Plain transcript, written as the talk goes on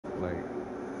Like,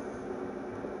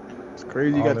 it's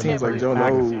crazy. You all got in teams the like first Joe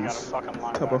half. Knows,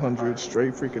 couple hundred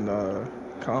straight freaking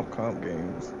comp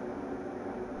games.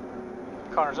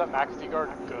 Connor, is that McAfee guard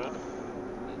good?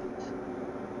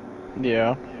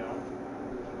 Yeah.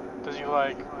 Does he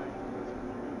like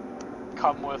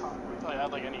come with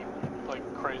like any like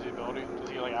crazy ability? Does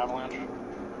he like avalanche?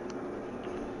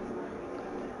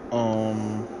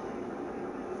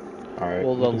 Alright,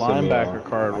 Well, the linebacker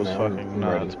card was I'm fucking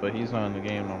nuts, ready. but he's not in the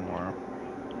game no more.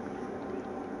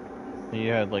 He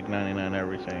had like 99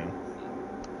 everything.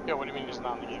 Yeah, what do you mean he's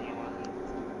not in the game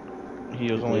anymore?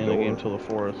 He was only in the game till the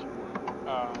 4th.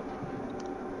 Uh,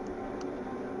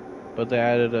 But they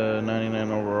added a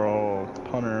 99 overall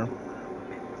punter,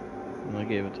 and they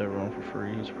gave it to everyone for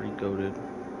free. He's pretty goated.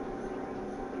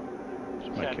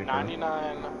 yeah,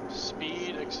 99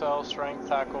 speed, excel, strength,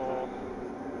 tackle.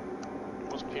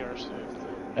 Was PRC?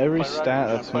 Every stat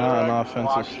that's not an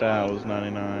offensive stat was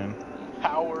 99.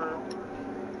 Power,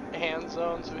 hand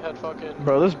zones. We had fucking.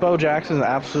 Bro, this Bo Jackson's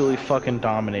absolutely fucking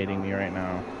dominating me right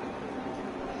now.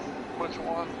 Which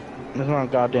one? There's not a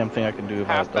goddamn thing I can do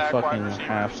about Halfback, the fucking wide receiver,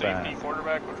 halfback. safety,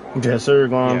 quarterback. Which one? Yes, sir.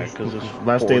 Going Yeah, because it's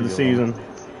last day of the 40 of them. season.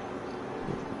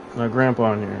 My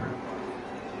grandpa in here.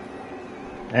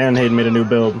 And Hayden made a new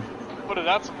build. What is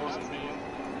that supposed to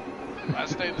mean?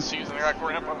 Last day of the season, I got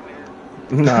grandpa in here.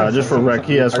 Nah, just for rec.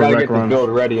 He has I for gotta rec get this runs. build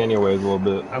ready anyways a little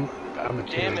bit. I'm a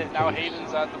Damn it, now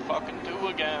Hayden's at the fucking 2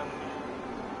 again.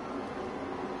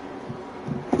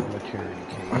 I'm a charity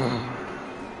case.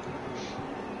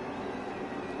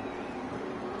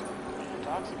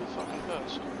 Toxic is fucking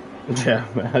pissed. Yeah,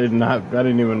 I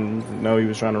didn't even know he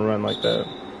was trying to run like that.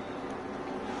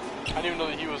 I didn't even know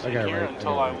that he was in here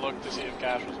until I looked to see if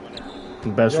Cash was in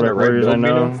here. Best You got rec the right warriors I build,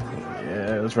 know. Mino?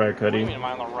 Yeah, that's right, What do you Cuddy. mean, am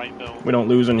I on the right build? We don't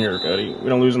lose in here, Cuddy. We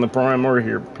don't lose in the prime or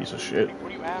here, piece of shit.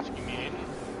 What are you asking me, Aiden?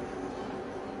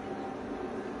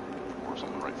 Of course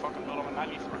I'm the right fucking build. I'm a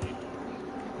 93.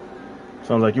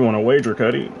 Sounds like you want to wager,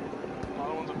 Cuddy.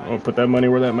 No one's a Want 93. to put that money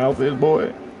where that mouth is,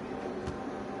 boy?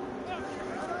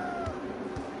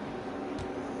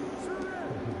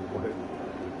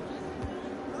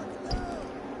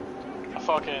 A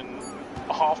fucking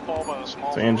off ball by the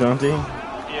small. Saying Jonty?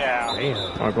 Yeah.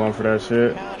 Damn. Not going for that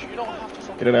shit. Cash, you don't have to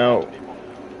fucking Get it out.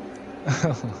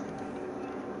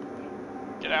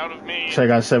 Get out of me. Check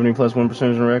out 70 plus 1%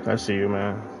 in rec. I see you,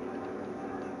 man.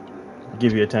 I'll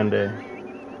give you a 10-day.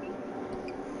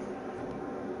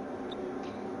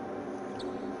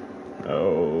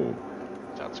 Oh.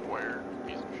 That square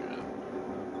piece of shit.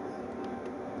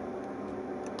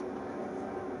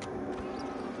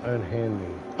 Unhand me.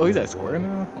 Oh, he's at square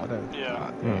now? Oh,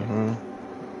 Yeah. Mm-hmm.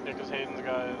 Yeah, because Hayden's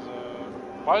guy is,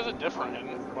 why is it different,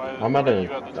 Hayden? Why is, I'm at why are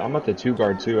you at the I'm at the 2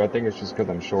 guard too. I think it's just because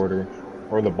I'm shorter,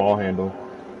 or the ball handle.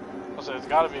 I'll say it's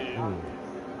gotta be. I don't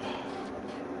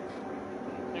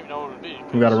even know what it would be.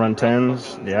 You gotta run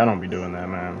 10s? Yeah, I don't be doing that,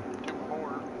 man.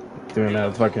 2-4. Doing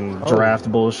that fucking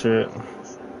draft bullshit.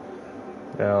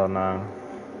 Hell nah.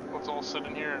 Let's all sit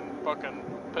in here and fucking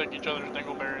pick each other's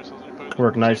dingleberries as we put.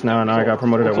 Work nice now, and I got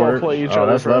promoted at Let's all work. play each Oh,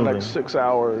 other that's for the lovely. next 6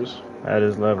 hours. That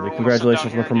is lovely. Everyone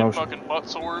Congratulations on the sit down here and promotion. get fucking butt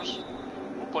sores.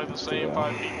 We'll play the same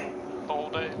 5 people the whole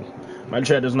day. My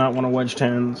chat does not want to watch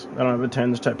 10s. I don't have a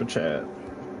 10s type of chat.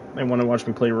 They want to watch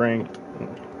me play ranked.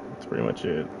 That's pretty much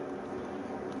it.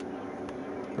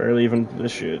 Barely even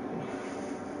this shit.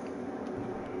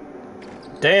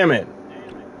 Damn it!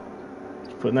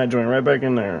 Just putting that joint right back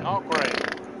in there. Oh, great.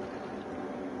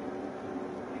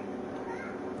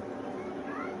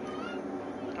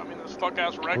 Got me in this fuck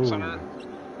ass rec center.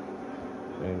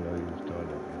 I didn't know he was doing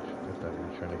that. I thought he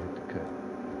was trying to hit the cut.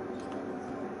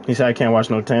 He said I can't watch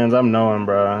no 10s. I'm knowing,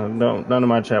 bro. None of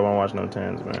my chat want to watch no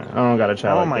 10s, man. I don't got a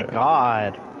chat Oh like my that.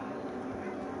 god.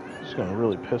 This is gonna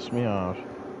really piss me off.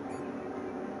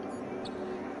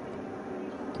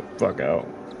 Fuck out.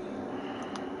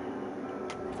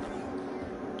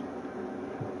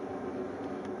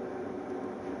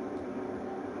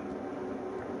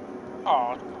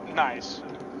 Oh, nice.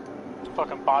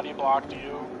 Fucking body blocked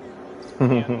you.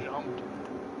 And jumped.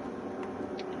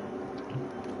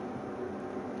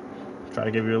 Try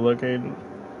to give you a look, Hayden.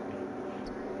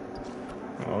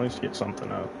 Well, at least get something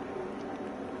out.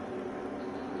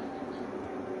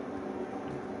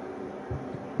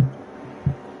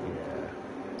 Yeah.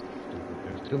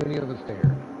 There's too many of us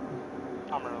there.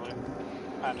 I'm early.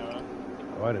 I know it.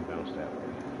 Oh, I didn't bounce that way.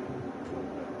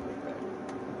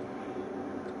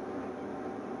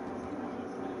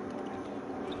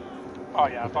 Oh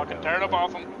yeah, fucking tear it up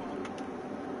off him.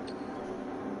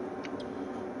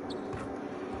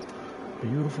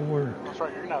 Beautiful work. That's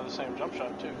right, you're gonna have the same jump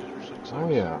shot too, because you're 6'6". Oh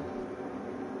yeah.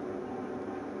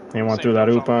 He went through that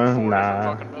jump shot Upa? before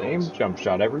Nah. different fucking Same builds. jump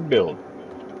shot, every build.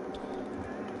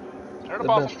 Turn The it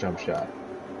off. best jump shot.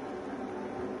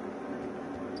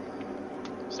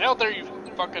 Stay out there, you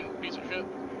fucking piece of shit.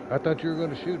 I thought you were going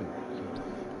to shoot it.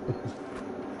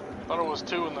 Thought it was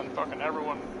 2, and then fucking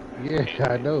everyone. Yeah,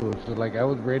 I know. So like I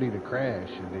was ready to crash,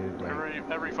 and then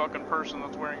like Every fucking person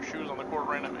that's wearing shoes on the court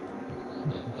ran at me.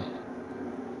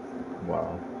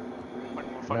 Wow. Like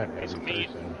a not fucking piece every of meat.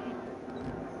 person.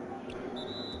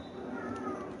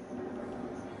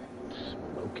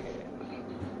 Smoking.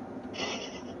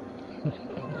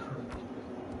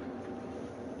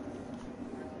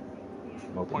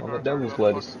 Smoking Point on the guard's already devil's about to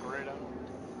lettuce. fucking grade out.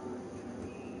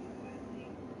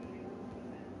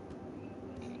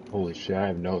 Holy shit, I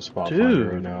have no spot finder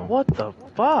Dude, right now. what the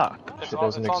fuck? It's It on,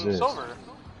 doesn't it's on exist. silver.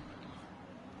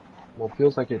 Well, it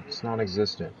feels like it's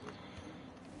non-existent.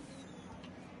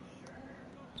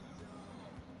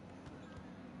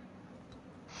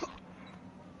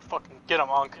 Fucking get him,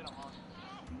 Unk.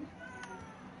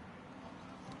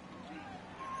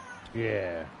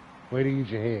 Yeah. Way to use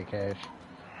your head, Cash.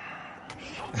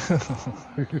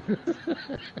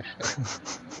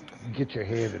 Get your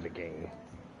head in the game.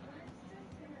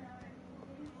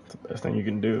 It's the best thing you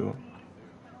can do.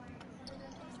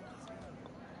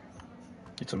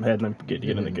 Get some head and then get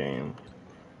in the game.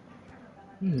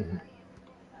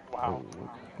 Wow.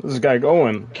 Where's this guy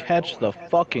going? Catch the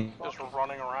fucking. Just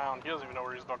running around. He doesn't even know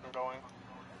where he's fucking going.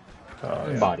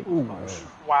 Oh, yeah. Body.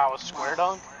 Wow, a square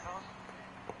dunk?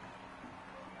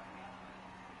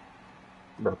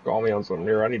 Bro, call me on something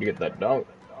here. I need to get that dunk.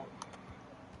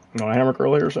 You want a hammer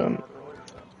curl here, son?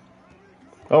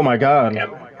 Oh my god.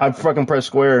 I fucking pressed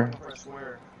square.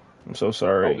 I'm so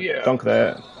sorry. Oh, yeah. Dunk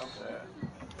that.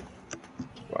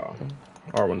 Wow.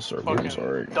 R1 server, I'm Fucking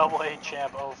sorry. double A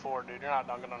champ 04, dude. You're not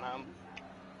dunking on him.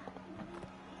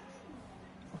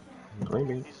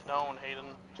 Maybe. He's known, Hayden.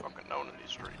 He's fucking known in these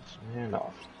streets. And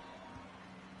off.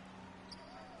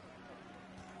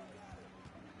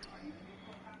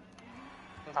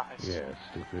 Nice. Yeah,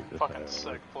 stupid. That's Fucking how it sick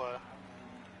works. play.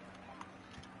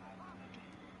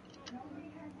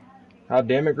 God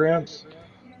damn it, Gramps.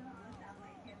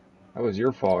 That was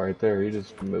your fault right there. You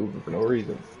just moved for no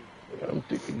reason. I'm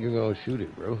thinking you're gonna shoot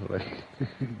it, bro. Like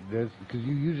that's because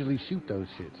you usually shoot those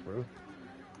shits, bro.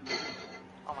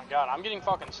 Oh my god, I'm getting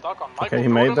fucking stuck on Michael Okay, he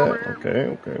made Jordan that? over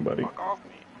here. Okay, buddy. Fuck off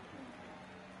me.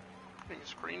 Being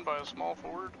screened by a small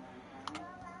forward.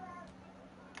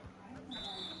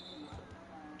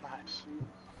 Nice.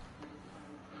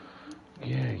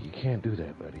 Yeah, you can't do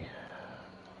that, buddy.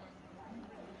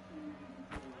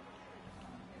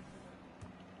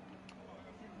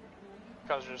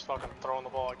 Because you're just fucking throwing the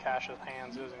ball at Cash's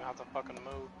hands. He doesn't even have to fucking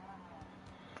move.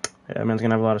 Yeah, that man's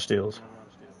gonna have a lot of steals.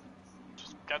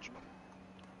 Just catch him.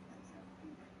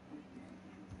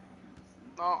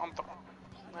 No, I'm throwing.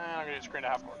 Nah, I'm gonna get screened to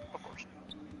half court, of course.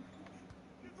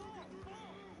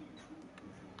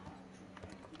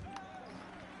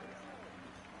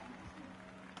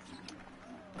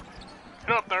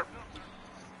 Get up there.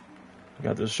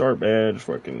 Got this sharp edge,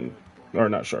 fucking. Or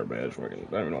not sharp edge, fucking.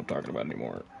 I don't even know what I'm talking about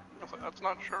anymore. That's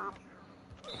not sharp.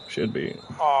 Should be.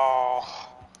 Oh.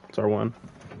 It's R1.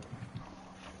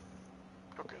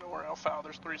 Okay, don't worry, I'll foul.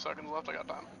 There's 3 seconds left. I got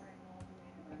time.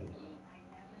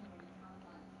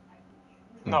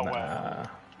 No way.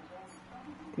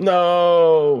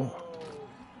 No!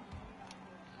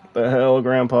 The hell,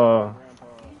 Grandpa?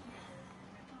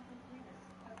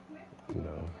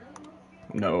 No.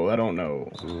 No, I don't know.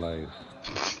 Life.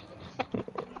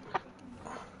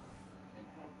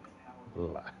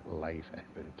 Life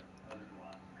happened.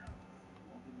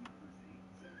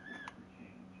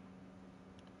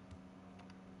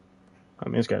 I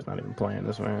mean, this guy's not even playing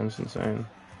this, man. It's insane.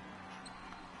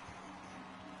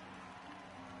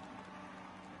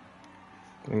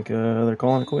 I think they're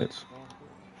calling it quits.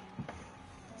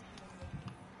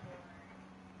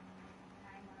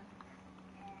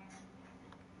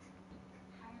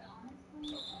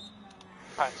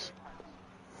 Nice.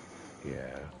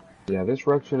 Yeah. Yeah, this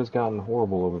rec shit has gotten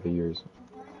horrible over the years.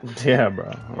 Yeah,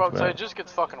 bro. Bro, That's so it bad. just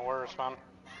gets fucking worse, man.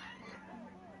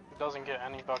 It doesn't get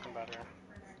any fucking better.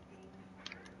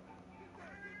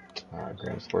 Alright,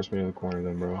 Gramps, force me to the corner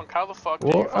then, bro. Look, how the fuck do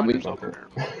Well, you I find mean- yourself over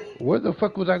here? Where the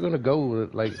fuck was I gonna go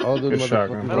with like all those Good shot, motherfuckers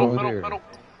Grandpa. Middle, over middle, there? middle.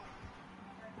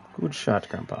 Good shot,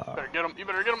 Grandpa. Better get him. You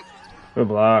better get him. Good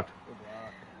block.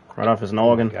 Right off his Oh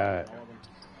noggin. my God.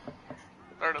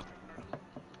 There it is.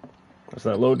 That's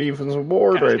that low defensive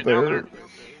board Cash, right get down there.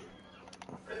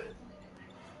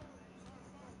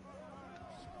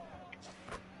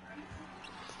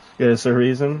 Guess a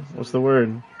reason? What's the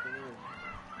word?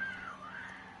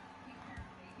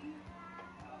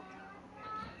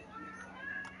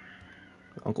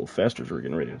 Uncle Fester's were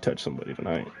getting ready to touch somebody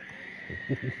tonight.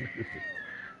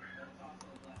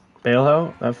 Bail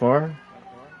out that far?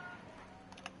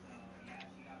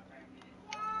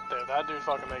 Dude, that dude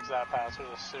fucking makes that pass. There's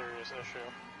a serious issue.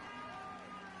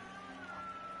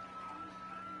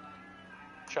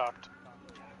 Chucked.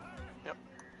 Yep.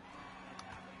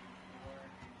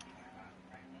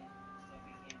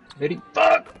 Did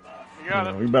fuck? You got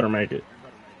it. We better make it.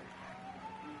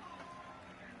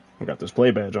 I got this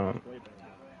play badge on.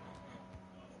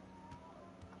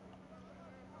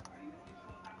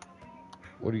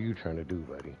 What are you trying to do,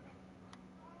 buddy?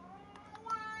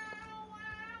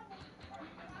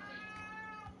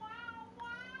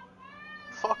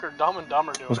 Fucker, Dumb and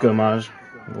Dumber doing. What's good, Maj?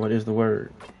 What is the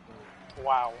word?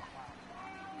 Wow.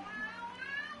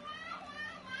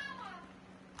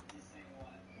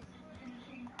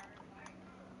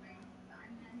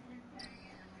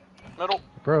 Middle.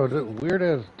 Bro, the weird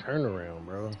ass turnaround,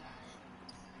 bro.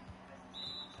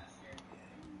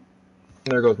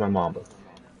 There goes my mamba.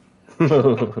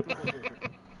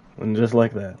 And just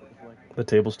like that, the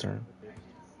tables turn.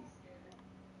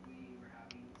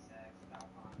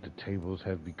 The tables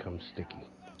have become sticky.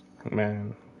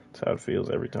 Man, that's how it feels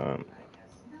every time.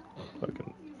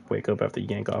 Fucking wake up after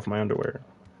yank off my underwear.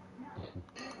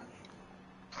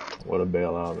 What a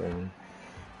bailout, man.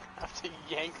 I have to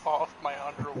yank off my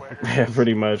underwear. Yeah,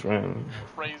 pretty much, man.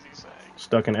 Crazy saying.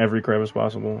 Stuck in every crevice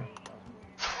possible.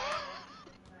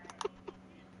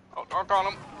 Oh, dunk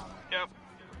on him. Yep.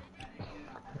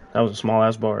 That was a small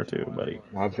ass bar too, buddy.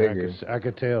 I figured. I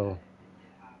could tell.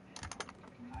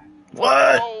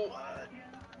 What? Oh.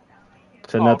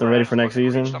 Said nothing bro, ready I for next fucking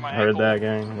season. reached on my Heard ankle. that,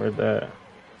 gang. Heard that.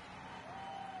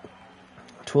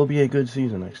 It will be a good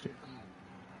season next year,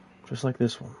 just like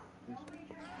this one.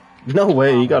 No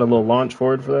way, you got a little launch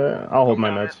forward for that? I'll hold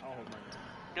my nuts.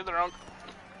 Get there, Unc.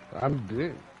 I'm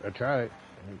good. I tried.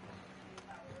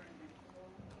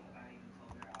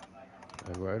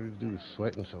 Like, why did this dude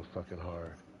sweating so fucking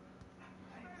hard?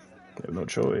 They have no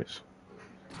choice.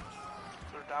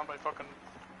 They're down by fucking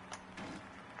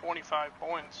 25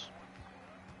 points.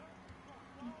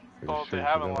 Well, if they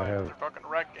haven't, like, they're fucking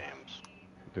wreck games.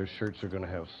 Their shirts are gonna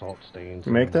have salt stains.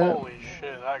 You make that? Holy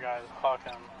shit, that guy's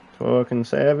fucking. Fucking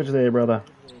savage there, brother.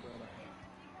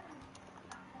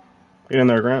 Get in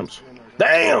there, Gramps.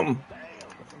 Damn!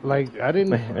 Like, I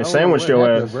didn't. I They don't sandwiched know what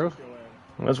your happened, ass.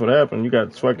 bro. That's what happened. You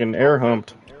got fucking air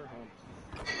humped.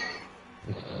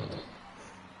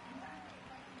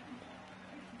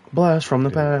 Blast from the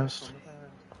past.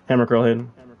 Hammer curl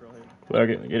hidden. Well,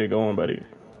 get it going, buddy.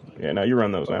 Yeah, now you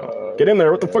run those now. Get in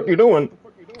there. What the fuck you doing?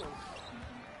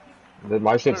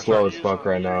 My shit's slow as fuck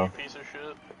right now. Piece of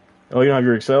shit. Oh, you don't have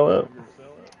your Excel up?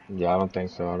 Yeah, I don't think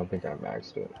so. I don't think I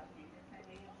maxed it.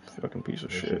 Fucking piece of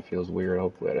This shit. shit feels weird.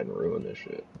 Hopefully I didn't ruin this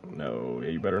shit. No, yeah,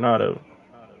 you better not have.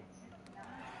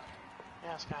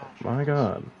 Yes, gosh. My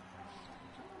God.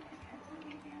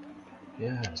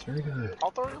 Yeah, it's very good.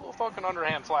 I'll throw you a little fucking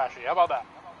underhand flashy. How about that?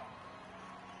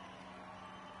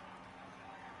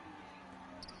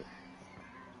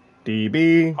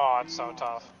 DB. Oh, it's so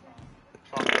tough.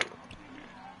 Fuck.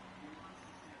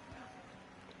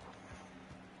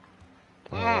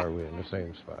 Or are we in the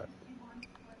same spot?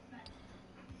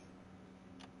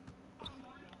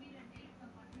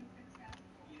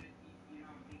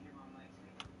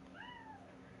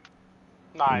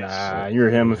 Nice. Nah, you're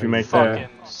him if you make Fucking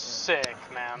that. sick,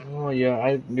 man. Oh yeah,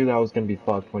 I knew that was gonna be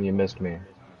fucked when you missed me.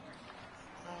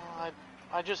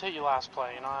 I just hit you last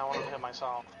play, you know, I wanted to hit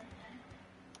myself.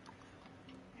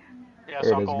 Yes,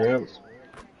 There it is, Uncle. Gramps.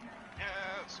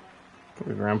 Yes.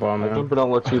 Your grandpa, My man. jumper don't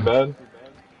look too bad.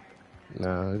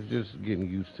 Nah, it's just getting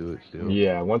used to it still.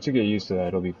 Yeah, once you get used to that,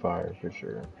 it'll be fire for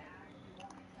sure.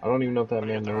 I don't even know if that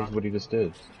man knows what he just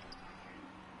did.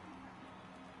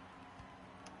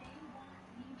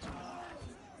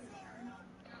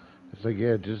 It's like,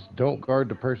 yeah, just don't guard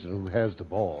the person who has the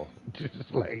ball.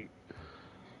 Just like,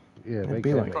 yeah, make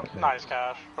be that like make Bro, sense. nice,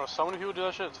 Cash. Bro, so many people do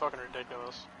that shit, it's fucking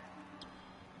ridiculous.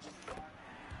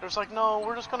 They're just like, no,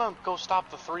 we're just gonna go stop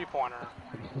the three-pointer.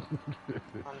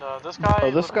 And this guy,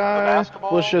 Oh, this the guy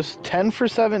basketball, was just 10 for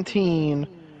 17,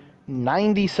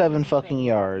 97 fucking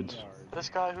yards. this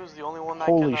guy who's the only one that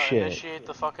Holy can shit. initiate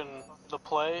the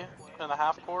play in the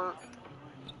half court.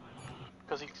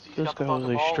 Because he's This got the guy fucking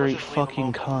was a ball, straight let's just leave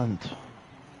him fucking open. cunt.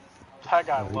 That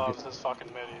guy loves his fucking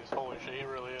middies. Holy shit, he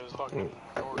really is fucking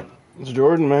Jordan. It's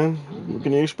Jordan, man. What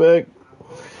can you expect?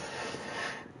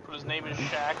 But his name is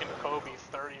Shaq and Kobe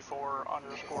 34_.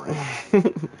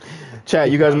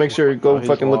 Chat, you guys make sure to go his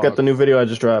fucking look at vlog. the new video I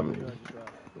just dropped.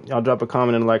 Y'all drop a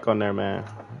comment and a like on there, man.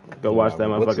 Go watch that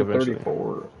What's motherfucker the eventually.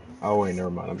 34? Oh wait, never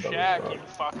mind. I'm done with Shaq, Brock. you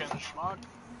fucking schmuck.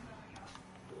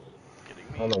 Kidding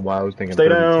I me. don't know why I was thinking Stay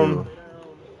 32. down.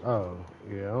 Oh,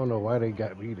 yeah, I don't know why they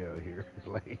got me down here.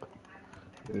 Like,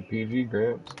 Is it PG,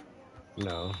 Gramps?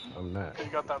 no, I'm not. Cause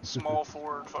you got that small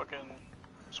forward fucking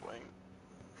swing.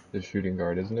 The shooting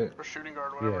guard, isn't it? Or shooting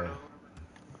guard, whatever Yeah, it is.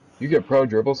 You get pro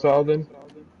dribble style then?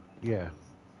 yeah.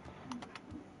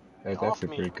 That's Get off actually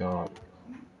me. pretty comp.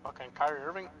 Fucking Kyrie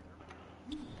Irving.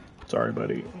 Sorry,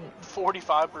 buddy.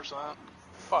 45%.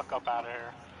 Fuck up out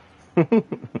of here.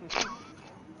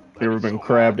 You ever been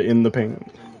crabbed in the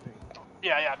paint?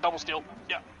 Yeah, double steal.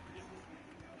 Yeah.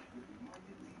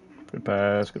 Good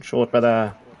pass, good shot,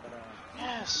 brother.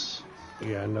 Yes.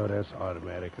 Yeah, I know that's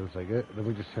automatic. I was like, let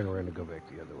me just turn around and go back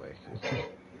the other way.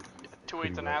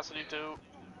 2-8 tenacity too.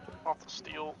 Off the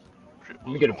steal. Let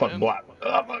me get a fucking block.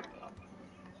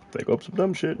 If they go up some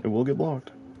dumb shit, it will get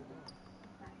blocked.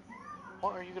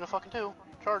 What are you gonna fucking do?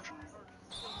 Charge.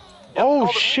 Yep, Oh called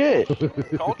it.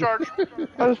 shit! Call charge.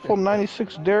 I just pulled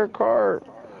 96 Derek Carr.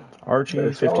 Archie, Better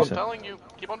 50 sell I'm him. cents. telling you.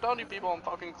 Keep on telling you people I'm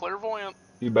fucking clairvoyant.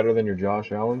 You better than your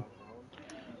Josh Allen?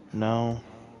 No,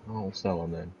 Oh, sell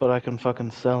him then. but I can fucking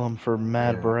sell him for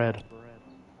mad Yeah. bread.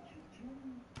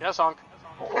 Yes, Honk.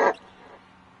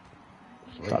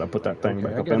 Gotta put that thing Okay,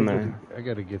 back up in there. I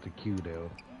gotta get the cue down.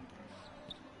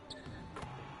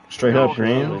 Straight No, up,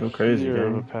 Green. no. Go crazy, Here of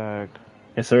a Green. pack.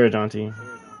 Yes, sir, Jonty.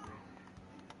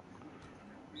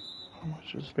 How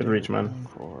much is Good reach, man.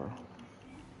 for?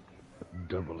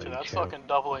 Double A Dude, that's champ. fucking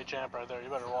double A champ right there. You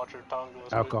better watch your tongue this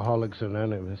week. Alcoholics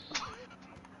Anonymous.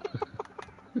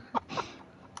 Fucking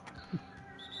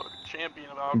champion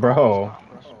of alcohol.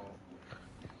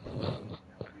 Bro.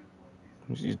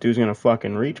 These dude's gonna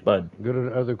fucking reach, bud. Go to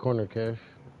the other corner, Cash.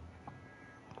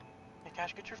 Hey,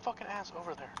 Cash, get your fucking ass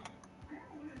over there.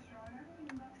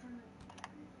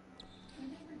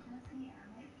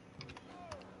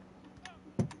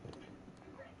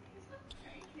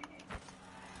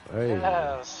 Hey.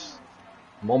 Yes.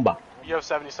 Momba. You have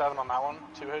 77 on that one?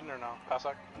 Two hidden or no? Pass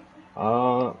sec?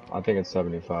 I think it's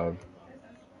 75.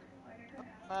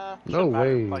 No Shouldn't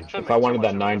matter. way. Like, shouldn't If I make too wanted much that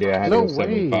of a 90, I difference. had to No go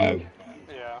 75. way.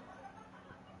 Yeah.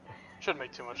 Shouldn't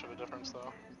make too much of a difference,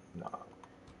 though. Nah.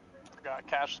 Got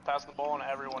Cash passing the ball, and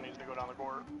everyone needs to go down the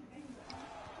court.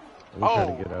 I'm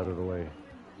trying to get out of the way.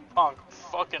 Punk,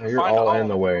 fucking You're find a all home. in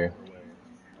the way.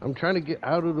 I'm trying to get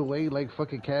out of the way like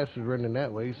fucking Cash is running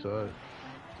that way, so...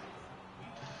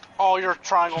 Oh, you're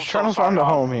triangle. Just trying to find a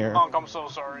home here. Punk, I'm so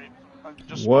sorry. I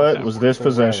just What was this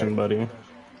possession, buddy?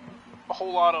 A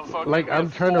whole lot of fucking. Like, we I'm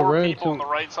had trying to four run people to- on the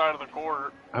right side of the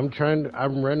court. I'm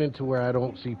running to where I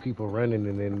don't see people running,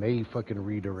 and then they fucking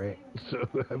redirect. So,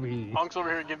 I mean... Unk's over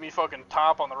here giving me fucking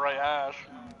top on the right hash.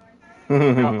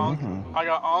 I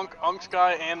got Unk's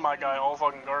guy and my guy all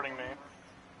fucking guarding me.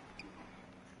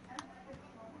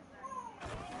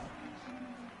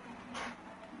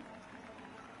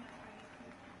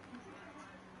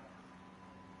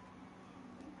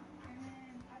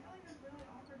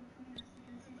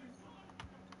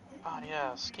 Ah,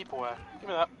 yes, keep away. Give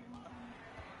me that.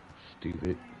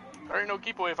 Stupid. There ain't no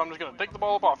keep away if I'm just gonna take the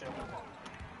ball up off you.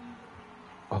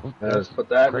 Oh, Let's put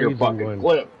that in your crazy fucking one.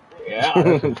 clip.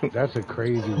 Yeah. That's a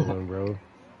crazy one, bro.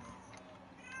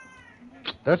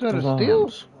 That's not a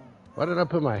steal? Why did I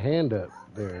put my hand up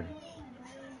there?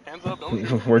 Hands up, don't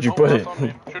shoot. Where'd you Oh, put that's it? on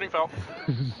me. Shooting foul.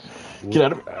 Get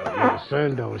out of where the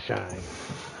sun don't shine.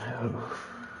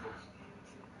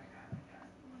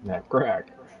 That crack.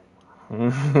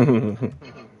 Little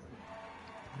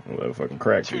fucking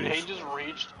crack Dude, he juice. just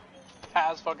reached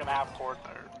past fucking half court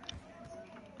there.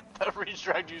 That reach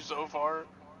dragged you so far.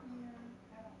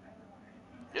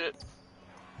 Get it.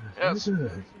 Yes.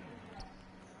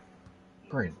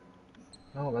 Green.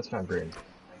 No, that's not green.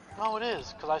 No, it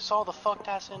is, because I saw the fucked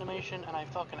ass animation and I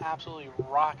fucking absolutely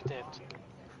rocked it.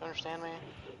 You understand me?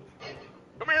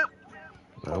 Come here!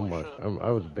 I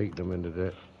was baiting them into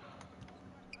that.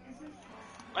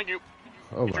 Thank you.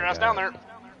 Oh Get my your ass God. down there.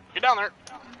 Get down there.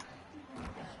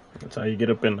 That's how you get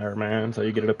up in there, man. That's how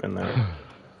you get it up in there.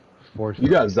 You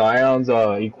got Zion's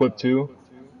equipped too?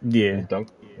 Yeah. Dunk?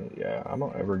 Yeah, I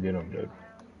don't ever get them, dude.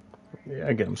 Yeah,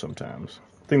 I get them sometimes.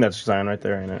 I think that's Zion right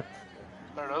there, ain't it?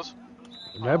 There it is.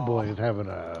 That boy is having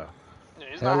a... Yeah,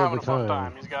 he's hell not of having a fun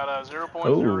time. time. He's got 0 points,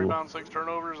 Oh. 0 rebounds, 6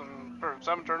 turnovers, or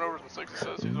 7 turnovers and 6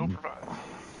 assists. He's 0 for 5.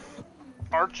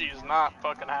 Archie is not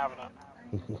fucking having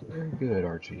it. Very good,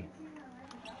 Archie.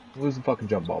 Lose the fucking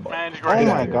jump ball, bud. Man, he's Oh great.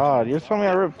 my god, you're telling me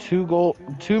I ripped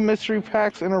two mystery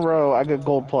packs in a row, I get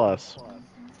gold plus.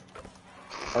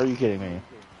 Are you kidding me?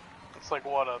 It's like,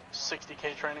 what, a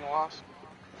 60k training loss?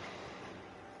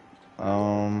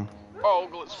 Oh, Oh,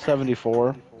 glitch.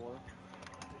 74.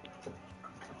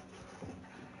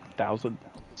 74,000.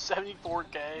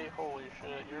 74K? Holy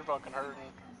shit, you're fucking hurting.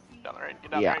 Get down there, Aiden.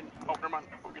 Get down Yeah. there, Aiden. Oh, never mind.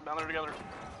 We'll get down there together.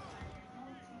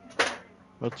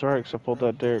 That's alright, 'cause I pulled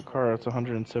that Derek Carr. That's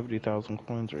 170,000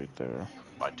 coins right there.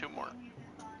 Buy 2 more.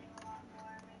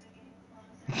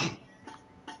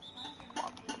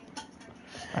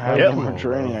 I had Yep. no more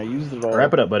training. I used it all.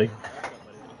 Wrap it up, buddy.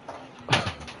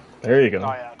 There you go.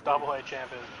 Oh yeah, double A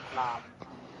champ is not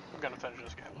gonna finish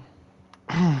this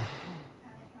game.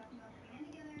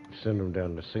 Send him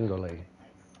down to single A.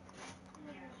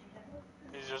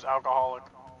 He's just alcoholic.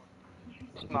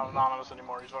 He's not anonymous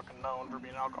anymore. He's fucking known for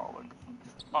being alcoholic.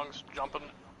 Punk's jumping.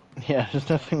 Yeah, there's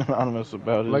nothing anonymous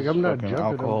about it. Like, I'm not jumping,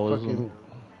 alcoholism. I'm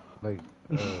fucking,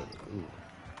 like,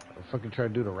 I fucking try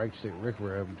to do the right stick Rick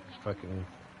where I'm just fucking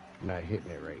not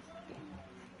hitting it right.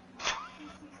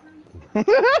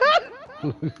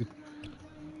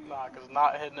 Nah, cause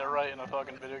not hitting it right in a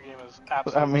fucking video game is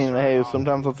absolutely. I mean, hey,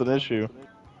 sometimes that's an issue.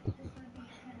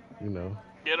 You know.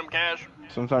 Get him, Cash.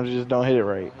 Sometimes you just don't hit it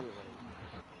right.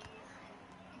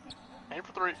 Aim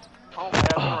for 3. Oh, yeah,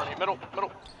 already. Middle.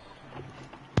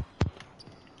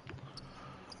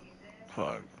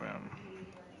 Fuck, man.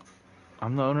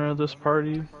 I'm the owner of this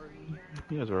party.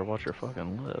 You guys better watch your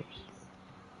fucking lips.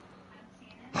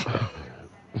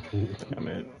 I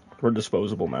mean, we're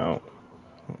disposable now.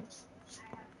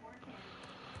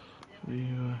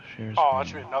 Shares Oh, that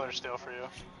should be another steal for you.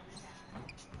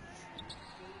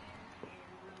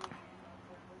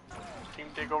 Team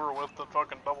takeover with the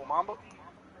fucking double mamba.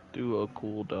 Do a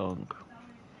cool dunk.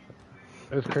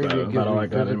 That's crazy. It gives Not all me I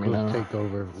got in me physical now.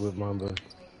 takeover with Mamba.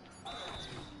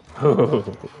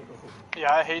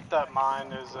 Yeah, I hate that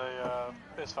mine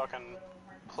is fucking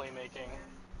playmaking.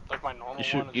 Like my normal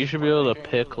one. You should be able to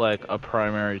pick like a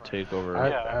primary takeover.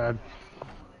 Yeah.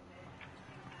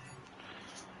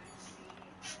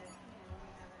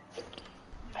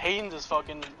 Hayden's is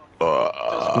fucking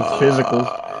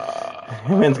Physicals.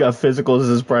 Man's got physicals as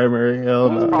his primary. Hell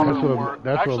That's no. probably That's what what- we're- that's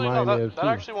what actually, mine no, is, that too.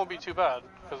 actually won't be too bad.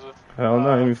 Because if Hell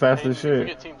no, he'd be fast as Hayden, if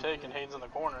we shit. get team taken, Hayden's in the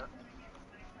corner.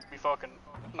 Be fucking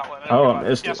not letting Oh, anybody- I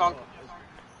missed yes, it. Unc.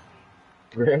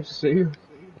 Grass, see you?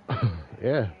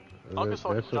 Yeah. Unc is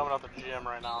fucking That's jumping out the gym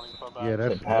right now. And put back. yeah,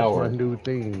 that's power. my new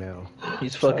thing now.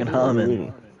 He's fucking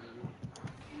humming.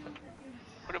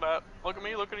 Look at that. Look at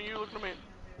me. Look at you. Look at me.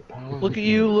 Look at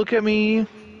you, look at me.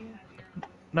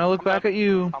 Now look back at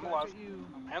you. I'm alive.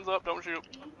 Hands up. Don't shoot.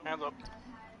 Hands up.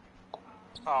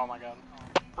 Oh my god.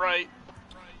 Right.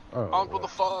 Oh, Unc, what the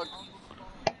fuck?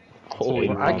 Holy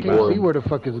well, I on can't board. see where the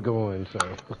fuck it's going, so.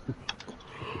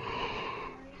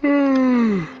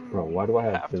 Bro, why do I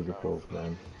have Have to. physicals,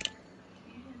 man?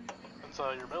 It's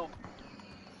your build.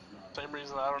 Same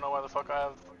reason I don't know why the fuck I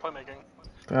have playmaking.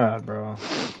 God, bro.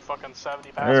 Fucking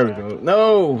 70 pass. There we back. go.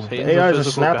 No! Hayden's a AI's just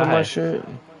physical snapping guy. my shit.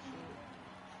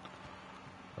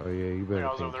 Oh yeah, you Like better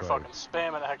I was over think there twice.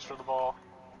 fucking spamming X for the ball.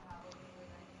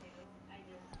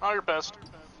 Oh, you're pissed.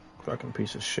 Fucking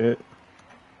piece of shit.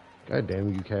 God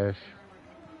damn you, Cash.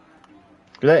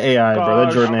 That AI, bro. That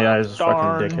Gosh Jordan AI is a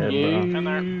darn fucking dickhead, bro. In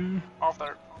there. Off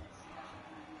there.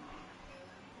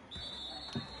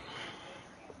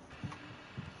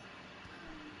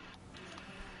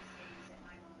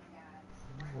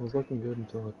 It was looking good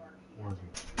until it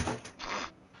wasn't.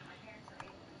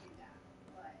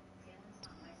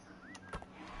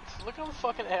 Look how the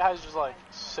fucking AIs just like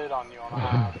sit on you on the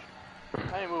half.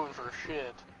 I ain't moving for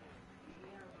shit.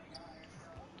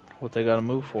 What they gotta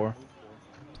move for?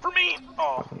 For me!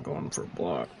 Oh, I'm going for a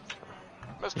block.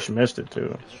 missed She it. missed it, too.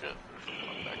 Piece of shit.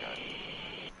 Fuck that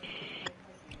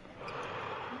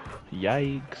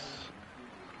guy. Yikes.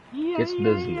 Gets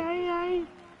busy.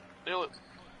 Deal it.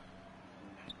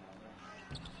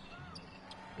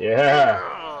 Yeah!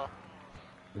 Ugh.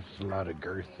 There's a lot of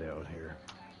girth out here.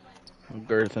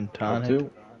 Girth and Top tonic.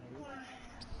 two.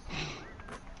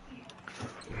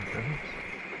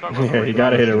 Talk about Yeah, you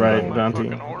gotta hit it right, that Dante.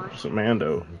 fucking horse. It's a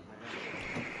Mando.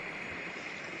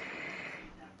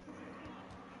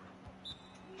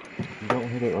 If you don't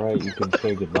hit it right, you can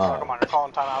say Oh, goodbye. come on, you're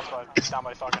calling timeouts by down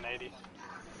by fucking 80.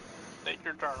 Take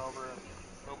your turnover and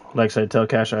move on. Like I said, tell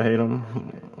Cash I hate him.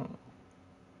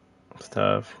 It's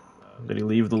tough. Did he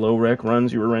leave the low rec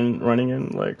runs you were running in?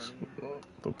 Like,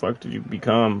 the fuck did you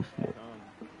become?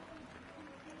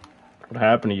 What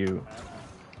happened to you?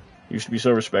 You used to be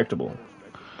so respectable.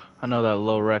 I know that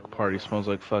low rec party smells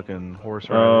like fucking horse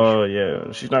radish. Oh,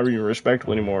 yeah. She's not really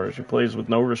respectable anymore. She plays with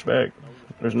no respect.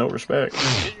 There's no respect.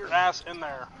 Get your ass in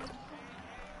there.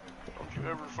 Don't you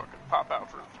ever fucking pop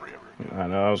out for a 3 ever. I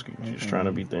know, I was just trying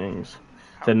to beat things.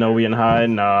 Said no, we in high.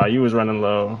 Nah, you was running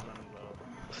low.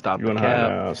 Stop You the in high cap.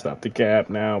 now. Stop the cap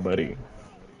now, buddy.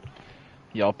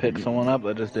 Y'all picked someone up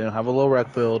that just didn't have a low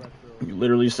rec build. You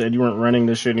literally said you weren't running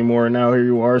this shit anymore, and now here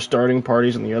you are starting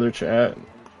parties in the other chat.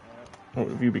 What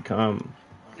have you become?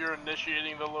 You're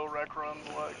initiating the low rec run,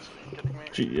 Lex. Are you kidding me?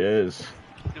 She is.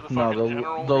 You're the No, fucking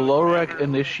general. the you're low the rec commander.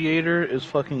 initiator is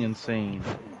fucking insane.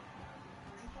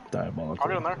 Diabolical. I'll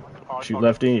get in there. Oh, Shoot fuck.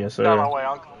 lefty? Yes, sir. Down my way,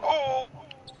 Uncle. Oh!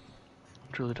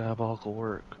 Truly diabolical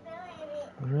work.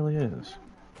 It really is.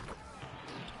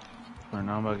 Alright,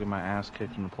 now I'm about to get my ass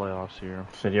kicked in the playoffs here.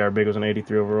 Said Yard Big was an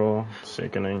 83 overall.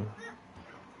 Sickening.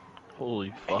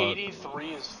 Holy fuck. 83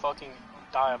 is fucking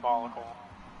diabolical.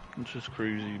 It's just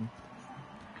crazy.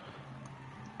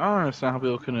 I don't understand how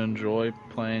people can enjoy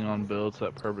playing on builds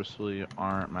that purposely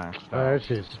aren't maxed out. That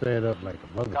shit sped up like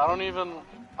a motherfucker. I don't even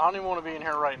want to be in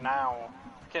here right now.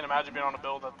 I can't imagine being on a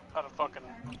build at a fucking.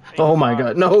 85. Oh my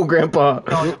god, no, Grandpa!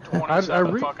 Got like a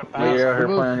 27 fucking You're out here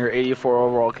pass. playing your 84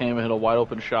 overall, came and hit a wide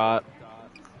open shot.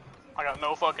 I got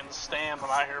no fucking stam. I'm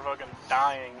out here fucking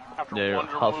dying after Yeah, you're one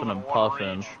huffing move and one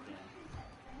puffing. reach.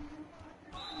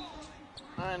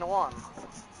 9-1.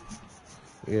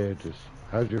 Yeah, just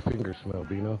how's your finger smell,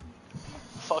 Bino?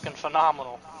 Fucking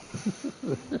phenomenal.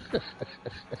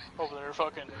 Over there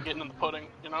fucking getting in the pudding,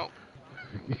 you know?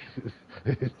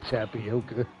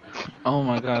 Tapioca. Oh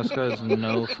my god, this guy has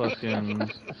no fucking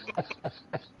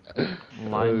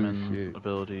lineman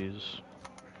abilities.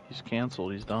 He's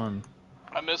cancelled, he's done.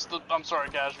 I'm sorry,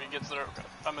 Gash, if he gets there. Okay.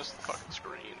 I missed the fucking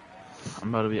screen. I'm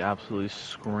about to be absolutely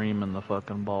screaming the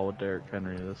fucking ball with Derrick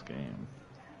Henry this game.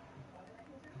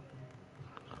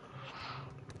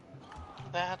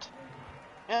 That.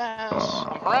 Yes,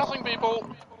 I'm harassing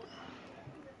people.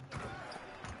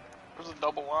 There's a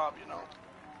double lob, you know.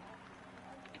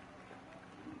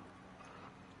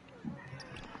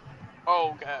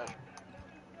 Oh, Gash.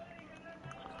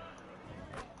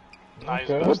 Nah, he's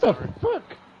the Okay. best What the ever. fuck?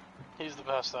 He's the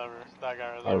best ever. That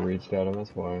guy right I there. reached at him,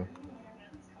 that's why.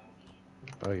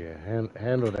 Oh yeah,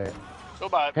 handle that. Go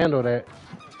by. Handle that.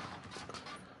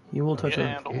 You will touch Get her.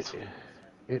 handled.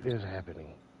 It is happening.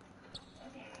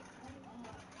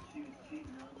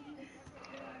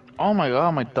 Oh my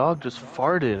god, my dog just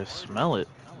farted. I smell it.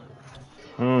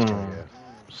 Yeah.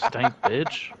 Stank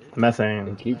bitch. Methane.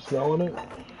 And keep smelling it?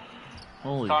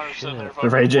 Holy Connor's shit. sitting there Did fucking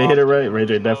Ray J hit it right? wafting Ray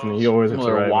J his definitely. He nose. always hits Well,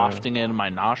 it they're right. wafting it in my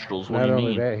nostrils. What Not do you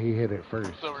only mean? that, he hit it first.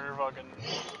 It's over here fucking.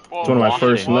 Whoa, It's one of my what?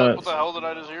 first What nuts. the hell did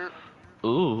I just hear?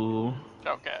 Ooh.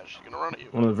 Out, Cash. He's gonna run at you.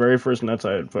 One of the very first nuts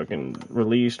I had fucking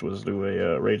released was to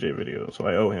a Ray J video, so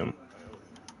I owe him.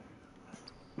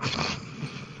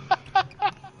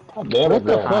 God damn it,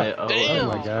 man. Damn.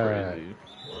 Oh my god. Crazy.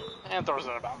 And throws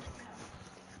it about.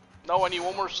 No, I need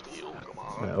one more steal. Come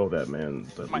on. I owe that man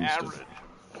at My least average.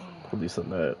 at least a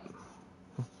nut.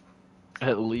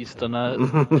 At least a nut.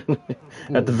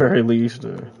 At the very least,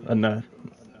 a nut.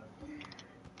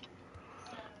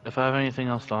 If I have anything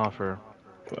else to offer,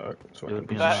 Fuck. It's It fucking would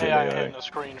be piece of That shit AI ain't AI. hitting the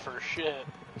screen for shit.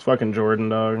 It's fucking Jordan,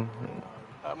 dog.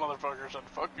 That motherfucker said,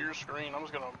 fuck your screen. I'm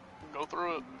just gonna go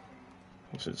through it.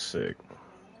 This shit's sick.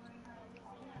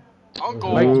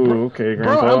 Uncle! Like, Ooh, okay, Bro,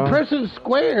 Grandpa. I'm pressing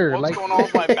square. What's Like, going on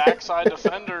with my backside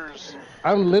defenders?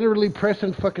 I'm literally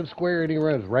pressing fucking square and he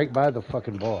runs right by the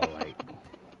fucking ball. Like,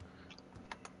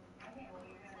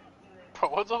 Bro,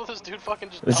 what's up with this dude fucking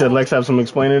just... They said Lex have some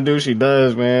explaining to do. She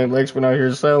does, man. Lex been out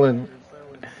here selling.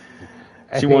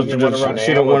 She wants to just.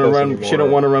 She don't want to run. She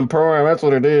don't want to run pro-am. That's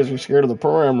what it is. She's scared of the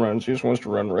pro-am run. She just wants to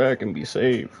run rec and be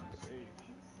safe.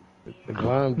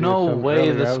 Glom did no something way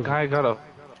earlier. this guy got a.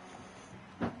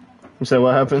 You said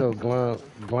what happened? So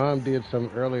Glom did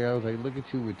something earlier. I was like, look at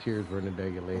you with tears running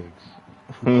down your legs.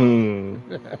 Hmm.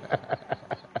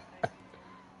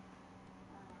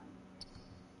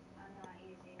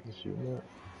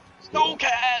 No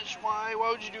cash! Why?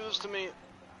 Why would you do this to me?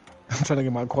 I'm trying to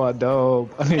get my quad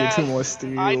dog. I need Cash, 2 more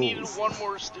steals. I needed one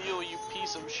more steal, you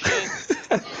piece of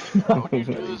shit. Why would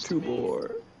you do this to 2 me?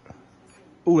 more.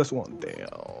 Ooh, that's one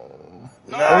down.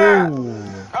 No!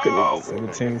 Oh,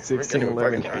 17, 16,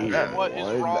 11, 8. What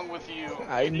is wrong with you?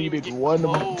 I You needed get 1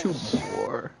 close. 2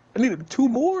 more. I needed 2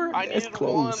 more? I That's needed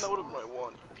close. one. That would have been my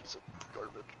one, you piece of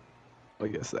garbage. Oh,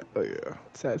 yes. Oh, yeah.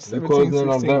 It's at You 17, closing in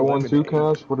on 16, bet 1 11, too, 8.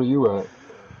 Cash? What are you at?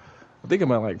 I think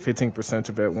I'm at like 15%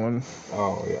 to bet 1.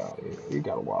 Oh, yeah. You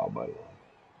got a while, buddy.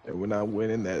 And we're not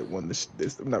winning that one. This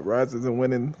I'm not Rise isn't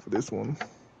winning for this one.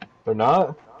 They're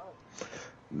not?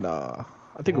 Nah.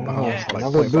 I think we're behind. Yeah. Like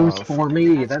Another 0.5. boost for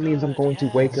me. That's That means I'm good, going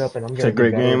to wake yes. up and I'm It's going a to be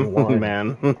great better game, than 1.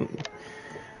 man.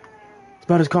 It's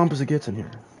about as comp as it gets in here.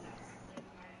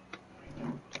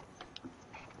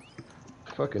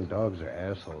 Fucking dogs are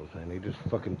assholes, man. They just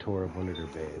fucking tore up under their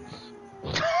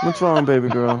beds. What's wrong, baby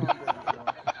girl?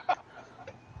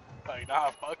 Like,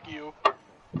 nah, fuck you.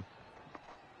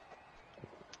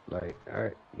 Like, all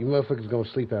right, you motherfuckers gonna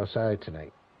sleep outside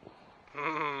tonight.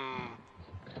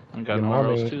 I got Your nowhere mama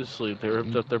else ain't. to sleep. They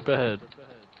ripped up their bed.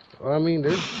 Well, I mean,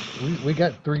 we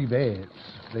got 3 beds.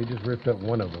 They just ripped up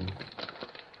one of them.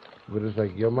 But it's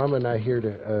like, your mama not here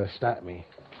to stop me.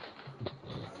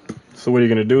 So what are you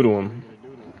gonna do to him?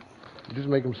 Just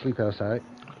make them sleep outside.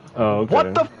 Oh, okay.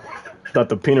 What the? Thought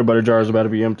the peanut butter jar was about to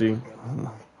be empty.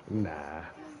 Nah.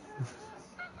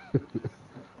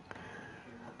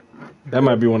 That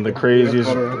might be one of the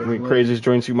craziest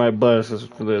joints you might bust. Is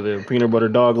the peanut butter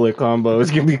dog lick combo.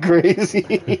 It's gonna be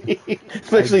crazy,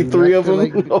 especially 3 of them.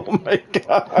 Like... Oh my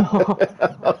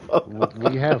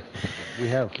god. we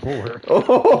have 4.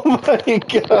 Oh my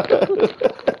god.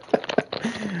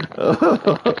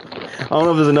 I don't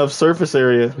know if there's enough surface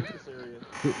area.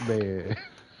 Man.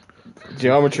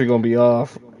 Geometry gonna be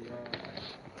off.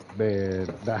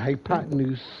 Man, the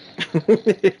hypotenuse.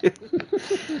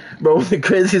 Bro, the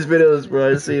craziest videos,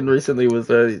 bro, I seen recently was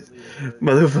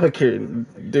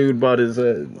motherfucking dude bought his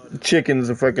chickens,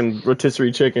 a fucking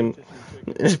rotisserie chicken,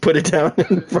 and just put it down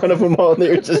in front of them all, and they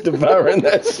were just devouring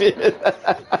that shit.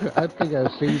 I think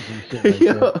I've seen some shit like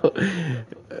that.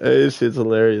 This shit's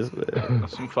hilarious, man.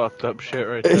 That's some fucked up shit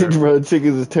right there. Bro,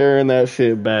 chickens is tearing that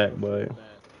shit back, boy.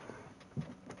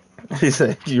 He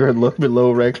said you're a little bit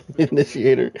low rec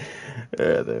initiator.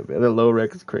 Yeah, the low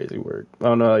rec is crazy work. I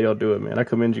don't know how y'all do it, man. I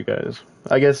commend you guys.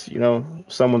 I guess,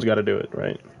 someone's got to do it,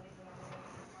 right?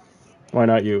 Why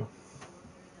not you?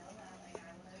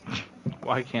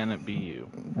 Why can't it be you?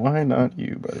 Why not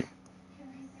you, buddy?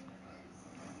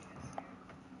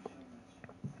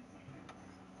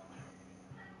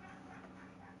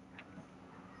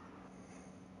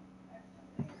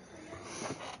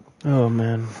 Oh,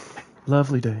 man.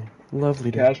 Lovely day.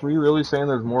 Lovely day. Cash, were you really saying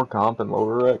there's more comp in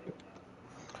lower rec?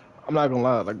 I'm not gonna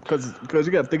lie, like, cause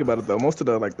you gotta think about it though. Most of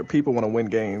the people want to win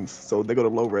games, so they go to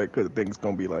low rec because they think it's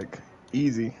gonna be like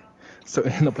easy. So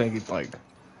they end up playing it like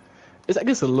I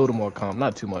guess a little more calm,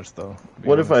 not too much though.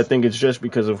 What if I think it's just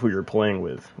because of who you're playing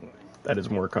with that is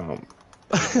more calm?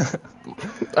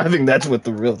 I think that's what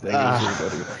the real thing is,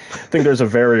 everybody. I think there's a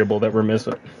variable that we're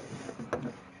missing.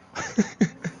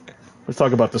 Let's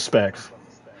talk about the specs.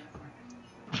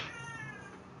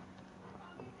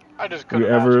 I just couldn't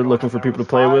You ever imagine looking going for in people there to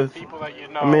play with? people that you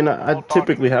know, I mean, all I talking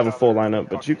typically to have each a full other, lineup,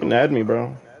 but you fucking can add me, bro.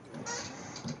 You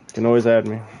can always add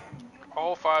me.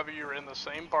 All 5 of you are in the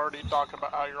same party talking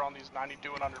about how you're on these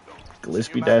 92 and under builds.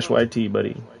 Gillespie-YT,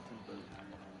 buddy.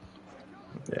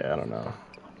 Yeah, I don't know.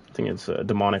 I think it's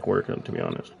demonic work, to be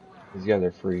honest. These guys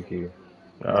are freaky.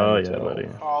 Oh, yeah, buddy.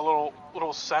 Oh,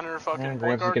 little center fucking point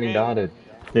Gramps is guard getting game. dotted.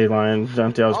 Dayline,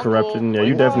 Jantel's Uncle, corrupted. Yeah,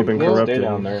 you play definitely been well. Stay corrupted.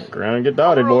 down there. Go around and get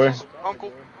dotted, Where boy. else is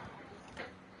Uncle?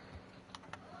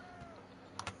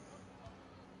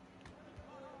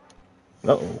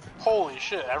 Uh-oh. Holy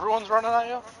shit, everyone's running at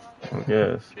you?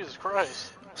 Yes. Jesus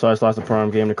Christ. So I just lost the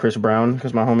prom game to Chris Brown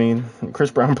because my homie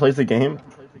Chris Brown plays the game.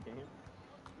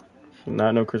 Should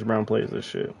not know Chris Brown plays this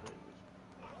shit.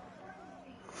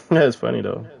 That's funny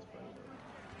though.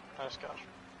 Nice catch.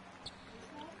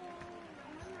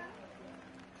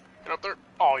 Get up there.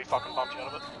 Oh, he fucking bumped you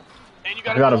out of it. And you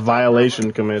I got a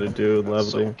violation committed, dude.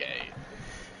 That's Lovely. so gay.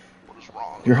 What is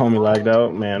wrong? Your homie lagged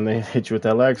out, man. They hit you with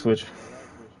that lag switch.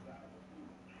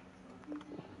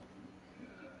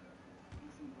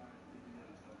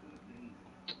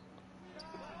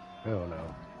 Hell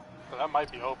no. That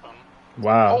might be open.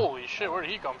 Wow. Holy shit, where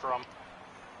did he come from?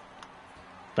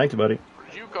 Thank you, buddy. Where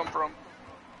did you come from?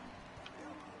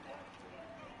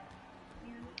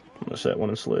 I'm gonna set one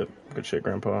and slip. Good shit,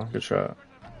 Grandpa. Good shot.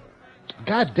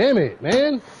 God damn it,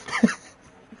 man.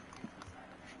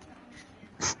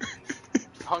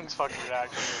 Hung's fucking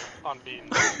reaction is unbeaten.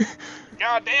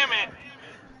 God damn it!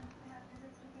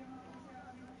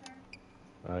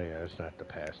 Oh yeah, it's not the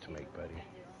pass to make, buddy.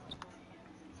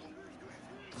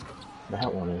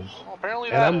 That one is. Well, apparently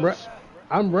And that is.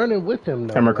 I'm running with him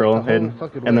though. Hammer curl, the whole hidden.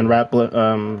 fucking And then way. wrap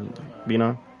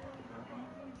Bino.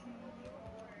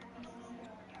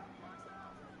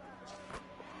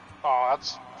 Oh,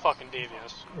 that's fucking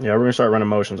devious. Yeah, we're gonna start running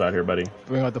motions out here, buddy.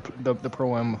 Bring out the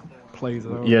pro-am plays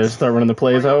though. Yeah, start running the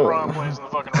plays Bring out. LeBron plays in the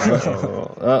fucking right.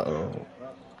 Uh-oh.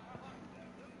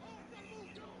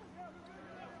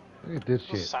 Look at this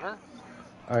The shit. center?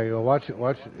 Alright, well, watch it.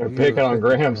 They're picking on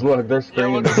Grams. Look, they're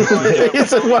screaming. look at He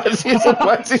said, watch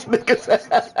these niggas.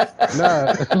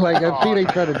 Nah, like I see they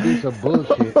try to do some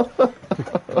bullshit.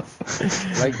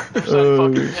 Like, Send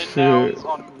fucking pin shit. downs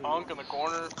on Unk in the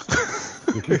corner.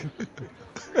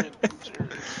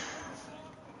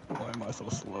 Why am I so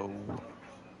slow?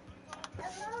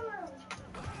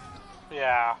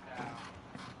 Yeah.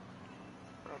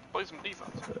 Play some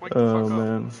defense. Wake the Oh fuck up.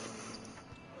 man.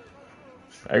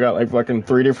 I got like fucking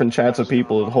 3 different chats of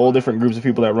people, whole different groups of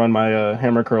people that run my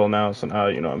hammer curl now. So now,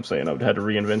 you know what I'm saying, I've had to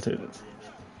reinvent it.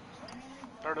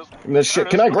 There it is. This shit,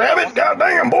 can I grab it? God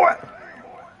damn, boy!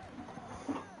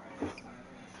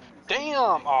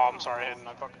 Damn! Oh, I'm sorry, Hayden.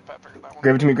 I fucking figured that one.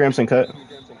 Grab it to me, Gramps, and cut.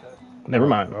 Never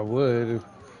mind. I would.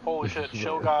 Holy shit,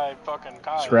 chill guy fucking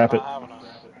Kai Scrap is it. not having it.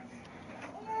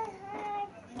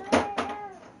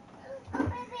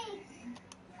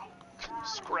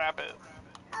 Scrap it.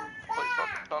 Place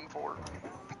fucking done for.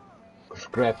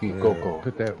 Scrappy Yeah, Coco.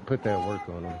 put that work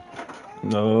on him.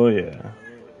 Oh yeah.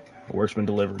 The work's been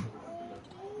delivered.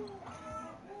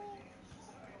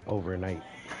 Overnight.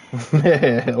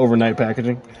 Overnight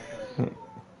packaging.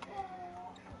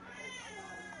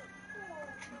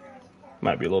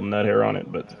 Might be a little nut hair on it,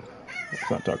 but let's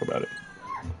not talk about it.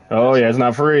 Oh yeah, it's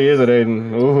not free, is it,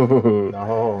 Aiden? Ooh.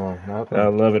 No, nothing. I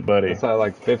love it, buddy. It's at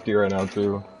like 50 right now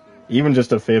too. Even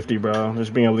just a 50, bro.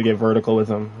 Just being able to get vertical with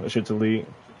them. That shit's elite.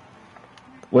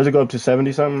 What does it go up to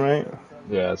 70 something, right?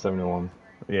 Yeah, 71.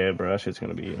 Yeah, bro, that shit's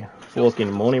gonna be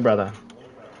fucking money, brother.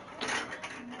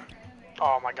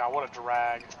 Oh my god, what a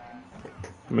drag.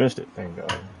 Missed it. Thank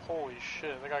God. Holy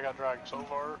shit, that guy got dragged so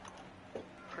far.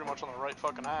 Pretty much on the right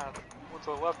fucking half. What's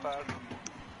the left half?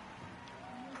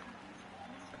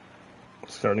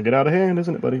 It's starting to get out of hand,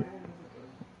 isn't it, buddy?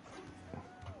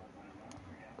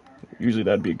 Usually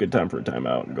that'd be a good time for a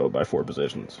timeout and go by 4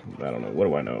 positions. I don't know. What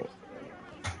do I know?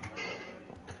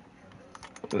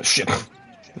 Oh, shit.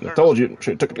 I told you.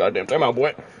 Should've took a goddamn timeout,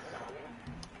 boy.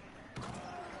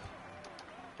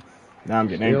 Now I'm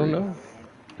getting They angry. don't know.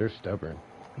 They're stubborn.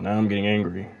 Now I'm getting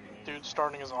angry. Dude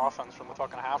starting his offense from the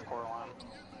fucking half-court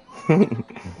line.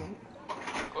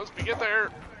 Let's get there.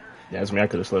 Yeah, it's me. I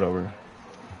could have slid over.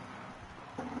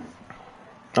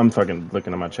 I'm fucking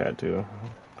looking at my chat, too.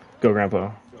 Go,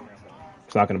 Grandpa.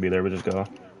 It's not going to be there, but just go.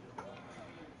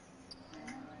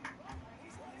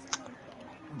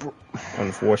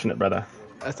 Unfortunate, brother.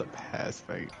 That's a pass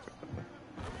fake.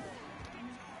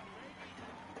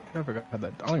 I never got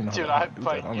that. I don't even know Dude, how to do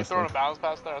that, you honestly. throwing a bounce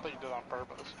pass there? I thought you did it on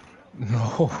purpose.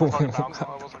 No. Fucking bounce, I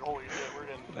was like, holy shit, we're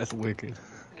getting That's wicked.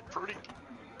 fruity.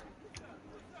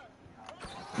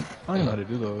 I don't even know how to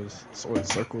do those. Sort of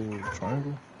circle,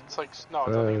 triangle. It's like, no,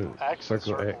 it's not even X. it's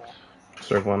Circle X.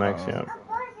 Circle and X, yeah.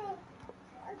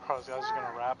 Oh, this guy's just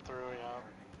gonna wrap through,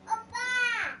 yeah.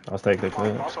 I'll take the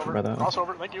clip, Crossover, brother.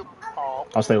 crossover, thank you. Oh,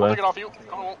 I'll stay left. Take it off you.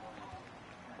 Come on.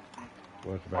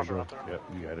 What's the back door? Up there. Yep,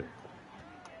 you got it.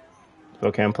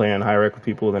 Okay, I'm playing high rec with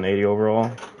people with an 80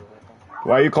 overall.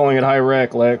 Why are you calling it high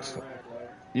rec, Lex?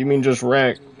 You mean just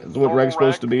rec? That's what Normal rec's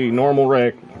supposed rec? to be. Normal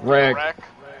rec. Rec. Rack.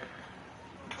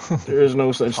 There is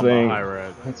no such thing. High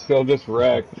red. It's still just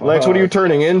wreck. Lex, what are you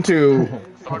turning into?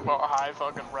 Talk about high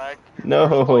fucking rack.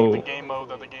 No. Playing the game mode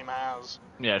that the game has.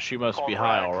 Yeah, she must Called be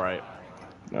high, rack. alright.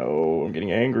 No, I'm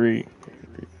getting angry.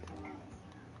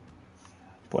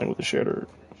 Playing with the shitter.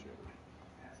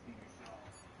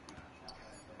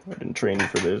 I didn't train you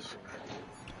for this.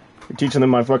 You're teaching them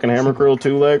my fucking hammer curl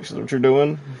too, Lex? Is that what you're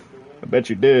doing? I bet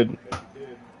you did.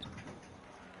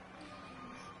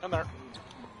 In there.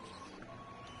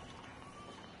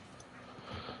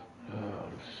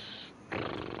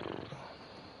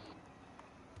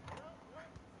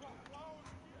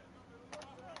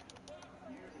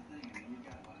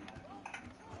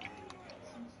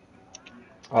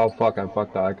 Oh, fuck, I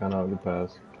fucked the icon out of the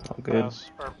pass. All good.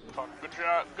 Pass. Or, fuck, good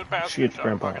shot. Good pass. Shit, good shot.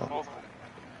 Grandpa. Fucking both of them.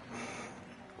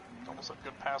 Almost a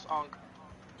good pass, Unk.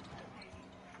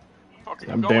 Fuck you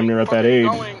I'm going? damn near at Fuck that you age.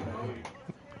 Going?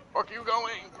 Fuck you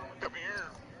going? Come here.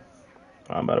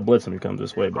 I'm about to blitz him. He comes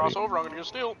this way, buddy. Cross over. I'm gonna get a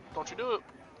steal. Don't you do it.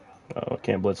 Oh, I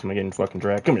can't blitz him. I'm getting fucking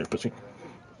dragged. Come here, pussy.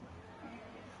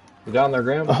 You down there,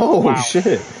 Graham? Oh, Wow.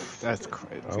 shit. That's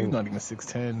crazy. Oh. He's not even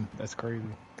 6'10". That's crazy.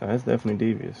 That's definitely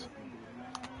devious.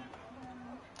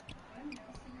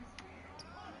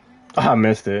 I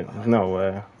missed it. No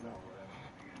way.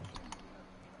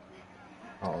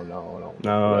 Oh, no.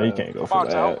 No, you can't go for Box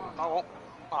that. out. No.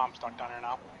 Oh, I'm stuck down here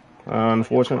now.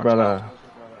 Unfortunate, brother.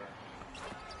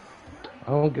 I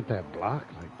don't get that block.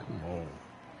 Like, come on.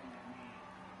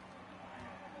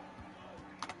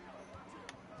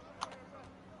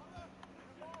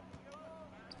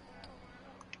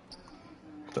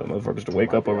 Tell motherfuckers to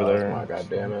wake up over Oh, there. my God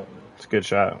damn it. It's a good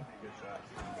shot.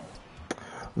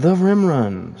 The rim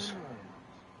runs.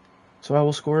 So I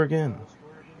will score again.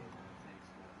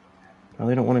 Now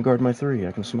they don't want to guard my 3.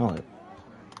 I can smell it.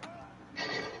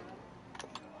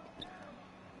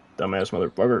 Dumbass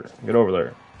motherfucker. Get over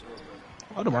there.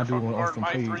 I don't mind doing when Austin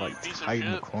My plays three, like piece of tight in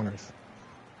the shit. corners.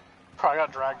 Probably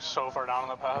got dragged so far down in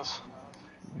the pass.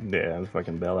 Yeah, the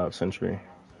fucking bailout century.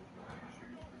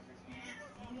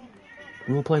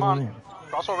 We'll play Come on. one.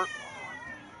 Crossover.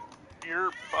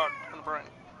 You're fucked in the brain.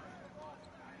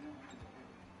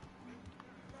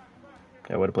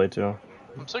 Yeah, way to play too.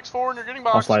 I'm 6'4" and you're getting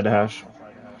I'll boxed. slide to hash.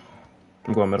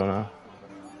 I'm going middle now.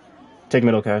 Take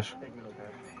middle, Cash.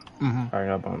 Mm-hmm. Alright,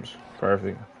 got bumps.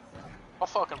 Perfect. I'll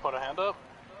fucking put a hand up.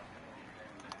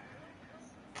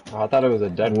 Oh, I thought it was a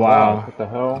dead Wow. block. What the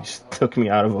hell? You just took me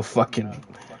out of a fucking...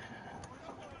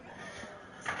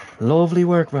 Lovely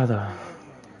work, brother.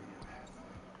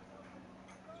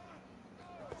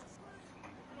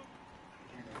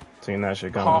 Seeing that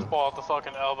shit coming. Off ball at the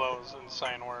fucking elbow is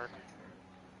insane work.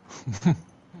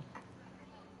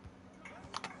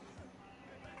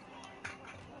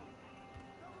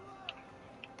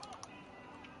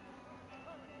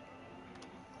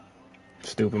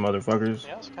 Stupid motherfuckers.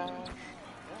 Yes, Cash.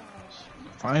 Yes.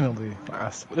 Finally,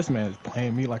 this man is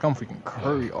playing me like I'm freaking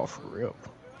Curry off rip.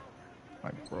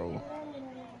 Like, bro.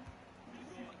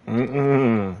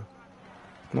 No,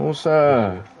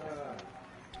 sir.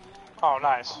 Oh,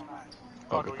 nice. Oh,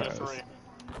 Fuck, we good get pass.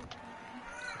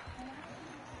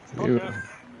 3. Dude. Okay.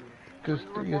 Because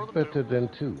 3 is better than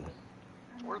 2.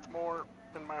 It's worth more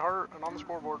in my heart and on the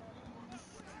scoreboard.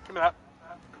 Give me that.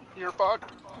 You're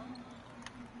fucked.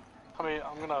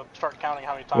 I'm gonna start counting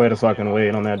how many times. Way to fucking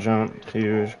wait on that jump.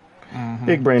 Huge.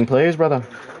 Big brain plays, brother.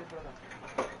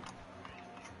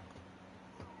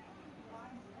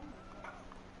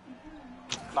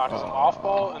 Knocked us an off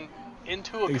ball and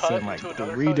into a They cut, said like into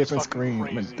another 3 cut. different It's fucking screens, I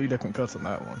mean, crazy. 3 different cuts on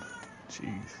that one.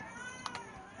 Jeez.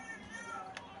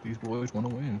 These boys want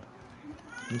to win.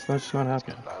 It's not just not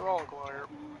happening. Diabolical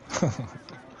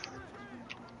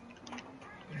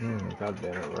here. God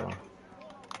damn it, bro.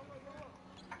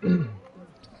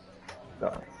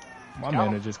 God. My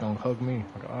man is just gonna hug me.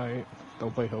 Like, alright,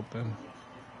 don't play help then.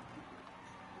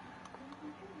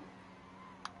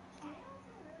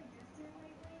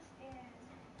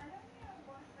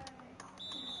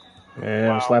 Yeah,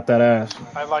 Wow. slap that ass.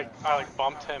 I like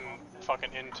bumped him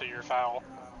fucking into your foul.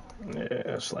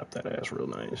 Yeah, slap that ass real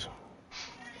nice.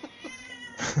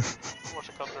 Watch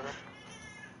it cut through.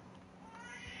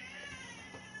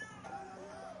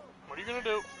 What are you gonna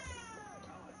do?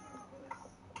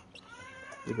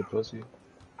 You the pussy.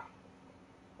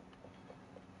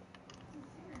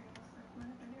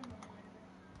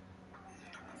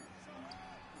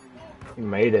 You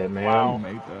made it, man. Wow.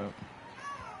 Made that.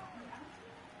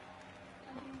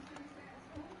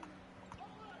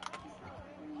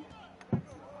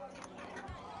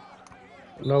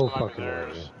 No Might be fucking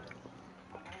theirs. way.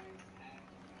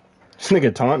 This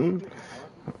nigga taunting?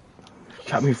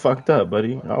 Got me fucked up,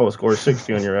 buddy. I will score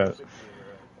 60 on your ass.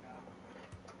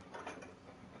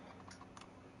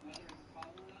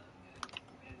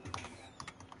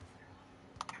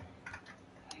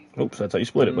 Oops, that's how you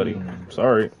split it, buddy.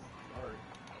 Sorry.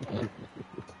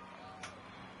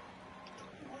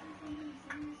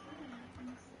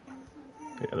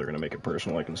 Yeah, they're gonna make it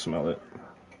personal. I can smell it.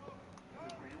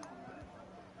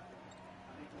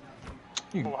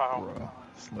 Wow. Bruh.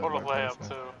 Slid What a right past layup me.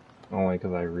 too. Only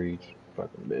because I reached.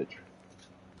 Fucking bitch.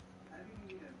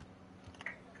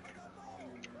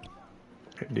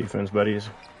 Good defense, buddies.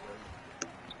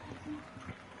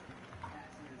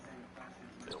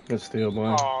 Good steal,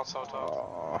 boy. Oh, so tough.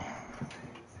 Oh,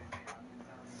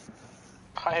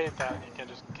 I hate that. You can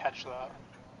just catch that.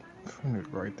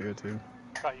 right there too.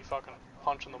 Got you fucking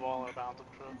punching the ball out of bounds and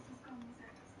shit.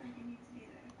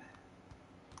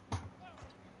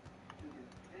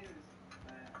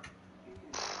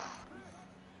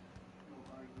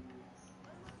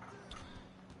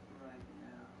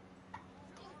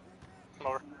 Come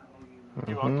over.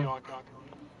 You walk, you walk, you walk.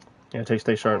 Yeah,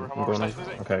 stay sharp. I'm I'm over, going stay, in.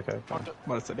 stay, stay. Okay, okay. Fucked it.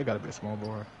 But I said they gotta be a small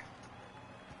boy.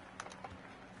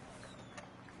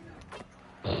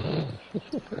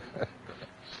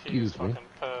 He's Excuse me. fucking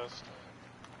pissed.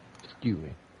 Excuse me.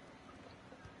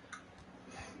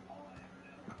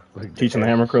 Like Teaching the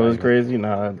hammer curl is crazy.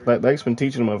 Nah, Lex been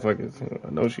teaching motherfuckers. I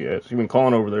know she has. She been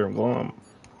calling over there and Glom.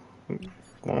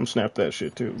 Glom snapped that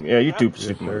shit too. Yeah, you too, Yes,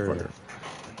 stupid sir. motherfucker.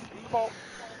 Ball.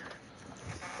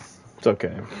 It's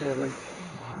okay. Yeah, like,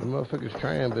 the motherfuckers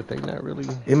trying, but they not really.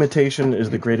 Imitation is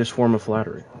the greatest form of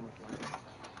flattery.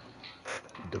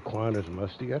 Daquan is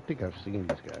musty. I think I've seen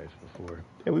these guys before.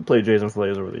 Yeah, we played Jason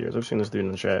Flays over the years. I've seen this dude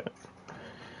in the chat.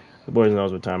 The boys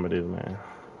knows what time it is, man.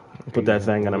 Put that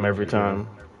thing on him every time.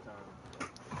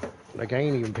 Like, I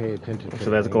ain't even paying attention to So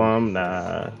that's Glom?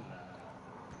 Nah.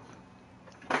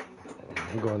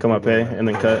 I'm going Come up, through A, and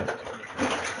then cut.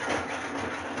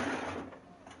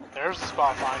 There's the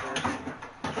spot finder.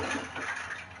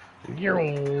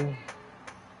 Yo.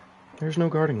 There's no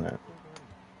guarding that.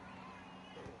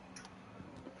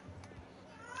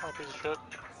 Oh, piece of shit.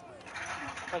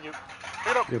 Thank you.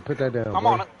 Pick it up. Yeah, put that down. I'm boy.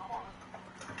 on it.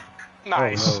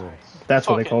 Nice. Oh, no. That's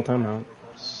what they Fucking call timeout.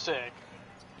 Sick.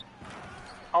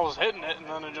 I was hitting it and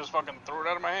then it just fucking threw it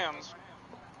out of my hands.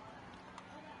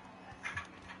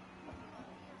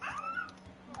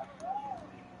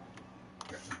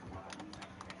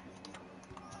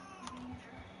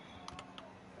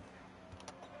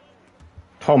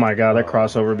 Oh my god, that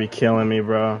crossover be killing me,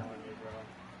 bro.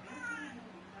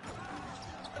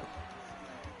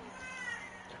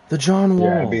 The John Wall.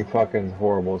 Yeah, it'd be fucking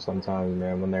horrible sometimes,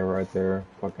 man, when they were right there.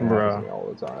 Fucking happens to me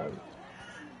all the time.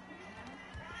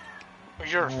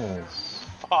 You're Yes.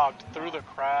 fucked through the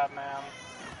crab, man.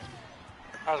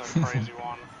 That was a crazy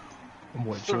one.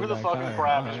 Through the fucking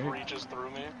crab just reaches through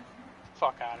me.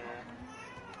 Fuck out of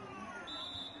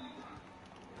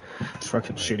here. It's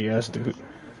fucking shitty ass dude.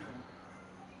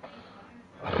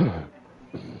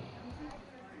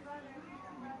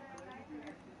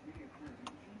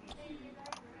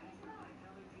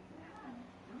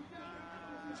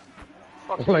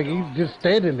 Like, he's just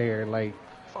standing there, like,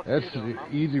 Fuck that's you doing, an man?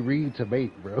 easy read to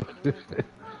make, bro.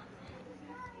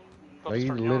 Like, he's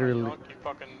literally... You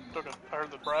fucking took a... I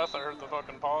heard the breath, I heard the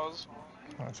fucking pause.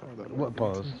 I saw that. What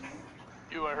pause?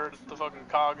 You, I heard the fucking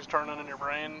cogs turning in your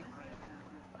brain.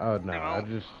 Oh, no, You know? I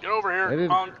just... Get over I here, didn't-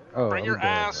 punk. Bring I'm your done,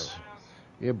 ass.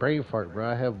 bro. Yeah, brain fart, bro.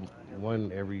 I have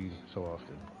one every so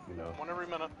often, you know. One every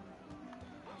minute.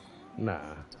 Nah.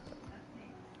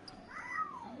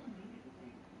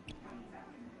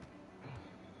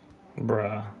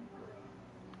 Bruh.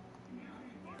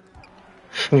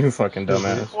 You fucking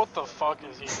dumbass. What the fuck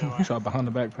is he doing? He shot behind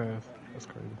the back pass. That's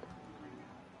crazy.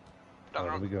 Oh,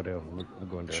 let me go down. We're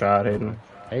going down. Shot Hayden.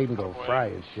 Hayden go fry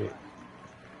his shit.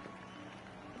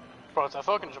 Bro, it's that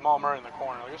fucking Jamal Murray in the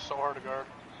corner. Like, it's so hard to guard.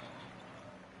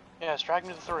 Yes, drag me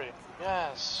to the 3.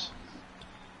 Yes.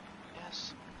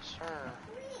 Yes, sir.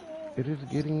 It is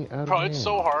getting out of Bro, hand. it's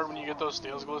so hard when you get those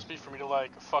steals, Gillespie, for me to,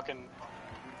 like, fucking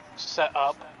set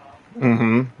up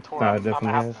Mm-hmm. to where Nah, I'm definitely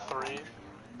at is. 3.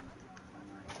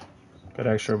 Good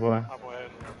extra, boy. Oh, boy.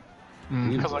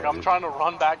 Mm. Because, like, I'm trying to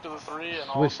run back to the 3 and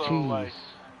Swiss also, cheese. like,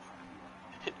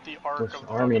 hit the arc Swiss of the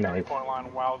Army fucking knife. 3-point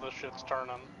line while the shit's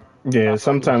turning. Yeah, That's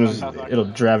sometimes like- it'll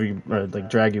drag you, or like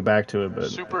drag you back to it, but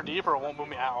Super deep or it won't move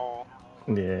me at all.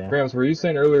 yeah. Grams, were you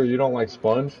saying earlier you don't like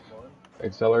sponge?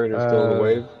 Accelerator still the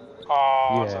wave?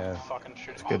 Oh, it's Yeah. a fucking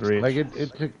shit. Good reach. Like,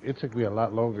 it took me a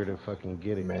lot longer to fucking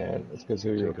get it. Man, it's because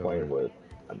who you were Take playing over. with.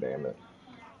 God damn it.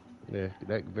 Yeah,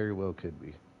 that very well could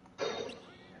be.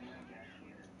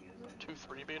 2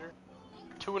 3-beater?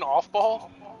 2 and off ball?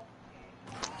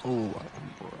 Oh,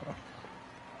 bro.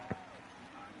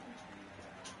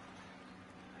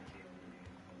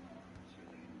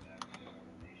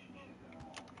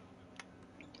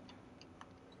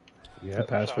 Yeah. Good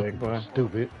pass fake, boy.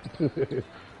 Stupid.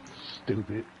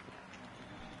 Stupid.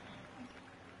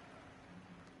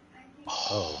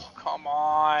 Oh. Come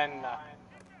on.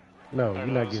 No, There you're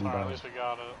it not is. getting Alright, at by. least we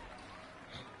got it.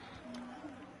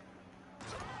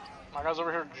 My guy's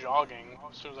over here jogging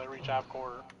as soon as I reach half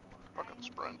court. Fucking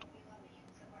sprint.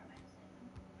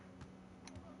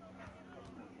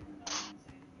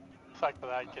 The fact that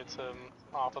that gets him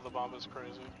off of the bump is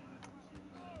crazy.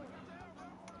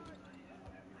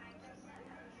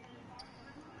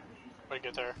 Way to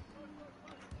get there.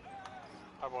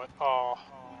 Oh boy. Oh.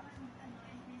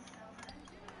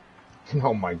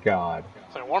 Oh my god.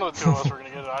 It's like one of the two of us were gonna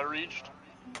get it. I reached.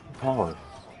 Power.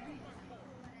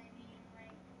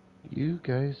 You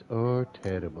guys are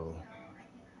terrible.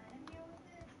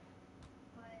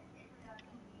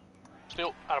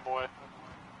 Still, attaboy. Where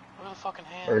are the fucking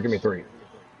hands? Or give me 3. You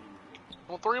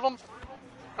want 3 of them?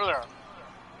 There they are.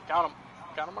 Count them.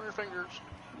 Count them on your fingers.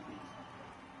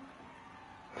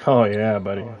 Oh yeah,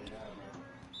 buddy.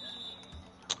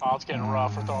 Oh, it's getting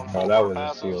rough for throwing Oh, full that court was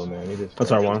passes. a steal, man. He just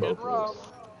That's our It's one. getting rough.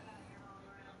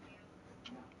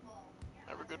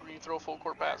 Never good when you throw full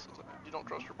court passes. You don't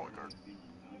trust your point guard.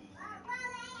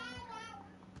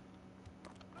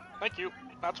 Thank you.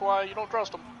 That's why you don't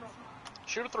trust them.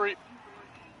 Shoot a 3.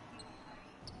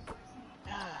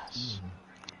 Yes.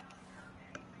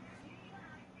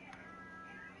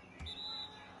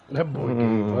 That boy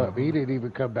gave up. He didn't even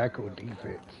come back on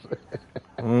defense.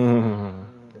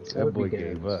 That boy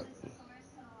gave up.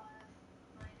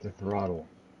 The throttle.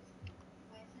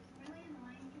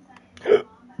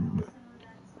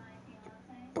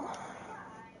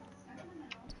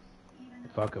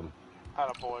 Fuck him.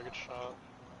 Attaboy, good shot.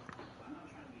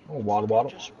 Oh, waddle.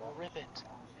 Just rip it.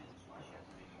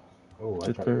 Oh, I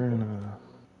Sit tried there to and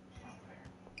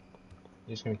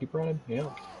You just gonna keep running? Yeah.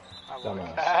 I'm Dumbass.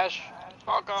 like, Cash,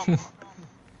 fuck 'em.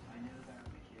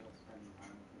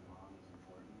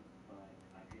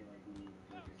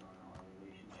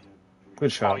 Good Oh,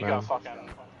 shot, you man. got fucking.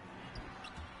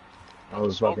 I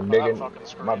was Smoke fucking by that digging. fucking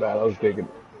screen. My bad, I Holy was shit. digging.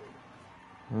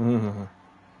 Mhm.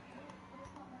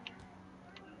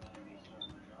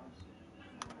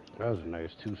 That was a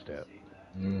nice two-step.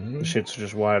 The shit's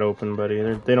just wide open, buddy.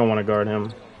 They don't want to guard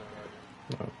him.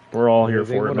 We're all here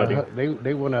They for it, wanna buddy.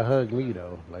 they want to hug me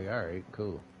though. Like, all right,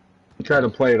 cool. He tried to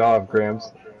play it off,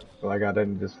 Gramps. Like I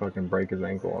didn't just fucking break his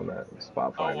ankle on that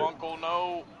spot Oh, finder. Uncle,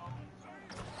 no.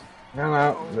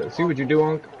 No, see what you do,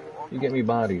 Unc? You get me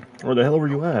bodied. Where the hell were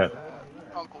you at?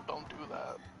 Uncle, don't do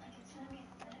that.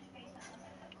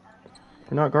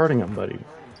 You're not guarding him, buddy.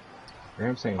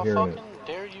 Gramps ain't How hearing fucking it.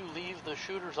 dare you leave the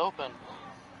shooters open?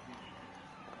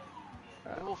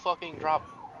 We will fucking drop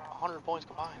 100 points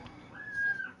combined.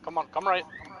 Come on, come right.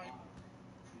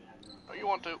 Oh, you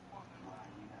want to?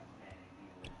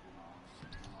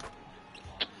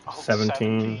 Oh,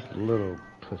 17. Little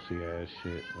pussy ass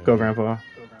shit. Man. Go, Grandpa.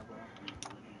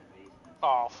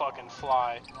 Oh, fucking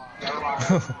fly. Never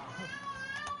mind.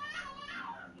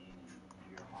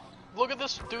 Look at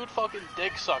this dude fucking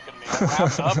dick sucking me. I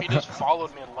wrapped up, he just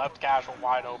followed me and left Casual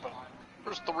wide open.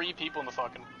 There's 3 people in the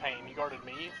fucking paint. He guarded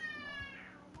me.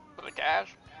 For the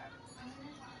cash.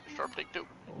 Sharp take 2.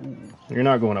 You're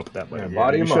not going up with that, buddy. Yeah,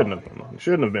 body you him shouldn't up. have been. You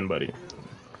shouldn't have been, buddy.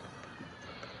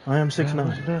 I am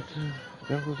 6'9".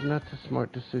 That was not the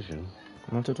smart decision.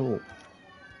 Not at all.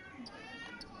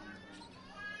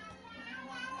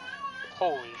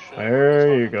 Holy shit.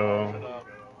 There you Fucking go. shit up.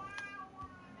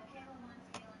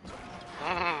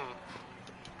 Mm.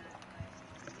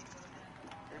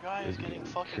 Your guy is getting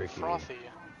fucking tricky. frothy.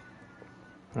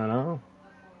 I know.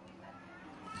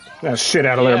 That shit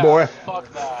out of Yeah, there, boy.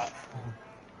 fuck that.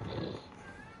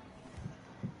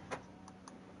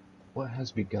 What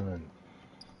has begun?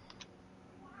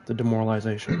 The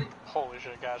demoralization. Holy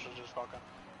shit, Gash is just fucking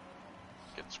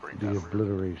getting screened The out.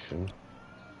 obliteration.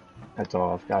 That's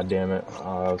off. God damn it. That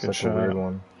was Good such a weird shot.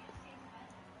 one.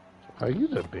 Oh, you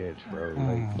the bitch, bro.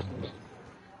 Like,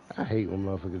 I hate when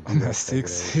motherfuckers do that.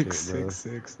 Six, stupid ass six, shit, bro. 6,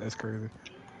 6. That's crazy.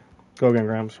 Go again,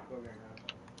 Grams.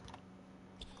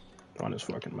 On his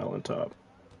fucking melon top.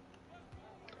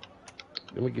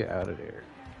 Let me get out of there.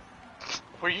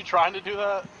 Were you trying to do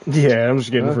that? Yeah, I'm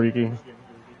just getting Huh? freaky. I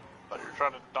thought you were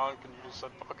trying to dunk and you just said,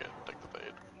 fuck it, take the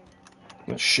fade.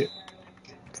 Oh, shit.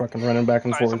 Fucking running back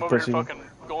and Nice, forth, I'm over pussy. here fucking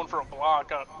going for a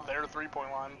block at their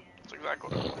 3-point line. That's exactly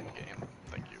what I was in the game.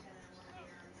 Thank you.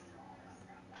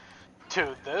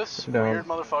 Dude, this No. weird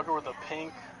motherfucker with a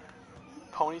pink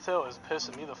ponytail is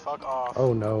pissing me the fuck off.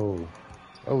 Oh no.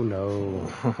 Oh no.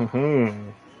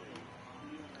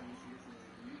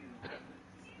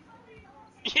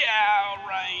 Yeah,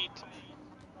 right.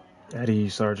 Eddie,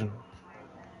 Sergeant.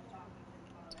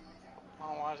 Oh,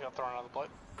 why is he got thrown out of the play?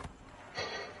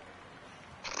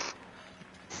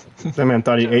 That man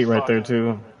thought he Just ate right there, fucking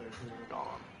too. Gone.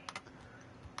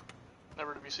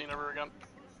 Never to be seen ever again.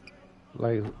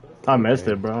 Like, I missed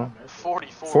it, bro.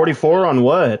 44. 44 on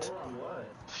what?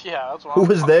 Yeah, that's what Who I'm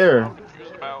was fucking- there? I'm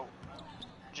confused about.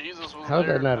 Jesus was how's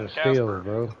there. that not a and steal, Casper.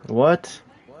 bro? What?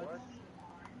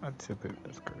 I tip it.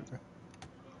 That's crazy.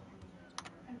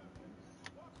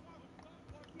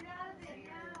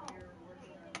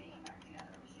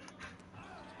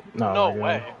 No, No my God.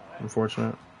 way.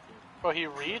 Unfortunate. Bro, he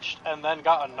reached and then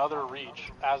got another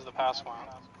reach as the pass went.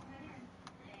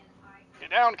 Get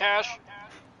down, Cash.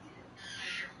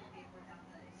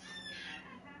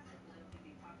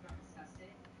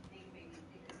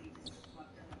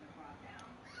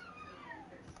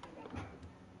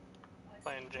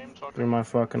 Playing James Through fucking. my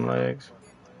fucking legs.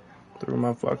 Through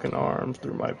my fucking arms.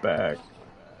 Through my back.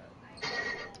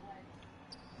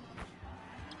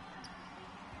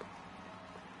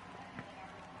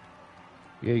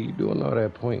 Yeah, you doing all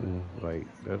that pointing. Like,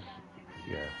 that's,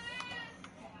 yeah.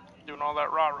 Doing all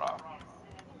that rah-rah.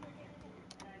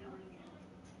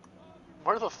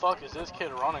 Where the fuck is this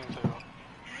kid running to?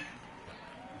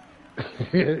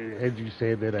 As you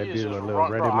said that, I He is did a just little run,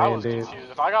 bro, Reddit I man was dance.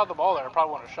 confused. If I got the ball there, I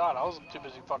probably wouldn't have shot. I was too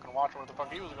busy fucking watching where the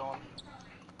fuck he was going.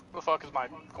 Where the fuck is my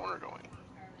corner going?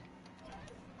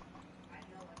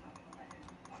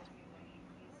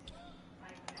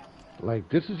 Like,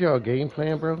 this is y'all game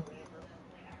plan, bro?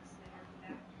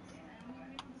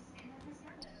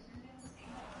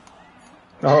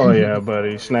 Oh, yeah,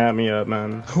 buddy. Snap me up,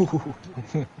 man.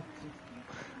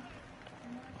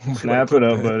 Snap it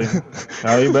up, buddy.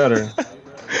 How you better.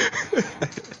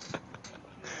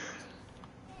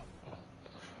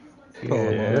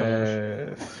 Yeah,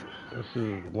 Yes. this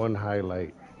is one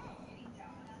highlight.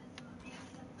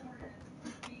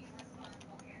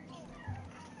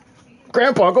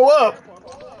 Grandpa, go up!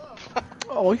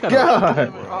 Oh, he got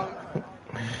God!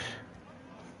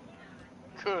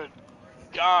 Good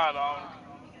God,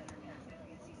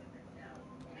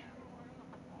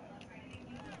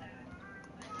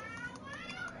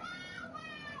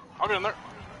 I'll get in there.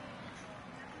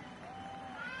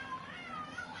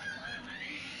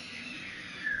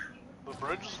 The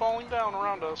bridge is falling down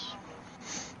around us.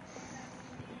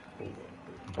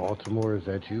 Baltimore, is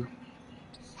that you?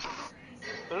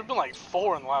 There's been like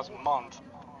 4 in the last month.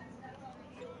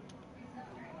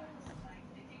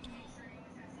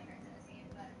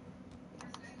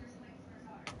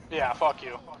 Yeah, fuck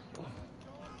you.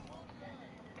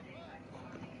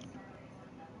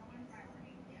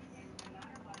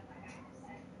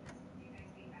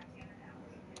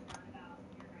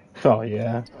 Oh,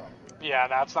 yeah. Yeah,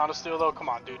 that's not a steal though. Come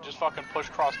on, dude. Just fucking push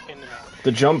cross into me.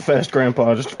 The jump fast,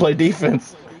 Grandpa. Just play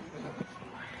defense.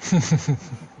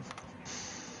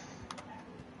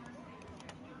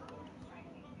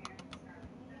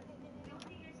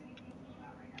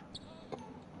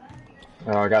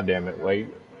 Oh, God damn it. Wait.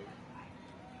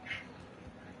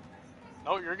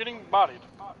 No, you're getting bodied.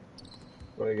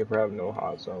 What do I get for having no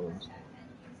hot zones?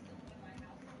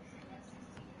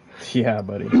 Yeah,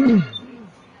 buddy.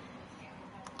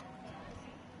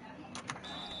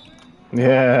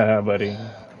 Yeah, buddy.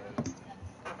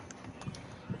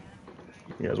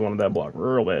 You guys wanted that block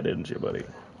real bad, didn't you, buddy?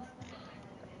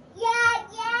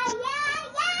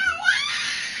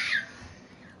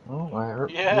 Oh, I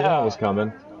heard. Yeah. Knew that was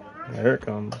coming. There it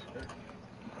comes.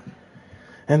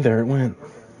 And there it went.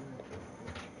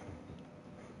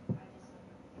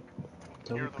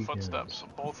 Hear the footsteps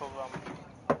of both of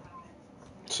them.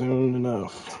 Soon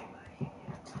enough. Your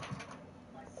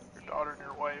daughter and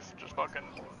your wife just fucking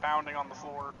pounding on the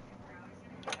floor.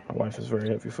 My wife is very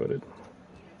heavy-footed.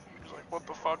 She's like, what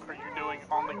the fuck are you doing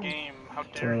on the game? How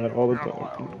Tell dare her you? that all the You're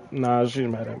not time. allowed. Nah, she's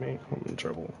mad at me. I'm in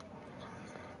trouble.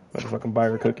 Better fucking buy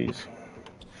her cookies.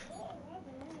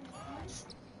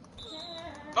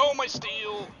 Oh, my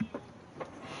steel!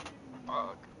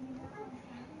 Fuck.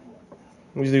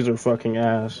 These dudes are fucking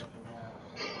ass.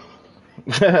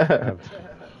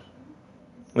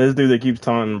 This dude that keeps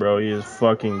taunting, bro, he is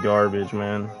fucking garbage,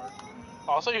 man.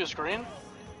 Also, you screen?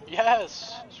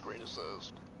 Yes! Screen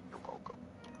assist. You're welcome.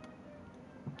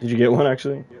 Did you get one,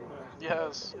 actually?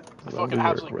 Yes. I Well, fucking good work,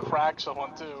 absolutely brother. cracked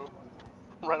someone, too.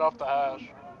 Right off the hash.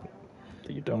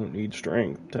 You don't need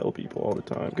strength. Tell people all the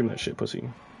time. Give me that shit, pussy.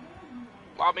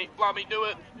 Let me do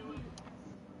it!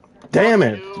 Damn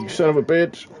it! You son of a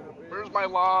bitch! Where's my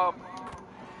lob?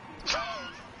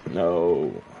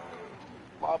 No.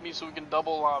 Lob me so we can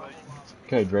double lob it.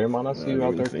 Okay, Draymond, I I see didn't you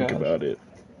out even there, think Cash. about it.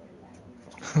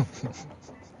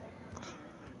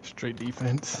 Straight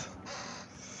defense.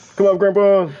 Come on,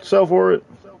 Grandpa. Sell for it.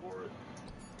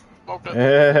 Smoked it.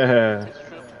 Yeah. Piece of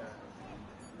shit.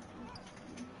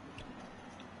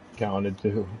 Counted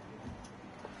too.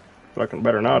 Fucking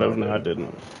better not have. No, I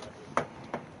didn't.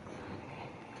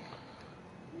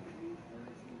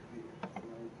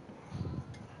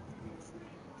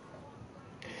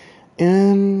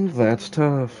 And that's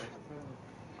tough.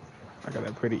 I got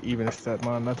a pretty even stat,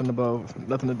 man. Nothing to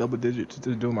double digits.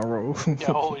 Just doing my role. Yeah,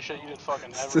 holy shit, you did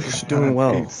fucking everything. Just doing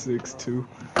well. 8, 6, 2.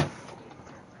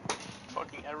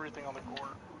 Fucking everything on the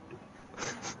court.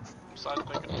 Besides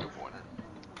making a 2-pointer.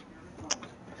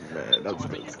 Man, The only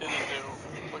thing you didn't do,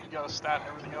 but you got a stat and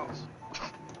everything else.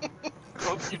 The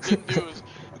only thing you didn't do is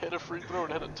hit a free throw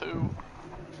and hit a 2.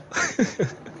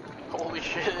 Holy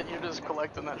shit, you're just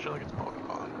collecting that shit like it's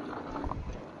Pokemon.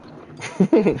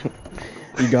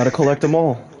 You gotta collect them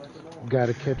all.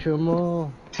 Gotta catch 'em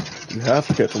all. You have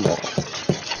to catch them all.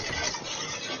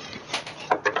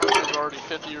 I was already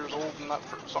 50 years old when that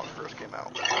song first came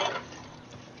out.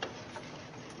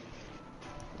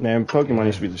 Man, Pokemon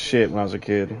used to be the shit when I was a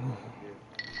kid.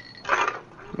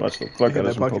 Watch the fuck out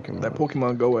of some Pokemon. That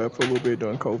Pokemon Go app for a little bit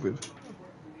during COVID.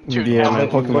 Dude, Yeah, man,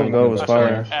 everyone- Pokemon Go was I feel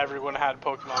fire. like everyone had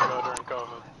Pokemon Go during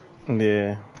COVID.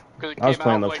 Yeah. 'Cause it I was came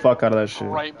playing out, the like, fuck out of that shit.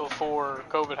 right before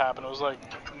COVID happened. It was like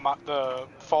the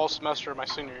fall semester of my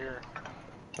senior year.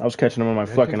 I was catching them in my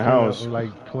That fucking just came out house. in, like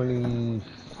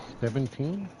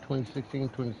 2017, 2016,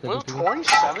 Was it 2017.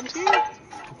 2017?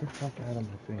 Get the fuck out of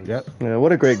my face. Yep. Yeah,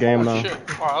 what a great game, Oh though. shit.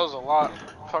 Wow, that was a lot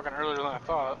fucking earlier than I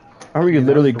thought. I remember you That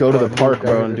literally was go to before the I park, moved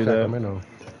bro, out and to do that. Sacramento.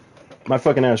 My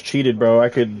fucking ass cheated, bro. I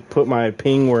could put my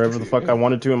ping wherever the fuck I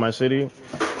wanted to in my city.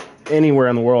 Anywhere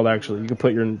in the world, actually. You could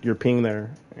put your ping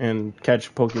there and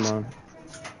catch Pokemon.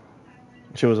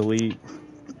 Shit was elite.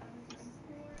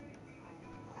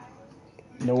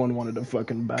 No one wanted to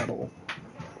fucking battle.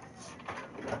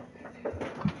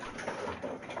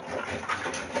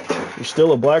 You're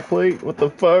still a black plate? What the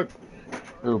fuck?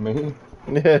 Who, me?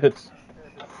 Yeah, it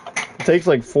takes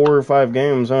like 4 or 5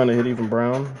 games, huh, to hit even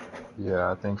brown.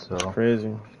 Yeah, I think so.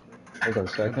 Crazy. I think I'm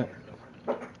second.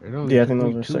 It only Yeah, I took think those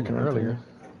me were 2 second right earlier.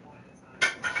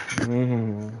 there.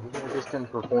 Mm-hmm. Maybe I just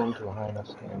didn't perform to a high enough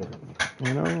standard.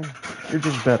 You know, you're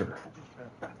just better.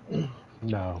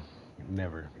 No,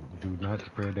 never. Do not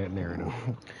spread that narrative.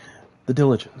 The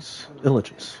diligence. Oh,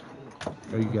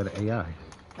 you got an AI.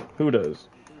 Who does?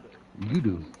 You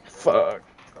do. Fuck.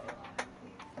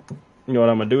 You know what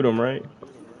I'm gonna do to him, right?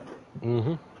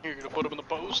 Mm-hmm. You're gonna put him in the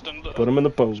post and Put him in the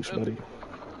post, spin. buddy.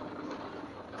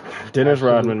 Dennis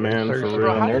Absolute Rodman, man, for insertion. Bro,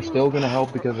 real. how And do they're you still gonna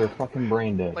help because they're fucking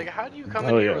brain dead. like? How do you come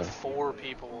Oh, in here yeah. with 4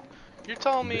 people? You're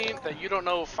telling me that you don't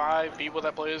know 5 people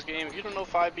that play this game? If you don't know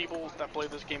 5 people that play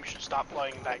this game, you should stop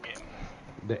playing that game.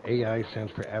 The AI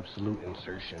stands for absolute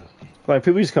insertion. Like,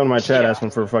 people used to come to my chat Yeah.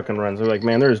 asking for fucking runs. They're like,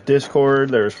 man, there's Discord,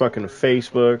 there's fucking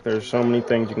Facebook, there's so many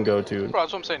things you can go to. Bro,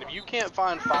 that's what I'm saying. If you can't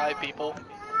find 5 people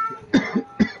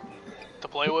to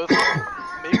play with,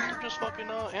 maybe you're just fucking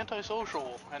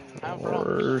antisocial and have Or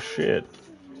problems. shit.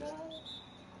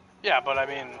 Yeah, but I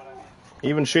mean,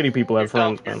 Even shitty people have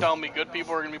friends, you're man. telling me good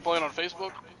people are gonna be playing on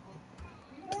Facebook?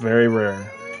 It's very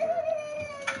rare.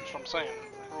 That's what I'm saying.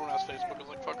 Everyone has Facebook. It's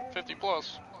like fucking 50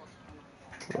 plus.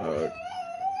 Fuck.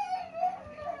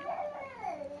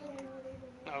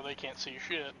 No, they can't see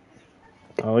shit.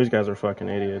 All these guys are fucking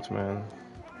idiots, man.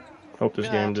 Hope this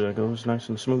Yeah. game goes nice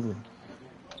and smoothly.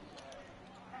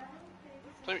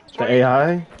 Sweet. The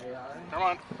AI? Never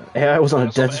mind. AI was on I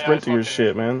a saw dead the sprint to AI your fucking-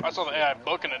 shit, man. I saw the AI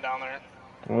booking it down there.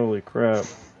 Holy crap.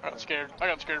 I got scared. I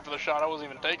got scared for the shot. I wasn't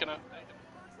even taking it.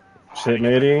 Shit,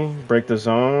 matey. Break the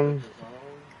zone.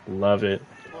 Love it.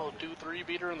 Little 2-3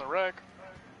 beater in the wreck.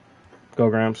 Go,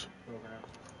 Gramps.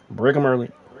 Break them early.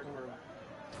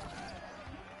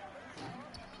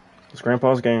 It's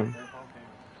Grandpa's game.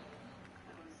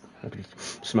 I can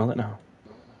smell it now.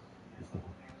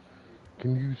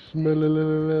 Can you smell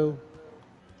it?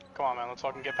 Come on, man. Let's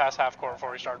fucking get past half court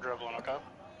before we start dribbling, okay?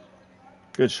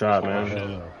 Good shot, Hell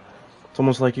man. no. It's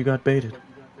almost like you got baited.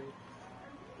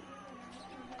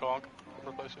 Go on.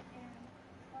 Replace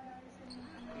it.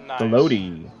 Nice. The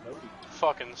Lodi.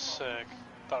 Fucking sick.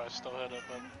 Thought I still hit it,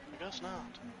 but I guess not.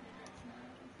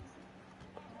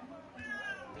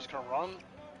 I'm just gonna run.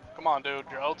 Come on, dude.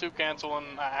 You're L2 canceling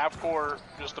a half court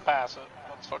just to pass it.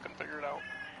 Let's fucking figure it out.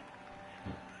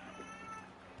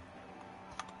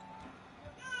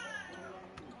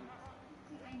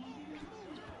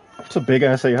 It's a big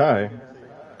ass AI. But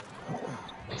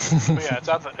yeah, it's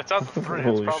at the 3.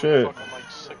 Holy It's probably shit. fucking like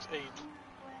 6'8".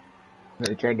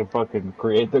 They tried to fucking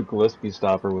create the Gillespie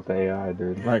stopper with AI,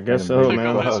 dude. I guess And it so, made The it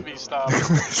man. fuck. Gillespie stop.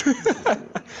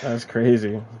 That's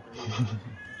crazy.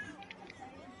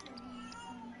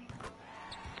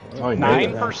 Oh, he made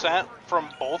it. 9% from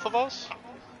both of us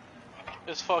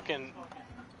is fucking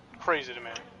crazy to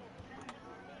me.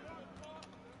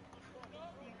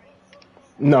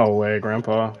 No way,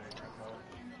 Grandpa.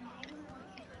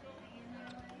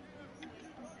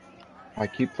 I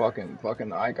keep fucking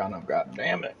the icon up. God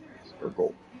damn it!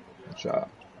 Circle. Good shot.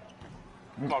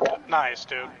 Okay. Nice,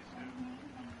 dude.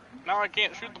 Now I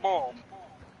can't shoot the ball.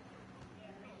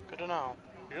 Good to know.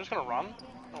 You're just gonna run?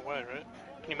 No way, right?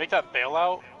 Can you make that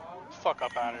bailout? Fuck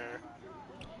up out of here.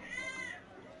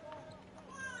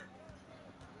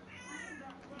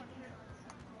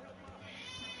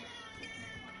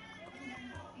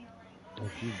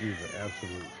 You dudes are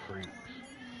absolute freaks.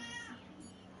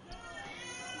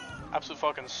 Absolute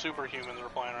fucking superhumans we're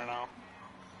playing right now.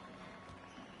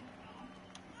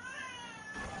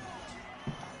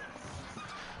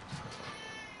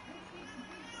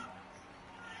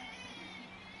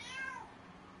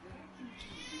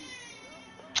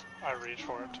 I reached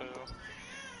for it too.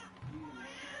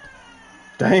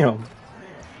 Damn.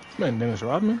 Man, Dennis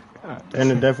Rodman? God.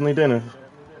 And it definitely didn't.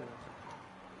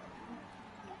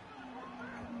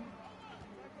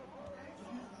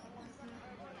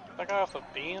 That guy off the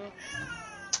bean?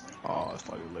 Oh, it's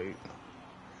probably late.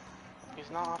 He's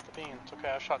not off the bean. It's okay,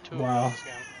 I shot 2 Wow. of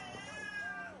them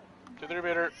this game. 2-3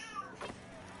 beater.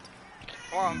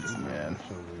 Come on. Man.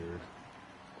 So weird.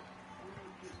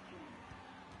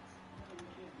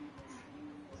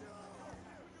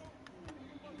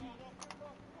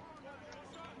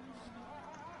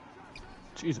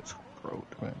 Jesus. Bro,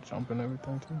 man, jumping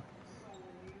everything too.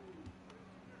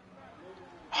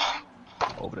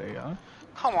 Over the AI.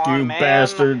 Come on, You man.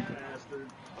 bastard.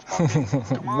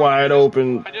 Come on, Wide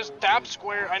open. I just tapped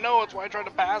square. I know, it's why I tried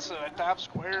to pass it. I tapped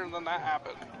square and then that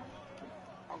happened.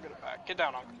 I'll get it back. Get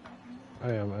down, Uncle. I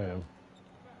am. Down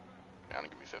and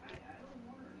give me 50.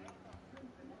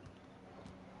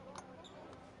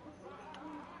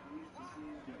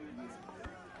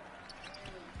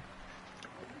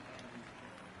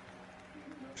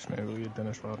 man really a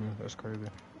Dennis Rodman. That's crazy.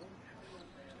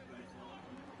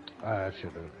 I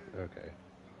should have. Okay.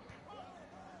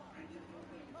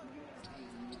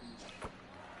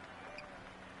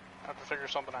 I have to figure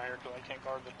something out here because I can't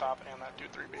guard the top and that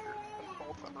 2-3 beater. And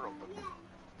both of them are open.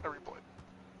 Every play.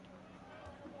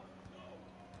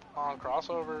 On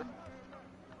crossover.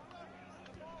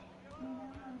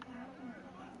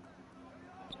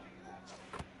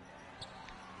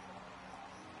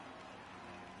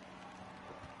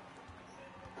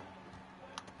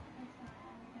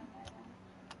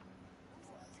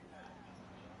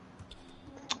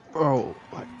 Bro,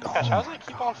 like, Gosh, how does that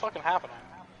keep on fucking happening?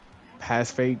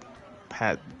 pass fake,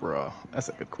 bruh. That's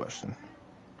a good question.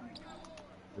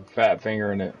 Fat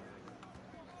finger in it.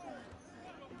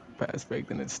 Pass fake,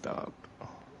 then it stopped.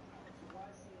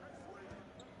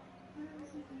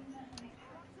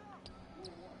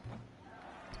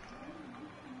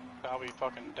 I'll be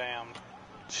fucking damned.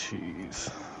 Jeez.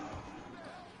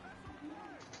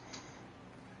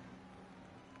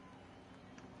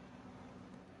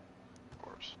 Of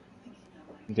course.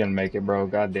 He's gonna make it, bro.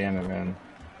 God damn it, man.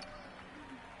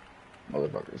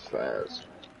 Motherfucker's fast.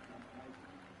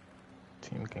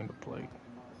 Team came to play.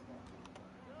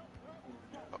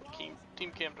 Oh,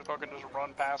 team came to fucking just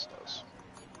run past us.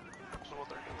 That's what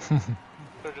they're doing.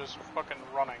 They're just fucking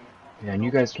running. Yeah, and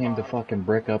you guys came to fucking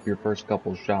brick up your first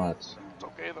couple shots. It's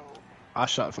okay though. I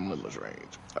shot from Littler's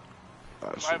range. I I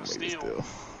have a should've made it steal. still.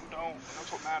 Don't.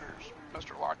 That's what matters.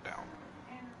 Mr. Lockdown.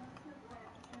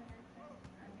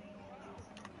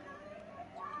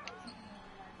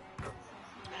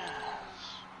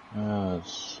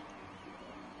 Yes.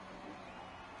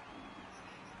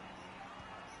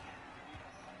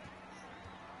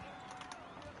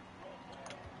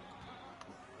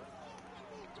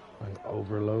 Like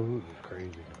overload is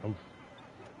crazy.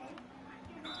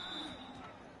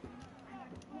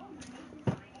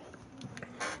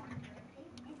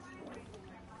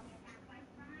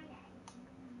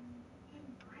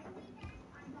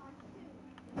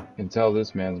 You can tell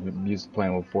this man's been used to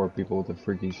playing with 4 people with the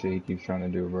freaky shit he keeps trying to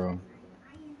do, bro.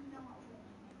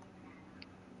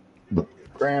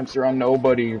 Gramps, you're on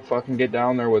nobody. Fucking get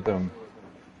down there with him.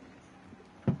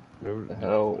 The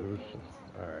hell?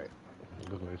 Alright.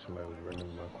 It looked like somebody was running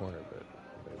in my corner, but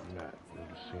maybe not. I'm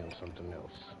just seeing something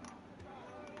else.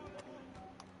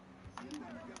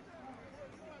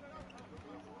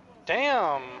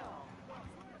 Damn.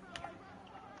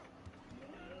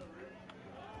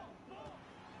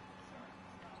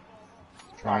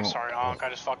 I'm sorry, Onk. I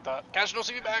just fucked up. Cash, don't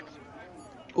see me back.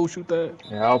 Oh, shoot that.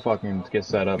 Yeah, I'll fucking get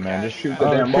set up, man. Just shoot the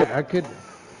Oh damn shit, ball.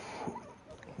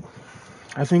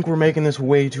 I think we're making this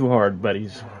way too hard,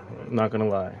 buddies. I'm not gonna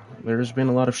lie. There's been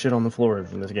a lot of shit on the floor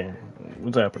in this game.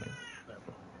 What's happening?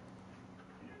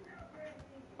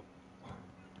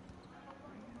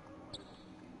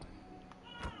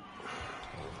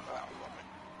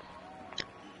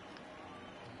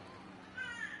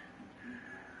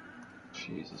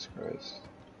 Jesus Christ.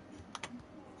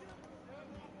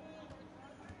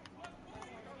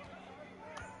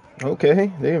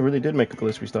 Okay, they really did make a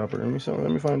Gillespie stopper. Let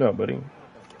me find out, buddy.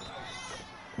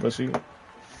 Let's see.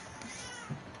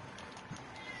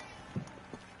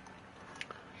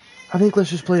 I think let's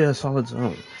just play a solid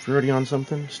zone. If you're already on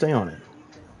something, stay on it.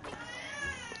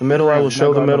 The middle, I will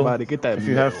show the middle. Get that if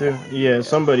you have to. Yeah,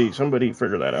 somebody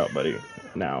figure that out, buddy.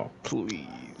 Now.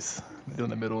 Please. Do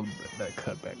in the middle of that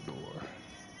cutback door.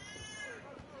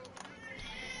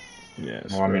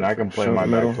 Yes. Well, I mean, I can play Show my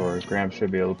the middle. back door. Gramps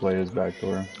should be able to play his back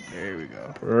door. There we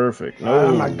go. Perfect.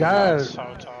 Oh No. my god. That's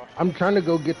so tough. I'm trying to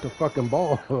go get the fucking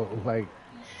ball. Like,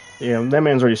 Yeah, that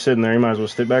man's already sitting there. You might as well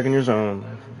sit back in your zone.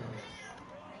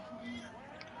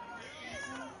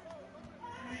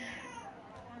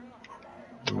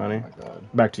 Money. Oh my God.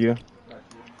 Back to you.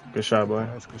 Good shot, boy.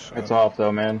 That's a good shot. It's off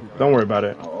though, man. Don't worry about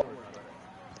it.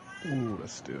 Ooh,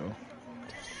 that's still.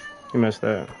 You missed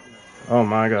that. Oh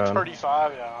my god.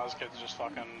 35, yeah, those kids just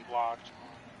fucking blocked.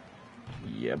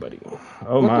 Yeah, buddy.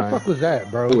 Oh what my. the fuck was that,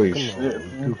 bro? Holy Come shit,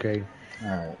 on, man. 2K.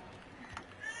 Alright.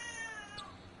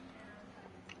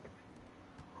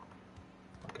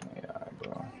 Fucking AI,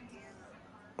 bro.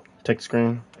 Take the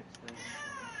screen.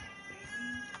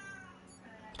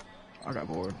 I got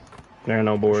bored. There,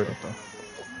 no board.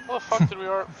 How the fuck did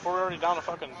we're already down to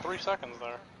fucking 3 seconds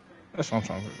there. That's what I'm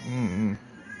trying to do.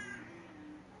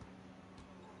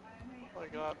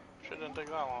 Like that shit didn't take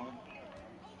that long.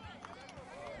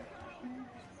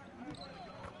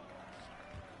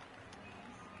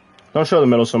 Don't show the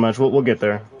middle so much. We'll get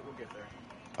there.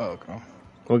 Oh, okay.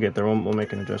 We'll get there. We'll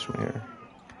make an adjustment here.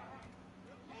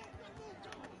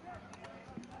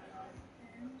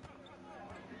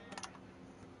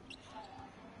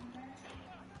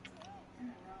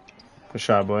 Good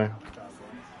shot, boy.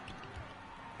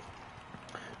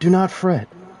 Do not fret.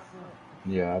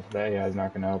 Yeah, if that AI's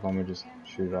not gonna help, I'm gonna just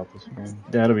shoot it off the screen.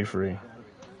 That'll be free.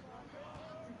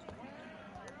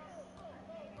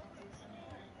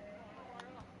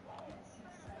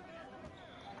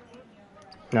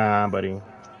 Nah, buddy.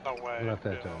 No way. Not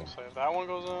that Yeah, time. so if that one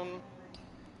goes in.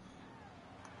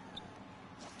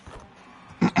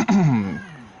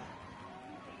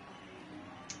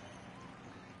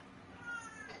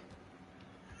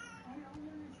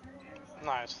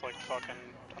 Nice, like fucking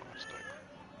stick.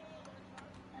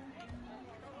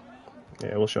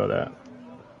 Yeah, we'll show that.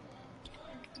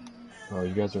 Oh,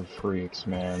 you guys are freaks,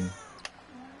 man.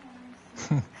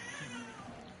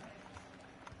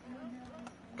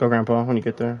 Go, Grandpa, when you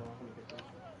get there.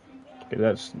 Get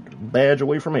that badge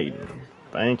away from Aiden.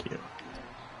 Thank you.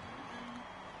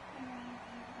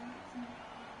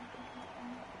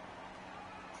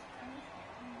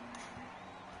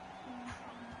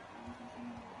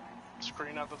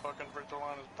 Screen at the fucking free throw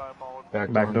line is diabolical.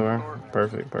 Back door.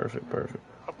 Perfect.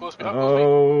 Up close me,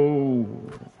 Oh,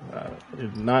 I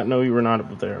did not know you were not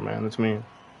up there, man. That's me.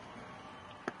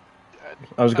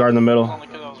 I was guarding the middle. Only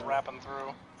because I was wrapping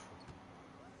through.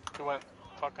 He went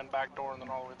fucking back door and then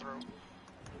all the way through.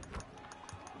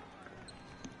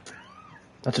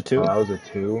 That's a 2. Oh, that was a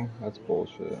 2? That's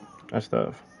bullshit. That's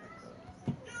tough.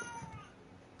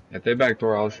 If they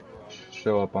backdoor, I'll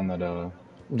show up on that,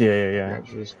 Yeah.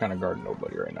 just kind of guarding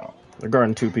nobody right now. They're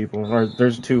guarding 2 people. Or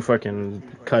there's 2 fucking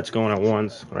cuts going at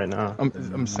once right now.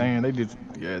 I'm saying they just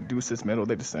do this middle.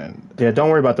 They just saying. Yeah, don't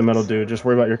worry about the middle, dude. Just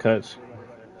worry about your cuts.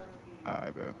 I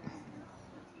bet.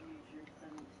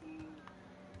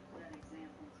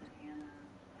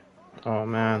 Oh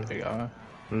man. They are.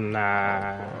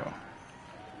 Nah.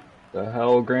 The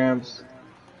hell, Gramps?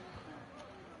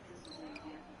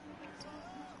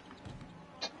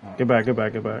 Get back.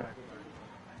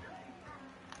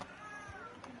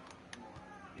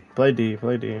 Play D.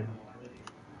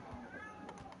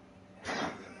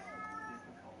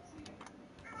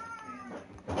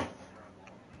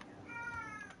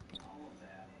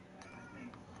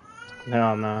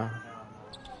 Hell nah.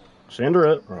 Send her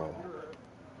up. Bro.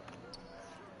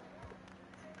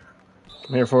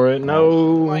 I'm here for it.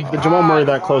 No, the Jamal Murray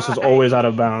that close is always out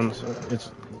of bounds.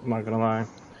 I'm not gonna lie.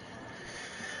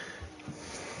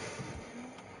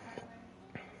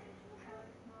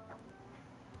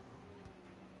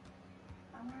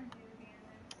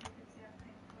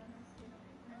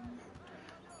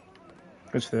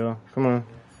 Good steal. Come on.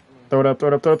 Throw it up.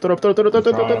 Trying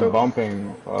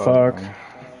bumping. Fuck. Man.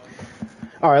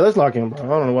 All right, let's lock in, bro. I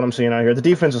don't know what I'm seeing out here. The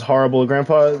defense is horrible.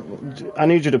 Grandpa, I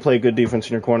need you to play good defense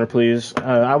in your corner, please.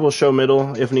 I will show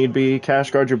middle if need be.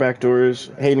 Cash, guard your back doors.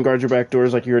 Hayden, guard your back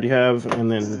doors like you already have. And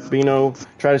then Bino,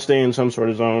 try to stay in some sort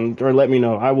of zone. Or let me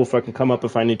know. I will fucking come up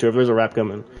if I need to, if there's a wrap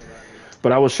coming.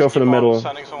 But I will show for the middle.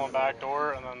 Sending someone back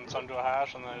door and then send to a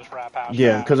hash and then just wrap hash.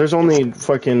 Yeah, because there's only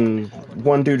fucking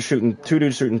 2 dudes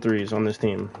shooting threes on this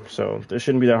team. So this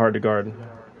shouldn't be that hard to guard.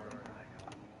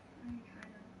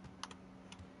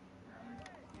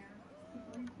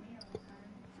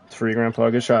 Free, Grandpa.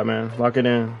 Good shot, man. Lock it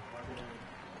in.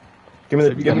 Give me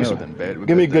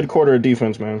a good quarter of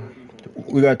defense, man.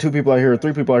 We got 2 people out here,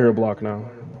 3 people out here block now.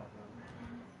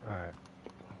 Alright.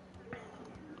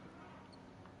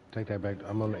 Take that back.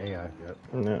 I'm on the AI. Yep.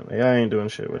 Yeah, AI ain't doing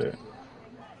shit with it.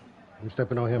 I'm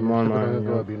stepping on him. I'm on stepping on him.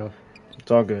 mine, Go up, you know.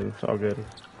 It's all good.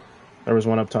 There was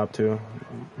one up top, too.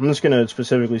 I'm just going to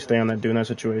specifically stay on that dude in that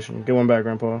situation. Get one back,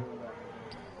 Grandpa.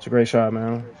 It's a great shot,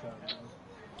 man.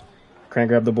 Can't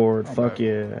grab the board. Fuck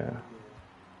yeah.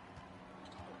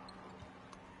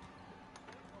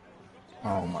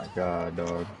 Oh my god,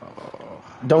 dog.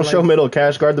 Don't show middle,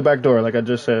 Cash. Guard the back door, like I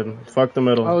just said. Fuck the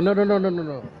middle. Oh,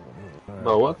 no.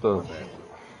 Bro, what the?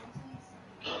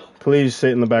 Please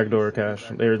sit in the back door, Cash.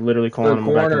 They're literally calling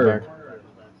him back to back.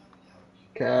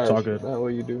 Cash, It's all good. Is that what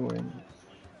you doing?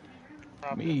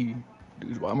 Me,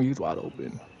 dude, I'm gonna use wide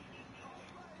open.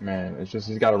 Man, it's just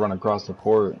he's got to run across the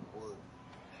court.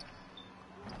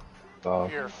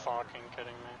 You're fucking kidding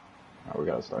me. Oh, we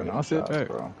gotta start. I'll sit back,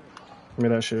 bro. Give me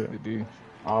that shit.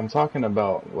 I'm talking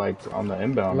about like on the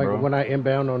inbound, Like bro. when I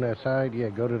inbound on that side, yeah,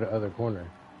 go to the other corner.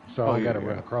 So I gotta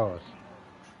run across.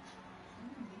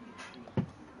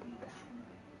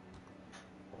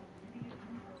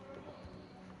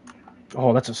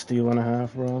 Oh, that's a steal and a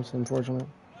half, bro. It's unfortunate.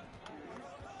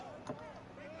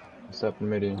 Step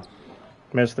midi.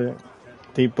 Missed it.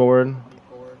 Deep board.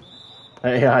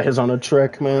 AI is on a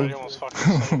trek, man.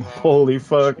 Holy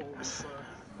fuck.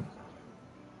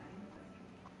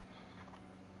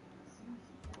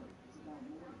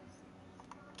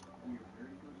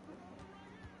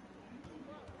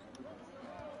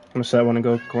 gonna set one and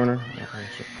go corner.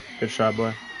 Good shot,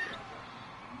 boy.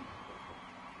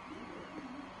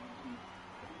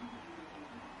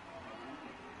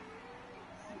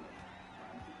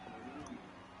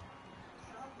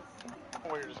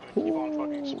 Or you're just gonna keep on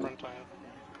fucking sprinting.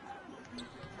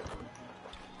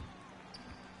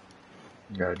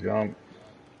 Gotta jump.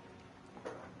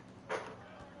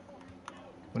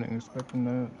 Wasn't expecting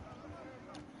that.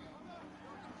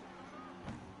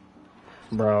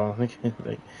 Bro,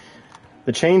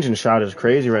 the change in shot is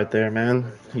crazy right there,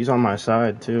 man. He's on my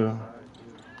side, too.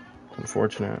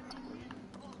 Unfortunate.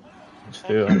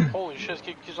 Still. Holy shit,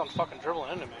 he keeps on fucking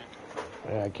dribbling into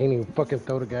me. I can't even fucking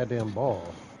throw the goddamn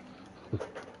ball.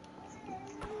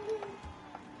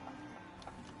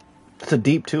 It's a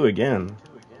deep 2 again.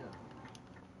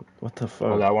 What the fuck?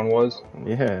 Oh, that one was?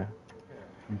 Yeah.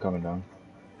 I'm coming down.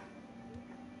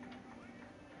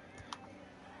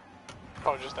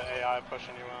 Probably just the AI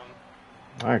pushing you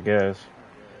in. I guess.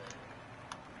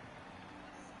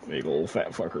 Big old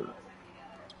fat fucker.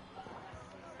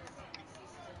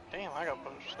 Damn, I got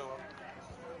pushed still.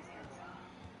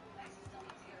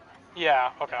 Yeah,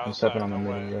 okay, I I'm was stepping on the no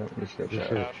middle way. of that. Just Good shot.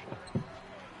 catch.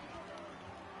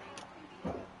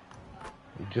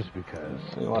 Just because.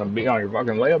 You want to be on your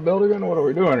fucking layup build again? What are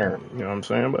we doing here? You know what I'm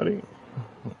saying, buddy?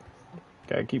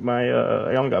 Gotta keep my,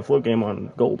 I only got float game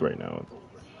on gold right now.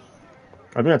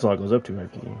 I think that's all it goes up to,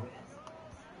 actually.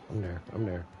 I'm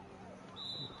there.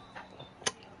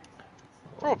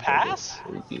 Throw a pass?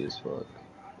 Freaky as fuck.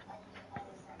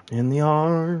 In the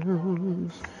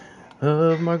arms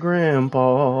of my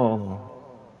grandpa.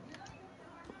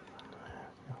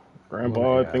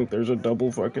 Grandpa, I think there's a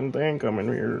double fucking thing coming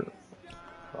here.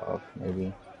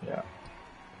 Maybe. Yeah.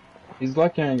 He's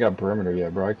lucky I ain't got perimeter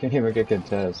yet, bro. I can't even get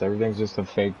contests. Everything's just a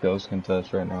fake ghost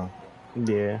contest right now.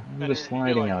 Yeah. I'm just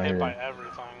sliding out hit here. by everything.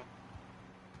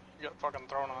 You got fucking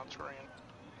thrown on that screen.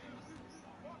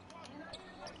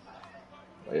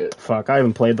 Fuck, I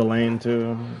haven't played the lane,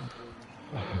 too.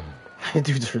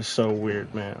 Dudes are so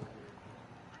weird, man.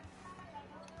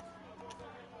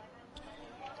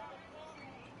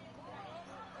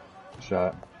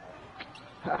 Shot.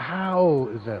 How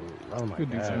is that? Oh my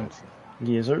Good god. defense.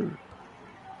 Yes, sir.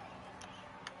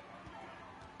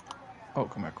 Oh,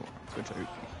 come back. Good take. Yeah,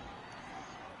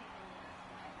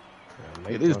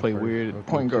 They just play first, weird. looking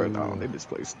Point guard, to- no, they just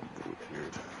play something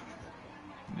weird.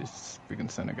 This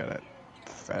freaking center got that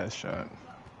fast shot.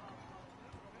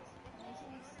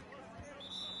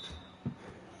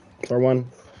 For one.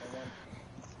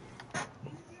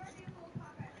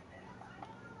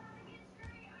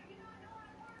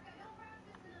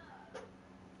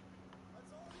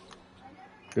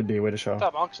 Good D, way to show.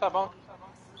 Stop on.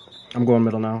 I'm going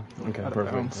middle now. Okay, Out of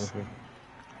perfect. bounds.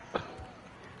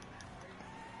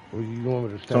 Well, you want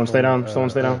me to step Someone stay on, down, someone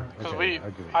stay down. Because okay, I get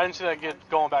it. I didn't see that kid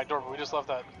going back door, but we just left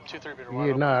that 2-3 beater wide Yeah,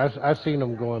 open. no, I seen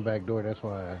them going back door. That's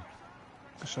why.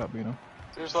 Good shot, Bino.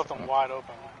 We just left them wide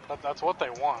open. That's what they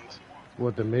want.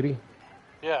 What, the midi?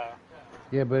 Yeah.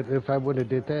 Yeah, but if I wouldn't have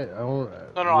did that, I don't.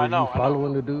 No, were I know, You I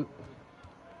following the dude?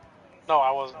 No,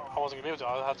 I wasn't gonna be able to.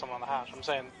 I had someone on the hash. I'm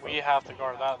saying we have to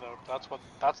guard that though.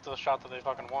 That's the shot that they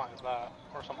fucking want is that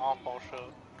or some off ball shit.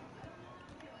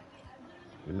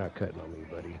 You're not cutting on me,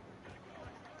 buddy.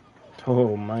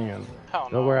 Oh, man. Hell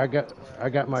no. Don't worry, I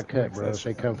got my cut, bro. that If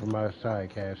they come from my side,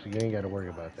 Cash, so you ain't got to worry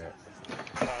about that.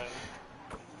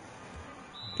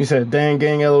 He said, dang,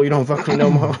 gang, Elo, you don't fuck me no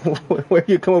more. Where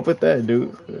you come up with that, dude?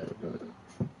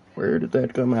 Where did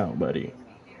that come out, buddy?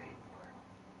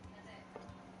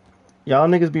 Y'all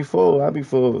niggas be full. I be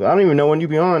full. I don't even know when you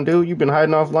be on, dude. You've been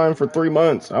hiding offline for 3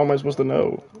 months. How am I supposed to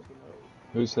know?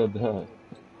 Who said that?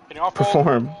 Can you off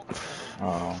Perform.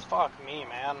 Oh. Fuck me,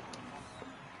 man.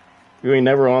 You ain't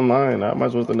never online. How am I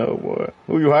supposed to know, boy?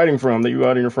 Who you hiding from that you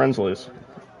out on your friends list?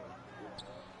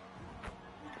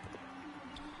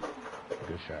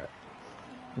 Good shot.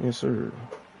 Yes, sir.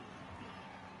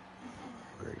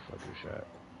 Great fucking shot.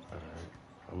 All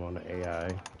right. I'm on the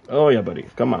AI. Oh, yeah, buddy.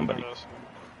 Come on, There buddy. it is.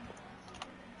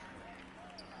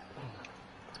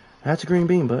 That's a green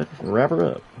bean, bud. Wrap her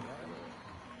up.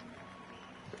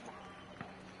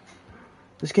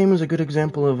 This game is a good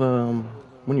example of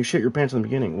when you shit your pants in the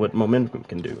beginning, what momentum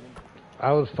can do.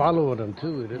 I was following them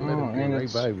too. It didn't let Oh, him get and right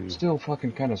it's by me. still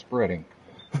fucking kind of spreading.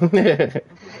 The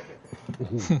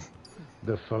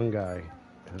fungi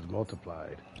has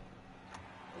multiplied.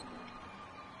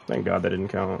 Thank God that didn't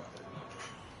count.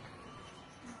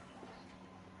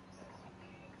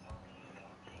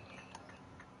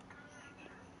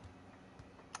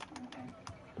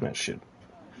 That shit.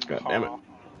 God damn it.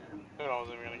 Dude, I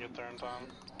wasn't even gonna get there in time.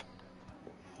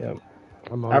 Yep.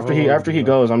 After he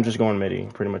goes, I'm just going midi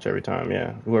pretty much every time.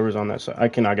 Yeah, whoever's on that side, I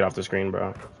cannot get off the screen,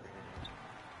 bro.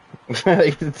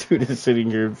 The dude is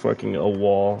sitting here fucking a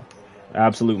wall,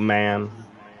 absolute man.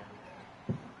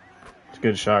 It's a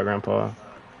good shot, Grandpa.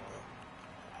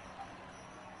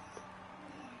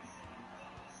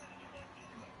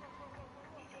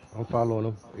 I'm following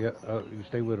him. Yeah, you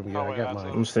stay with him. Yeah, I got mine.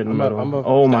 I'm sitting in the middle.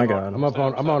 Oh my god. I'm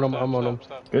on him.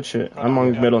 Good shit. I'm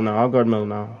on middle now. I'll guard middle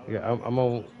now. Yeah, I'm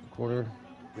on corner.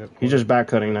 Yeah, corner. He's just back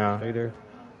cutting now. Stay there.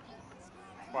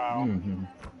 Wow.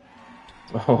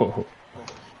 Oh.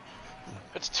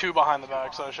 It's 2 behind the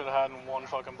back, so I should have had in 1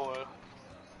 fucking play.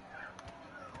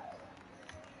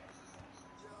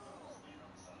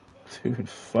 Dude,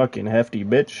 fucking hefty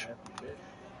bitch.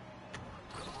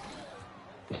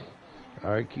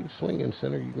 Alright, keep swinging,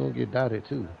 center. You're going to get dotted,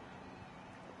 too.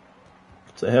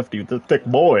 It's a hefty, the thick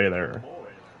boy there.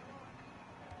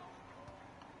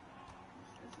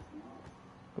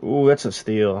 Ooh, that's a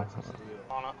steal.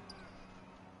 On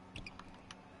it.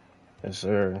 Yes,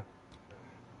 sir.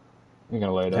 You're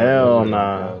gonna lay it out. Hell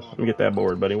nah. Let me get that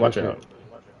board, buddy. Watch out.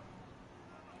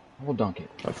 We'll dunk it.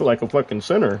 I feel like a fucking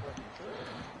center.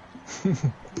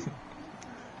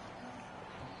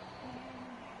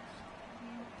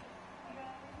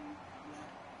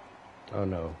 Oh,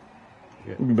 no.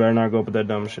 Yeah. You better not go up with that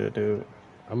dumb shit, dude.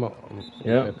 I'm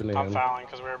fouling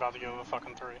because we were about to give him a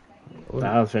fucking 3.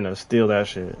 I was finna steal that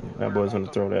shit. That boy's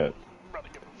gonna throw that. About to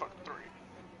give him a fucking 3.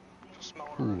 Just smell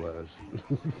it. Who was?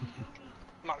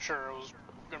 I'm not sure. It was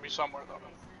gonna be somewhere though.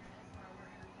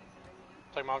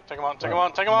 Take him on. Take him on. Take him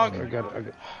on. Take him on. I got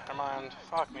it. Never mind.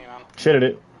 Fuck me, man. Shitted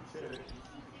it.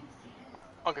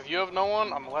 Look, if you have no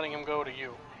one, I'm letting him go to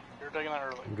you. You're taking that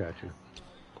early. Got you.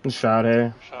 Shot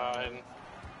here. Shot.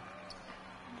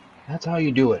 That's how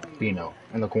you do it, Bino,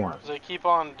 in the corner. They keep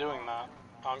on doing that.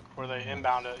 Where they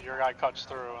inbound it, your guy cuts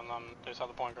through, and then they just have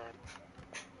the point guard.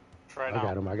 Right now.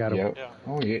 I got him. Yep. Yeah.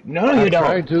 Oh, yeah. No, you don't.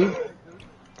 I tried to.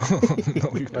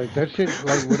 Like, that shit,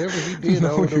 like, whatever he did, I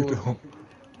don't know.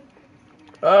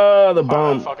 Oh, the That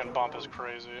bump. fucking bump is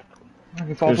crazy.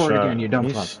 You fall for it again, you dumb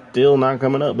fuck. Still not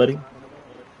coming up, buddy.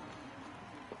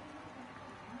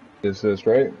 Assist,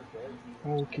 right?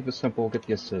 We'll keep it simple, get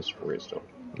the assist for it still.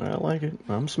 I like it.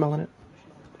 I'm smelling it.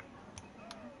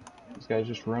 These guys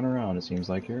just run around, it seems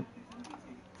like here.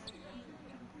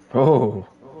 Oh.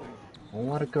 A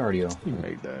lot of cardio. He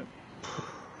made that.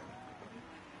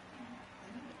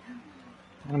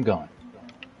 And I'm gone.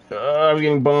 I'm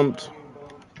getting bumped.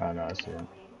 Oh, no, I see it.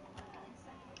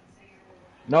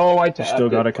 No, I tapped Still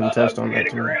got it. a contest on that,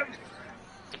 too.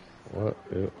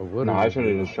 What No, I should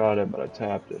have just shot it, but I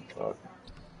tapped it. Fuck.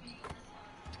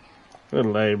 Good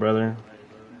lay, brother.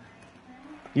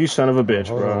 You son of a bitch,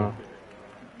 bro.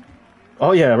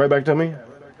 Oh, yeah, right back to me.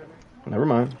 Never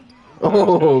mind.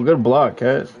 Oh, good block,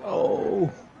 Cash. Oh.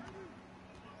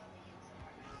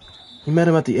 You met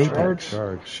him at the apex.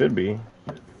 Charge. Should be.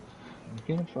 You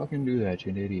can't fucking do that,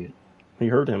 you idiot. He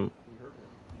hurt him.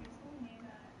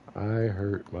 I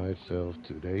hurt myself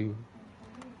today.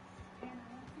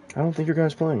 I don't think your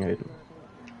guy's playing, Aiden.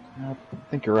 I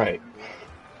think you're right.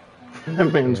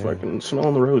 That man's fucking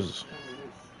smelling the roses.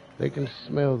 They can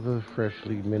smell the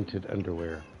freshly minted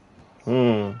underwear.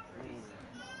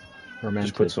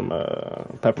 Just put some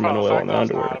peppermint oil on the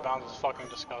underwear. Out of bounds is fucking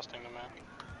disgusting to me.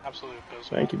 Absolute business.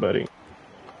 Thank you, buddy.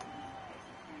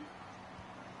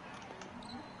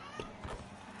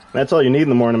 That's all you need in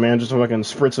the morning, man. Just a fucking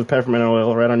spritz of peppermint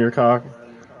oil right on your cock.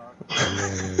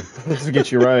 Just to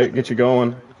get you right, get you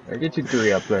going. I'll get you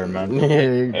 3 up there, man.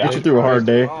 Yeah, get you through a hard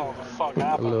day. Oh, the fuck A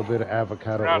happened? little bit of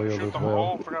avocado Forgot to oil shoot as the well.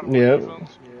 hole, forgot to play Yep.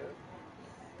 defense.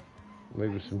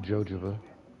 Maybe some jojoba.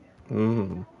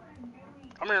 Mm.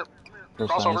 Come here.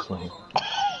 Crossover. Crossover. Oh,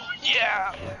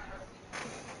 yeah! I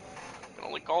can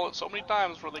only call it so many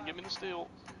times before they give me the steal.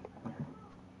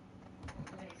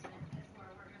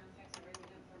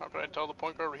 After I tell the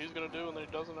point guard what he's gonna do and then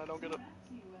he doesn't, I don't get it.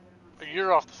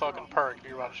 You're off the fucking perk if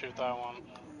you're about to shoot that one.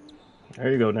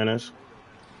 There you go, Dennis.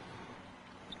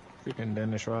 Freaking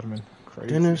Dennis Rodman. Crazy.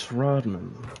 Dennis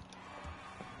Rodman.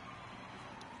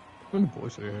 How many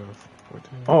boys do they have?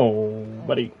 14. Oh,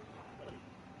 buddy.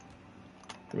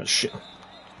 Give me a shit.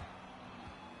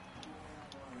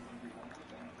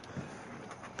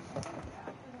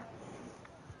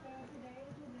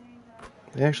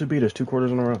 They actually beat us 2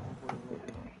 quarters in a row.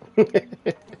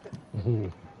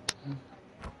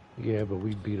 Yeah, but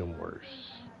we beat them worse.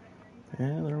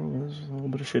 Yeah, there was a little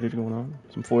bit of shitty going on.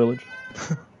 Some foliage.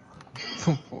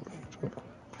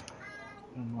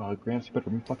 Gramps, you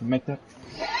better fucking make that.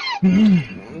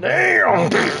 Damn!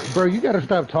 Bro, you gotta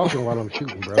stop talking while I'm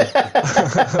shooting, bro.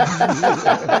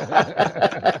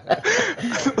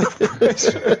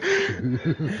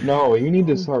 No, you need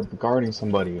to start guarding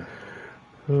somebody.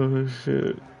 Oh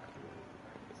shit.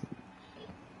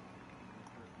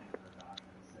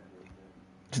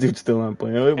 This dude's still not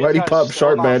playing. Hey, Why'd this he guy's pop still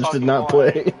sharp not badge? Did fucking not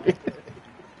playing. play.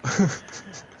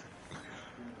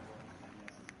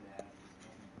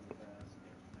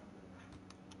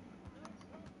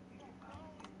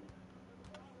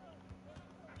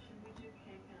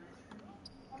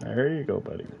 There you go,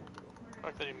 buddy. The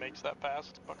fact that he makes that pass,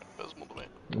 it's fucking abysmal to me.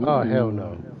 Oh, hell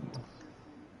no.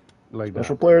 Like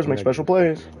Special nah, bro, players you're make not special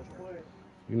getting plays. freaky on me.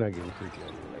 You're not getting freaky on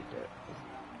me like that.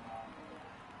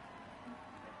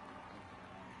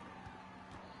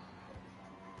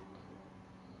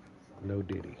 No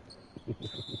Diddy.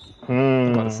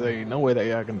 I'm about to say, no way that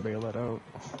AI can bail that out.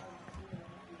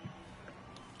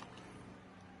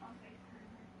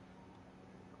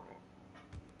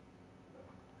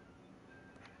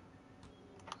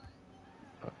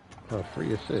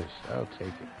 Free assist. I'll take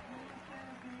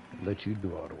it. Let you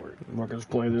do all the work. Marcus,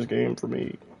 play this game for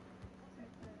me.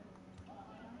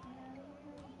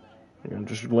 You're gonna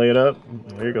just lay it up.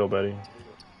 There you go, buddy.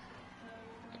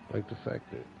 Like the fact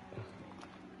that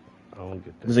I don't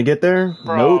get that. Does it get there?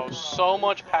 Bro, Nope. so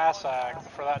much pass act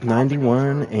for that not to go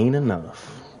 91 through. ain't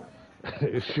enough.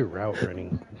 It's your route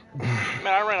running. Man,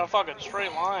 I ran a fucking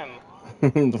straight line.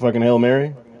 The fucking Hail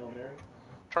Mary.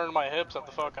 Turned my hips at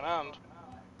the fucking end.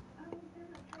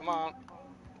 Come on.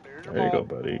 Here's your There you go,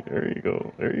 ball. buddy. There you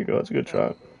go. There you go. That's a good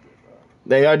shot.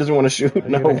 The AI doesn't want to shoot.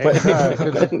 No Yeah, way.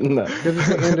 Because No. it's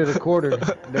the end of the quarter.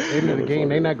 The end of the game,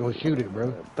 they're not going to shoot it,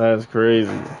 bro. That's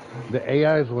crazy. The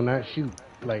AIs will not shoot.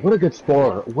 Like, What a good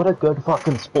sport. What a good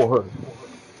fucking sport.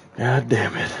 God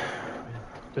damn it.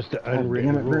 it's the God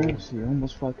unwritten damn it, rule. Bruce. You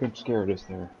almost fucking scared us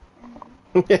there.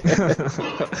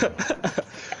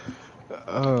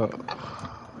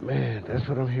 Man, that's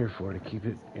what I'm here for, to keep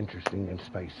it interesting and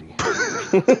spicy.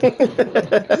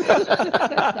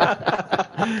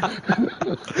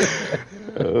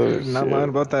 Oh, Not shit. lying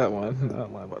about that one.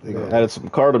 Not lying about that. Added some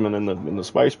cardamom in the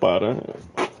spice pot, huh?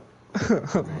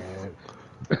 Man,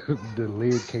 the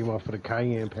lid came off of the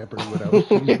cayenne pepper without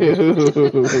seasoning.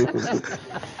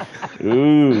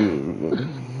 Ooh.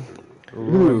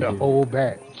 Ruined the whole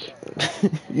batch.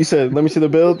 You said, let me see the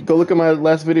build. Go look at my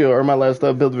last video or my last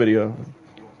build video.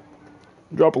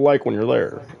 Drop a like when you're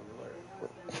there.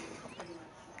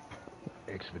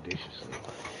 Expeditiously.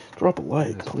 Drop a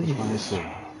like, please.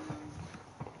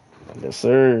 Yes,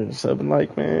 sir. Sub and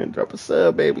like, man. Drop a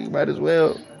sub, baby. Might as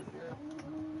well.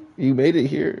 You made it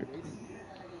here.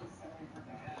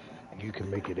 You can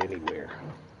make it anywhere.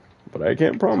 But I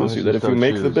can't promise you that if you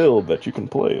make the build that you can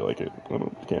play like it.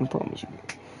 I can't promise you.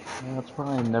 Yeah, that's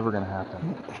probably never gonna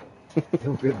happen.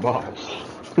 You'll get bots.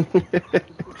 I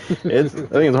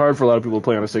think it's hard for a lot of people to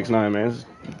play on a 6.9, man.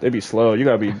 They be slow. You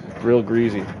gotta be real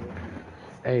greasy.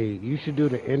 Hey, you should do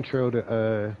the intro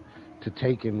to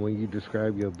Taken when you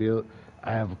describe your build.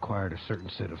 I have acquired a certain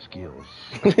set of skills.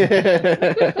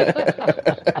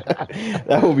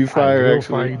 That would be fire, I will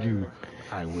actually. find you.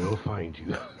 I will find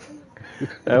you.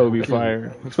 That would be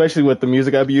fire. Especially with the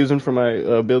music I be using for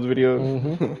my build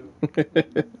videos.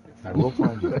 Mm-hmm. I will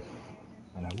find you.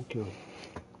 And I will kill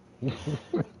you.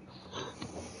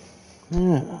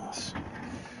 Yes.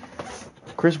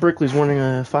 Chris Brickley's running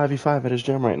a 5v5 at his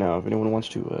gym right now if anyone wants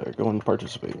to go and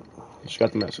participate. Just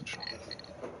got the message.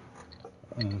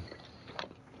 I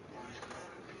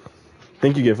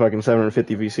think you get fucking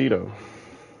 750 VC though.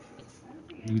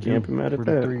 You Can't do, be mad at for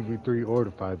that. the 3v3 or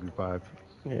the 5v5.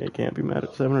 Yeah, you can't be mad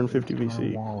at 750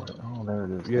 VC. Oh, there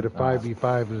it is. Yeah, the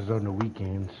 5v5 is on the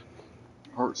weekends.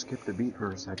 Heart skipped a beat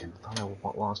for a second. I thought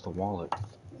I lost a wallet.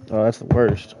 Oh, that's the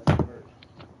worst.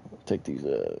 Take these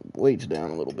weights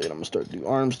down a little bit. I'm gonna start to do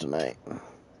arms tonight.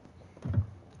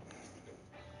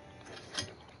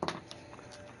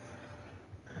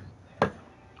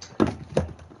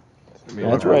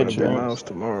 That's right, Joe. Mouse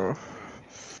tomorrow.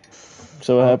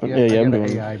 So what happened? yeah, Yeah, I I'm got an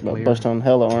doing AI player. bust on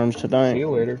hella arms See tonight. you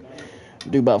later.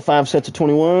 Do about 5 sets of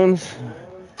 21s.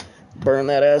 Burn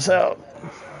that ass out.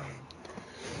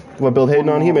 What build Hayden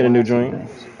on? He made a new joint.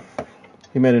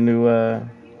 He made a new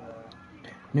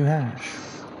hash.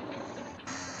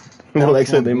 Lex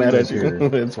said they mad at you.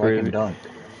 That's crazy. Done.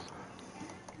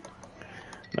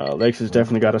 No, Lex has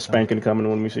definitely got a spanking coming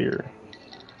when we see her.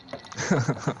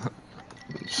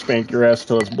 Spank your ass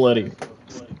till it's bloody.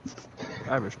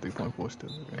 Average 3.4 still.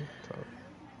 Okay.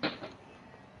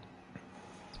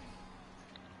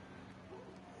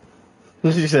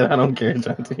 She said, I don't care,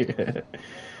 Jonty.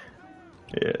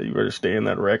 Yeah, you better stay in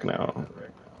that wreck now.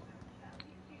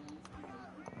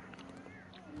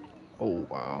 Oh,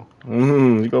 wow.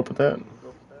 You go up with that.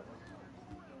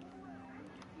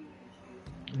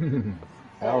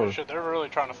 Oh shit, they're really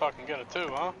trying to fucking get it too,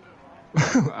 huh?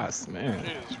 Man.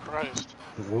 Jesus Christ.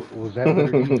 Was that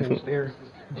better defense there?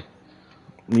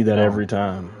 Need that every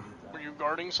time. Were you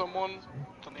guarding someone?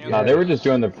 Nah, they were just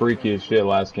doing the freakiest shit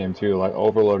last game too, like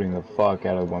overloading the fuck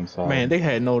out of one side. Man,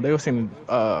 they were seeing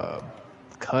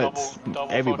cuts. Double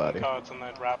Everybody. fucking cuts and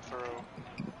they'd wrap through.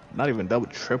 Not even double,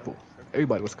 triple.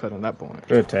 Everybody was cut on that point.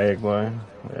 Good tag, boy.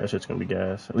 Yeah, that shit's gonna be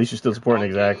gas. At least you're still supporting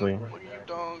exactly.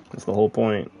 That's the whole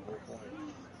point.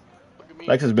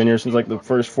 Lex has been here since like the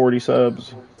first 40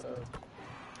 subs.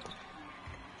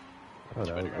 Oh,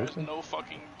 that was no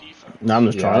fucking defense. No, I'm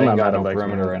just trying. I'm not mad at Lex.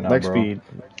 perimeter right now, Lex bro. speed.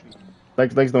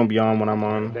 Lex don't be on when I'm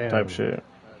on. Type shit.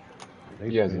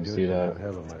 You guys didn't see that.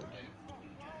 Hella much.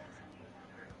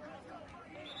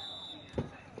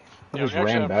 I just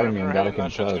ran back at me and got a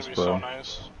contest, bro. So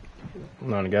nice.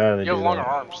 Not a guy that You have do longer that.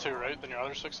 arms too, right? Than your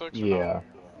other 6'6"? Yeah.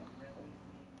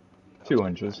 2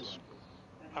 inches.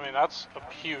 I mean, that's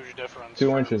a huge difference. 2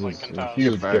 for, inches like, is a contest.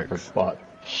 huge difference, but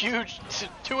Huge.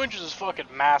 2 inches is fucking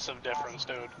massive difference,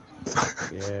 dude.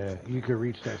 Yeah, you could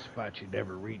reach that spot you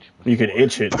never reached before. You could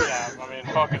itch it. Yeah, I mean,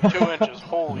 fucking 2 inches.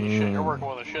 Holy shit, you're working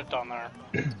with a shit ton there.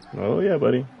 Oh yeah,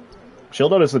 buddy. She'll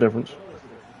notice the difference.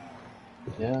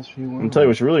 yeah, she will. I'm tell you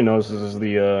what she really notices is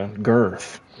the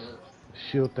girth.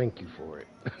 She'll thank you for it.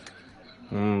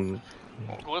 Mm.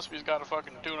 Well, Gillespie's got a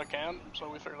fucking tuna can, so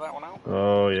we figured that one out.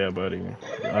 Oh yeah, buddy.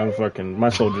 My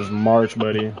soldiers march,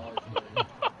 buddy.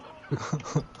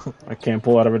 I can't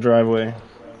pull out of a driveway.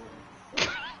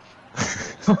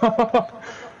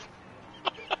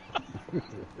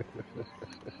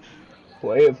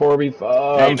 Play it for me,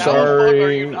 fuck. I'm How sorry. the fuck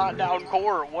are you not down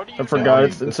court? What are you I forgot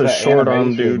doing? it's a that short arm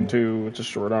animation. dude too. It's a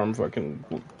short arm fucking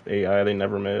AI. They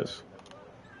never miss.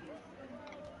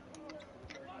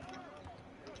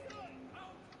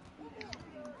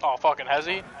 Oh, fucking has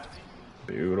he?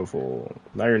 Beautiful.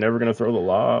 Now you're never gonna throw the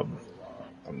lob.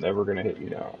 I'm never gonna hit you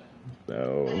now.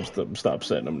 No, stop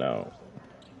setting them now.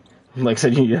 Like I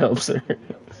said, you need help, sir.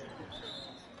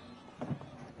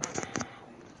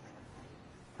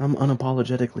 I'm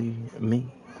unapologetically me.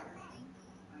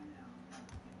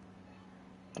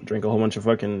 Drink a whole bunch of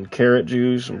fucking carrot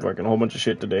juice and fucking a whole bunch of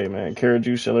shit today, man. Carrot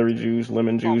juice, celery juice,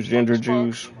 lemon juice, ginger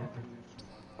juice.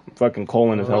 Fucking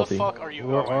colon is Where healthy. the fuck are you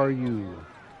Where going? are you?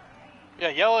 Yeah,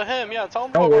 yell at him. Yeah, tell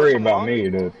him. Don't to go worry guard about someone. me,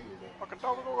 dude. Fucking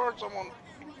tell him to go guard someone.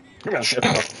 I'm gonna shit.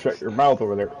 Shut your mouth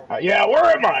over there. Yeah, where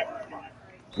am I?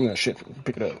 I'm gonna shit.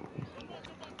 Pick it up.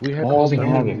 We had Balls to and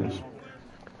summon having. you.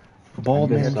 Bald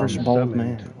Get man some versus bald summoned.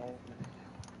 man.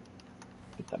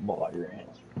 Get that ball out of your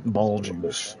hands. Ball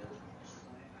juice.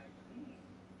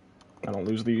 I don't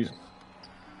lose these.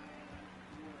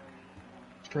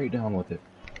 Straight down with it.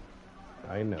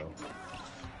 I know.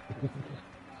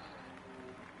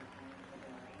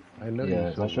 I know you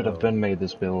Yes, so I should have well. been made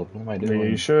this build. What am I Yeah, doing?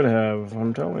 you should have.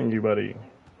 I'm telling you, buddy.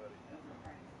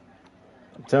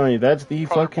 I'm telling you, that's the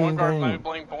Probably fucking point guard, thing. night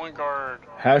blank point guard.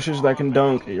 Hashes that can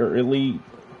dunk are elite.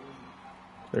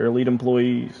 They're elite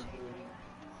employees.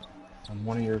 I'm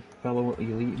one of your fellow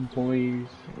elite employees.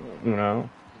 You know?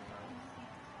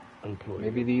 Employee.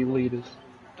 Maybe the elitist.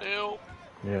 Deal.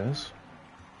 Yes.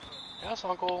 Yes,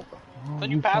 uncle.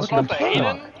 Then you you pass it fucking off to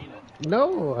Hayden?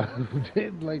 No, I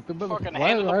did like the mother. Fucking Why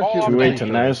handed the aren't ball you off Two to A Hayden.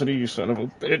 tenacity, you son of a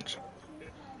bitch.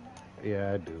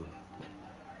 Yeah, I do.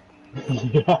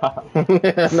 Yeah.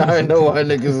 Now I know why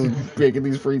niggas is making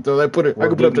these free throws. I could put it up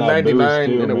to getting that boost 99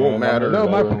 too, and it won't man. matter. No,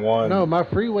 Better than one. my my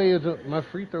free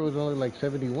throw is only like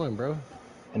 71, bro.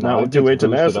 And Not now with it gets 2A boosted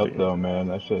tenacity. up though, man.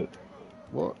 That shit.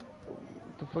 What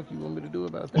the fuck you want me to do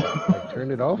about that? Like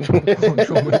turn it off? What you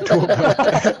want me to do about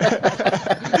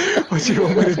that? What you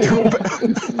want me to do about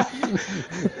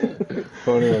that?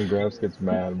 Funny when Gramps gets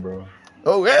mad, bro.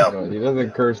 Oh, yeah. You know, he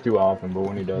doesn't curse too often, but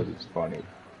when he does, it's funny.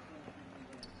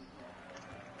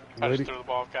 I What just do- threw the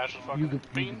ball off Cash's you, fucking you,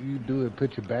 bean. you do it,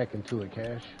 put your back into a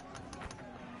cash.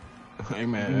 Hey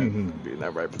man, being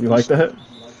that right. You like that?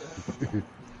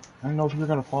 I don't know if you're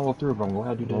gonna follow through, but I'm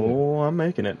glad you did. Oh, I'm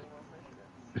making it.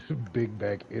 Big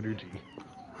back energy.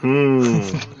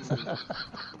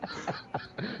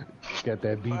 Got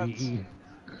that BDE.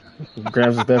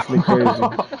 Grams is definitely crazy.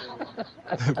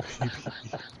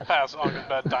 Pass Uncle's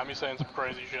bedtime. He's saying some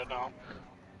crazy shit now.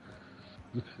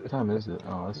 What time is it?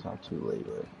 Oh, it's not too late.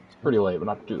 Right? It's pretty late, but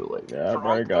not too late. Yeah, I For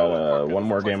probably Unc, got though, one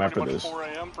more it's like game after pretty much this. 4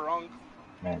 a.m. for Unc.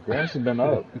 Man, Gramps has been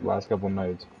up the last couple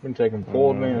nights. Been taking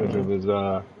full advantage of his,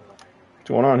 What's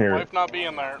going on here? Wife not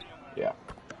being there. yeah.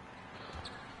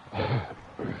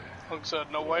 Unc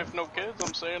said, no wife, no kids.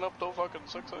 I'm staying up till fucking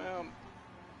 6 a.m.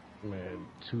 Man,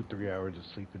 2-3 hours of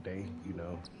sleep a day. You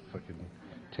know, fucking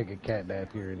take a cat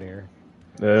nap here and there.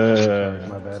 Charge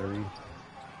my battery.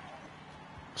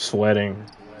 Sweating.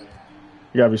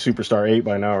 You gotta be Superstar 8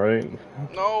 by now, right?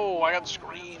 No, I got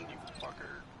screened, you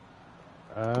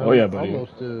fucker. Oh, yeah, buddy.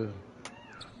 Almost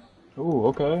Ooh,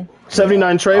 okay.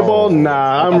 79 tray ball?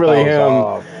 Nah, I I'm thought really that him.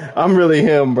 was I'm really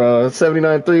him, bro.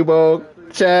 79 3 ball.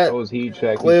 Chat. That was heat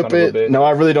check, you Clip son of a it. bitch. No,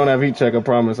 I really don't have heat check. I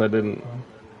promise I didn't.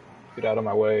 Get out of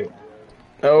my way.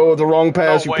 Oh, the wrong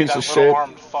pass, No you way, piece that of little shit.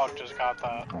 armed fuck just got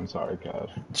that. I'm sorry, Cash.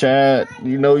 Chat,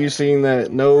 you know you seen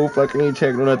that. No fucking heat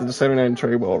check, no nothing. The 79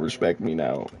 tray ball. Respect me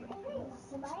now.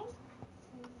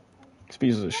 These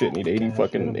pieces of shit need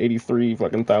 83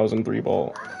 fucking thousand three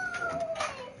ball.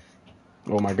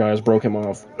 Oh, my guys broke him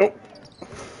off. Oh.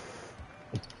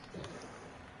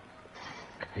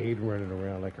 hate running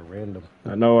around like a random.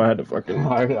 I know I had to fucking.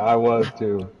 I was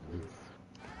too.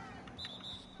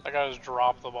 That guy just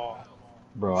dropped the ball.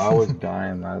 Bro, I was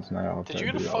dying last night. Off Did that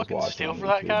you get a dude I was fucking watching steal on for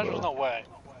that, YouTube, Cash? bro. There's no way.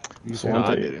 Swante.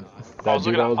 I didn't. That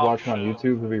dude I was watching on shit.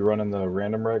 YouTube who be running the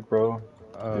random wreck, bro.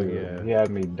 Oh Dude, yeah. He had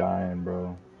me dying,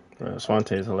 bro. Bro,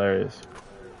 Swante is hilarious.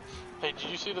 Hey, did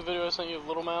you see the video I sent you of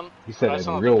Little Man? He said I it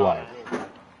sent in it to real Connor. life.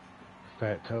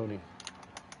 Fat Tony.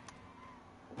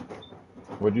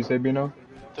 What'd you say, Bino?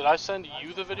 Did I send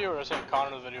you the video or I sent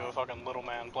Connor the video of fucking Little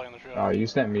Man playing the show? Oh, you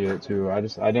sent me it too. I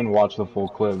didn't watch the full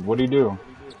clip. What'd he do?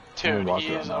 Dude, watch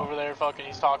he it is now. over there fucking,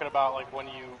 he's talking about like when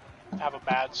you have a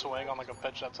bad swing on like a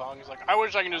pitch that song. He's like, I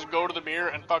wish I could just go to the mirror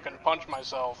and fucking punch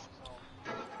myself.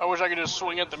 I wish I could just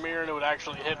swing at the mirror and it would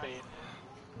actually hit me.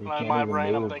 He And in can't my even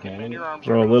brain, I'm move, thinking, can man, he? your arms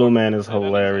Bro, are Little fucking Man is hit anything.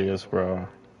 hilarious, bro.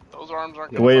 Those arms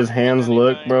aren't The gonna way his fucking hit hands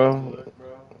look, anything. bro.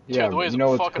 Yeah, Dude, the way his you know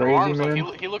what's fucking crazy, arms man?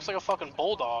 look, he looks like a fucking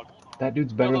bulldog. That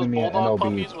dude's You better know those than me at bulldog MLB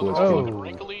puppies with twisting. those Oh. fucking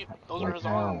wrinkly? Those are Like his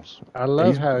how? arms. I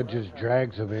love how it just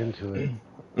drags him into it.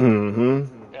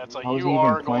 Mm-hmm. Yeah, it's like How is you he even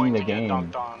are playing going the to get game?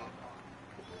 dunked on.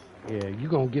 Yeah, you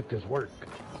gonna get this work.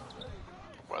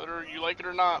 Whether you like it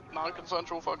or not,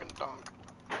 non-consensual fucking dunk.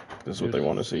 This is what they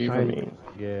want to see from me.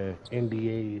 Yeah,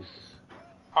 NDAs.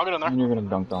 I'll get in there. And you're gonna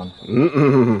dunk on.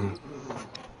 Mm-mm.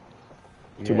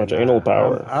 Too much anal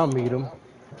power. I'll meet him.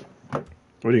 What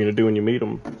are you gonna do when you meet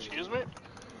him? Excuse me?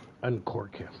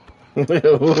 Uncork him.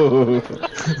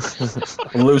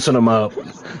 Loosen him up.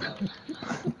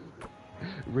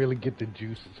 Really get the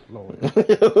juices flowing.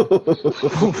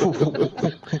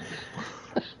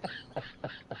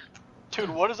 Dude,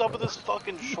 what is up with this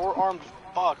fucking short-armed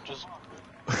fuck just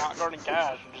not guarding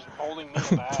Cash and just holding me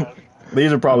in the ash?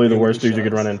 These are probably the worst dudes you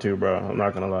could run into, bro. I'm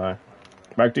not gonna lie.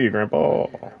 Back to you, Grandpa.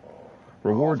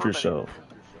 Reward yourself.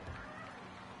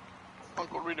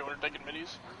 Uncle, what are we doing? We're taking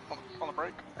middies on the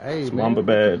break? Hey, It's man, Mamba what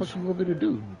the badge. fuck you want me to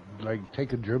do? Like,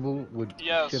 take a dribble with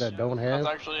Yes. shit I don't have?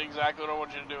 That's actually exactly what I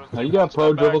want you to do. Now you got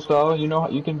pro dribble style. You know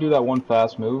you can do that one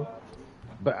fast move.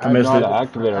 But I missed know how it. to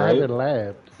activate it, I right? haven't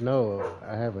labbed. No,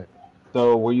 I haven't.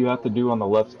 So what you have to do on the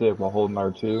left stick while holding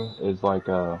R2 is like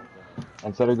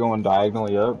instead of going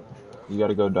diagonally up, you got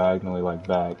to go diagonally like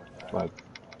back, like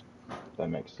that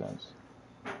makes sense.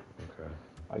 Okay.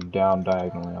 Like down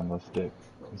diagonally on the stick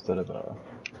instead of the other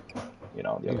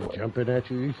He's way. jumping at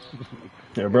you.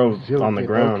 Yeah, bro, Still on the get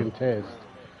ground. no contest.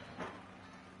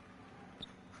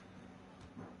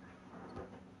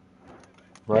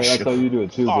 Right? That's how you do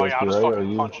it too, Oh yeah, I'll Ghosty, just right? Or fucking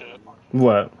you punch it.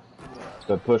 What?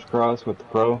 the push cross with the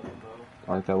pro,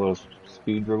 like that little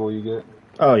speed dribble you get.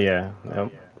 Oh, yeah.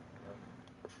 Yep.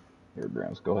 Here,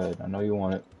 Grams, go ahead. I know you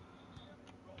want it.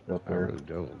 Get up I there. really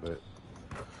don't, but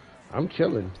I'm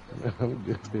chilling. I'm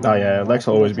good. Oh, yeah. Lex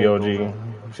will always be OG.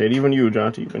 Shit, even you,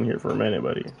 Jonty, you've been here for a minute,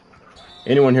 buddy.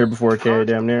 Anyone here before K,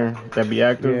 damn near, that be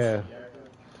active?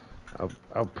 Yeah.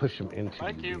 I'll push him into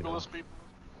Thank you, know. Gillespie.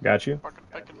 Got you. Fucking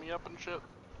picking me up and shit.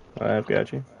 I've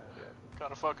got you.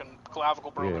 Got a fucking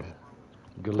clavicle broken. Yeah.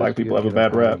 Black people Gillespie have a will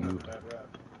bad get up rap. on you,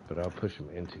 but I'll push him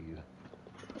into you.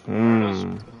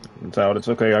 It's out. It's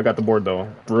okay. I got the board, though.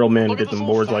 Real men Look at get this them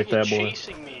little boards like faggot that, boy.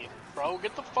 chasing me, bro.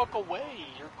 Get the fuck away.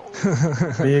 You're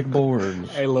gold. Big boards.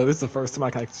 Hey, look, this is the first time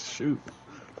I can shoot.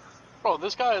 Bro,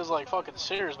 this guy is like fucking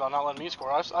serious about not letting me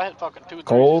score. I hit fucking 2 threes.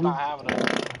 Cold? He's not having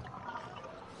it.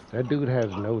 That dude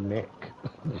has no neck.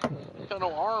 He's got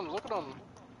no arms. Look at him.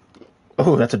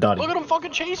 Oh, that's a dotty. Look at him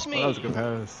fucking chase me. Oh, that was a good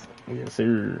pass. Yes,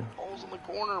 sir. Holes in the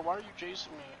corner. Why are you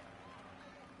chasing me?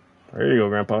 There you go,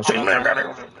 Grandpa.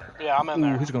 Yeah, I'm in Ooh,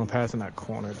 there. he's gonna pass in that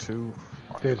corner too.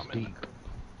 This deep.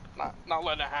 Not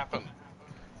letting it happen.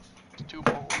 It's too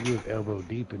bold. You was elbow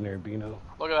deep in there, Bino.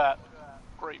 Look at that.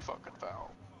 Great fucking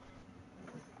foul.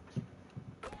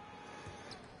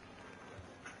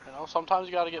 You know, sometimes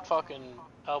you gotta get fucking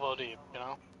elbow deep, you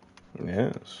know?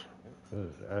 Yes.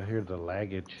 I hear the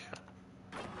laggage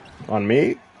On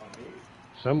me?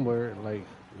 somewhere. Like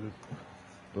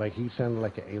Like he sounded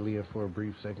like an alien for a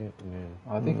brief second, and then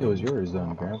I think it was yours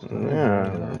then, Gramps.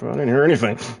 Yeah, but I didn't hear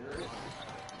anything.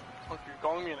 Look, you're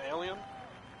calling me an alien?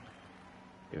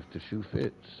 if the shoe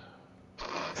fits.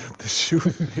 The shoe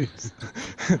fits.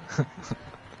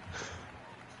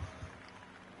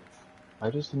 I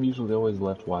just am usually always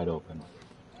left wide open.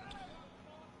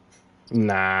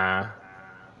 Nah.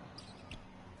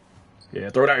 Yeah,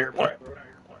 throw it out here. Boy.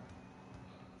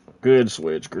 Good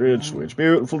switch, good switch.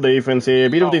 Beautiful defense here.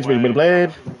 Beautiful defense, beautiful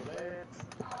played.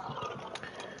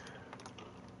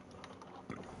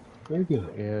 Very good.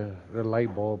 Yeah, the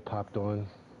light bulb popped on.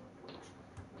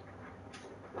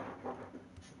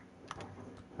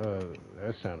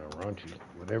 That sounded raunchy.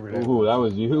 Whatever that Ooh, that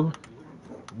was you?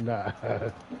 Nah.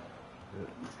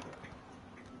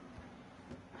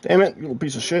 Damn it, you little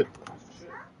piece of shit.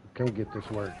 Come get this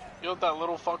work. You let that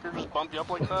little fucker just bump you up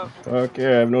like that? Fuck yeah,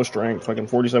 I have no strength. Fucking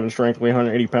 47 strength, weigh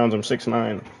 180 pounds, I'm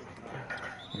 6'9".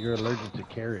 You're allergic to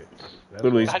carrots. That's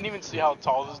Literally. I didn't even see how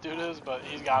tall this dude is, but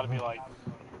he's got to be like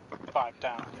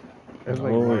 5'10". That's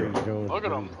like Oh, Maurice yeah. Jones. Look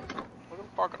at him. Look at him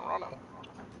fucking running.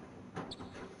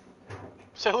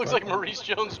 Say it looks like Maurice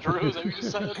Jones-Drew, is that what you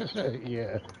just said?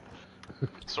 Yeah.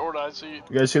 Sorta, I see.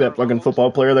 You guys see that fucking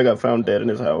football player that got found dead in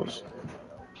his house?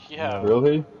 Yeah.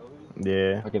 Really?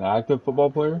 Yeah. Like an active football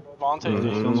player? Vontae Is he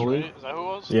still in Davis, the league? right? Is that who it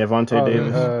was? Yeah, Vontae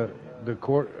Davis. The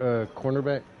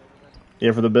cornerback.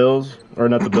 Yeah, for the Bills. Or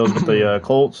not the Bills, but the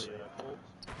Colts.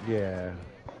 Yeah.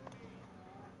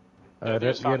 Yeah, he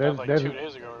was found dead like 2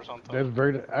 days ago or something. That's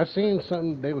Vernon. I seen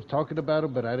something they was talking about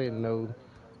it, but I didn't know.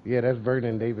 Yeah, that's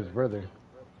Vernon Davis' brother.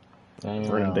 Damn.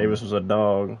 Vernon Davis was a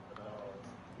dog.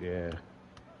 Yeah.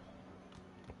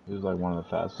 He was like one of the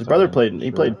fastest. His brother played.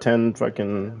 He played 10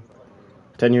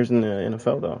 years in the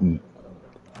NFL though.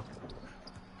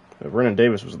 Vernon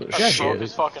Davis was the I broke shit.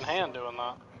 his fucking hand doing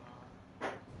that.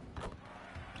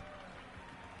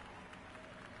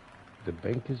 The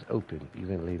bank is open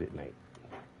even late at night.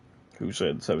 Who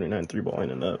said 79 3-ball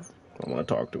ain't enough? I want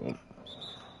to talk to him.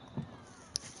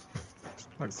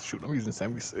 Like, shoot, I'm using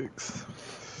 76.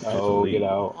 Oh, get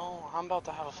out. Oh, I'm about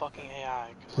to have a fucking AI.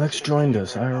 'cause Lex this joined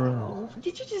shit's us, right now. IRL.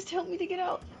 Did you just tell me to get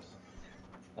out?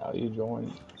 Now you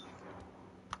joined.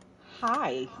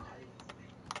 Hi.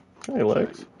 Hey,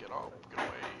 Lex. Get up, get away.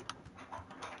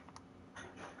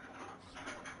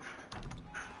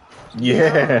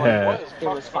 Yeah. What is There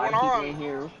was fucking 5 going people on? in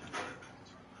here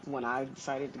when I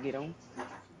decided to get on.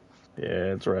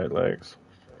 Yeah, that's right, Lex.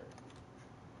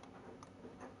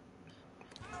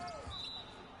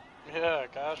 Yeah,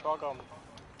 Cash, welcome.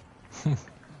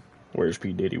 Where's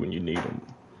P. Diddy when you need him?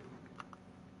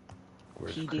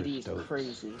 Where's P. Chris Diddy is Stokes?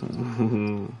 crazy.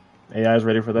 AI's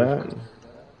ready for that?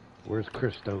 Where's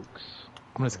Chris Stokes?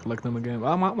 I'm just collecting them again.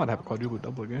 I might have a quadruple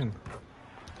double again.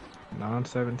 9,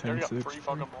 7, You 10, already got 6. 3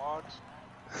 fucking blocks.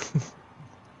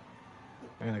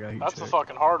 And I got heat That's the check.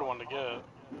 fucking hard one to get.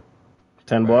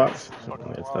 10 blocks?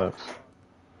 Fucking It's blocks. tough.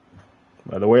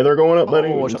 By the way they're going up, buddy,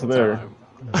 watch it's out there. time.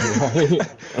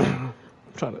 I'm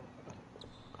trying to,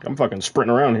 I'm fucking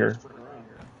sprinting around here.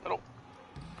 Middle.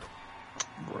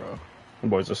 bro. The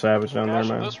boy's a savage down there, Cash,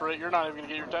 at man. this rate, you're not even gonna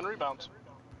get your 10 rebounds.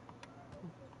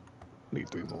 Need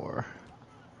 3 more.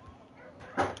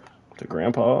 To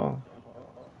Grandpa. Why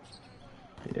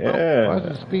Yeah.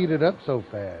 does it speed it up so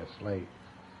fast? Like,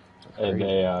 And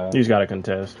AI. He's got a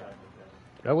contest.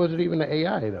 that wasn't even the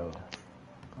AI though.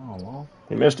 Oh, well.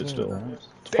 He missed it still.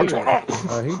 What's going on?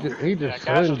 He just Yeah, Cash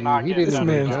sunned is you. not He getting didn't This that even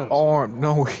man's rebound. jump. arm,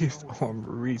 no, his arm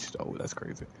reached. Oh, that's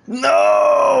crazy. Is that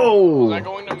No!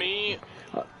 going to me?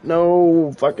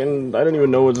 No, fucking, I didn't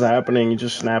even know what was happening. He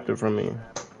just snapped it from me.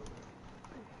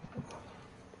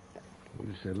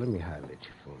 You said, let me holler at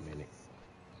you for a minute.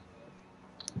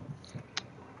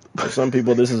 For some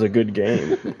people, this is a good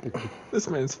game. This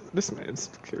man's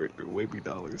character wavy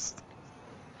dollars.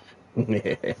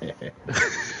 With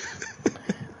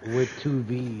 2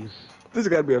 V's. This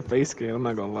gotta be a face scan. I'm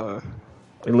not gonna lie.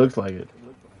 It looks like it.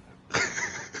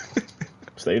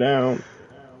 Stay down.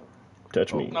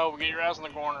 Touch me. No, get your ass in the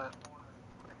corner.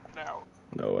 Now.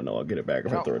 No, I'll get it back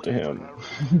if I No, throw it to him.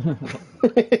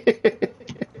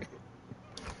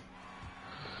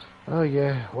 Oh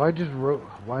yeah, why just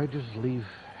leave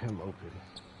him open?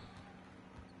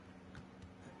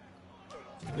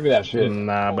 Give me that shit.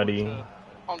 Nah, Holy buddy. shit.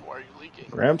 Why are you leaking?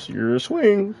 Gramps, you're a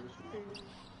swing.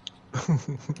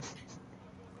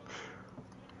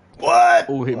 What?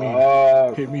 Oh, hit me.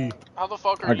 Hit me. How the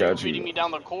fuck I are you got you. beating me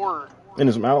down the court? In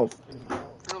his mouth. You're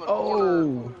in the corner.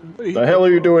 Oh. The hell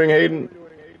are you doing, Hayden?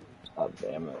 God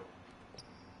damn it.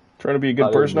 Trying to be a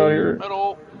good person out here?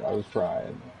 Middle. I was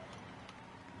trying.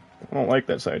 I don't like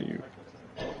that side of you.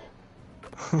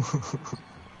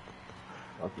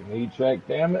 Fucking heat check,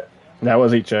 damn it. That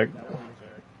was heat check.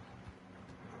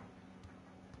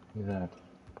 Look at that.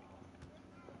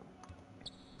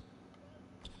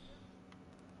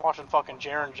 Watching fucking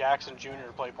Jaren Jackson Jr.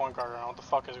 play point guard. I don't know what the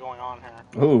fuck is going on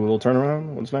here. Ooh, little turnaround.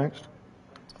 What's next?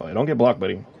 Oh, don't get blocked,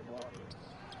 buddy.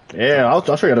 Yeah, I'll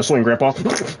show you how to swing, Grandpa.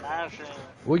 Smashing.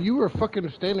 Well, you were fucking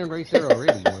standing right there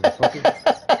already, motherfucker.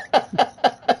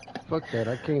 Fuck that.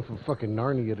 I came from fucking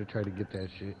Narnia to try to get that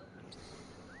shit.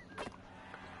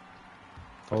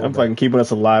 I'm fucking keeping us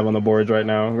alive on the boards right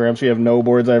now. Gramps, you have no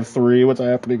boards. I have 3. What's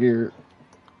happening here?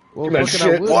 Well, Give me that fucking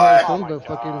I shit. would What? have some, Oh my but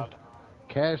fucking God.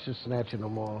 Cash is snatching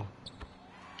them all.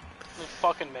 He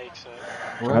fucking makes it.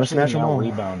 We're Trying to actually snatch 'em now all.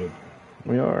 rebounded.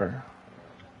 We are.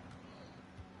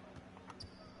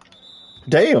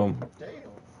 Damn. I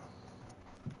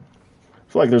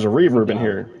feel like there's a reverb in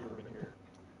here.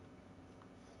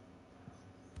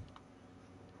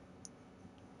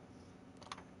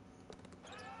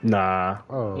 Nah.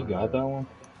 Oh, You got that one?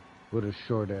 with his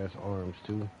short ass arms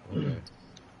too. Okay.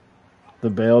 The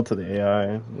bail to the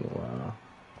AI. Wow.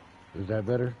 Is that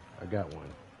better? I got one.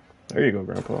 There you go,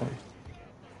 Grandpa.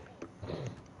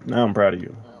 Now I'm proud of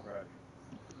you.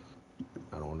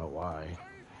 I don't know why.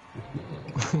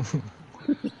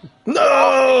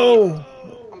 No!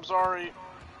 I'm sorry.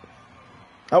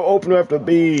 How open do I have to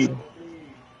be?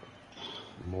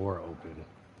 More open.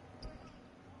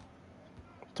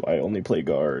 That's why I only play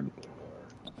guard.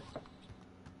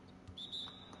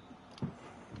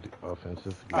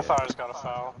 Offensive. I thought I just got a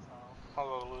foul. I was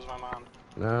about to lose my mind.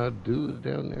 Nah, dude is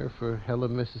down there for hella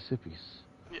Mississippi's.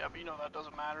 Yeah, but you know that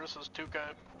doesn't matter. This is 2K.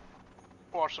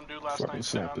 Watched some dude last Fucking night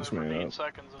sit snap down there this for man 8 up.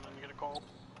 seconds and then you get a call.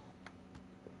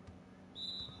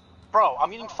 Bro,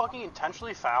 I'm getting fucking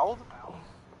intentionally fouled?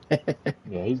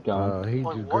 Yeah, he's gone. He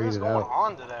Like, just what is graded going out.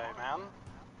 on today, man?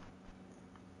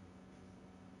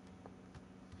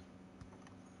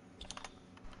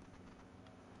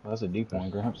 That's a deep one,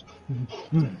 Gramps.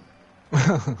 Going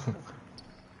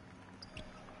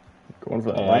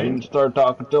for that Hey, I lane. didn't start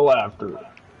talking till after.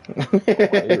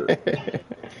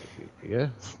 Yeah,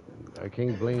 I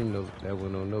can't blame that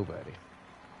one on nobody.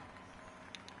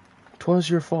 'Twas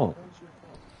your fault.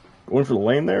 Going for the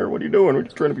lane there? What are you doing? Are you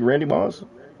trying to be Randy Moss? What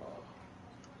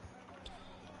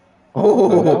the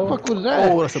Oh! fuck was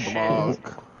that? Oh, that's a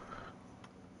block.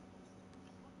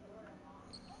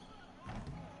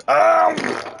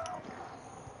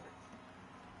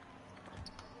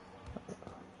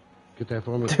 Get that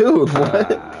for me. Dude, what?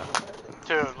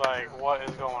 Dude, like, what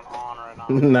is going on right now?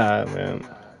 Nah, man.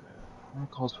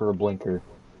 That calls for a blinker.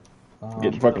 Getting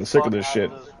Get me fucking the sick of fuck this out shit.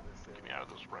 Get me out of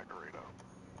this Regarito.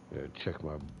 Yeah, check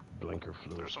my blinker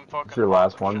fluid. There's some fucking It's your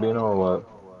last haunted one, shit. Bino, or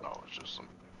what? No, it's just some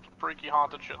freaky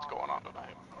haunted shit's going on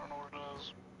tonight. I don't know what it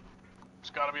is.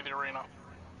 It's gotta be the arena.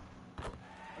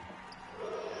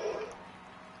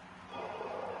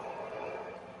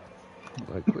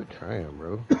 Like, quit trying,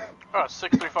 bro. Got a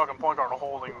 6'3" fucking point guard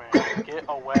holding me. Get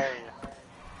away.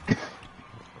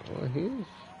 Well, he's,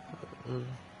 you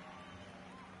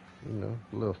know,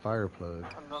 a little fire plug.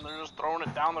 And then they're just throwing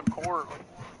it down the court.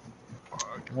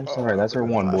 Like, I'm sorry, that's our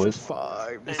one, boys.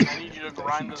 5. Dave, I need you to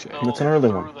grind this build That's an early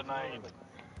through one. the night.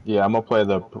 Yeah, I'm gonna play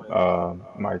the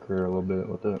my career a little bit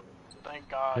with it. Thank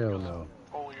God. Hell 'cause no.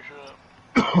 Holy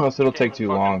shit. Else it'll take Can't too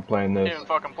even long playing Can't this. even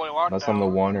fucking play lockdown. Unless I'm the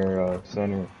one or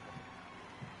center.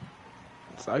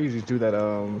 So I usually do that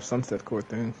sunset court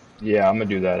thing. Yeah, I'm gonna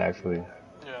do that actually.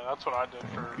 Yeah, that's what I did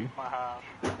for my hash.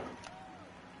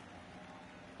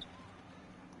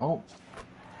 Oh,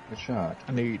 good shot.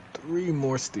 I need 3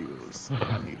 more steals.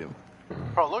 I need them.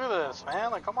 Bro, look at this, man.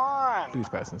 Like, come on. Please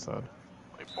pass inside.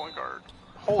 Like, point guard.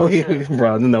 Oh, Holy yeah, shit.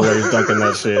 bro, there's no way he's dunking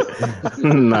that shit.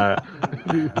 Nah.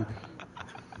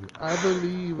 I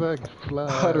believe I can fly.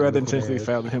 I'd rather intentionally Look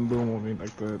at foul than him boom on me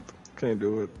like that. Can't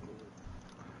do it.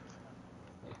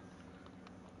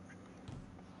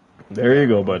 There you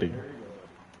go, buddy.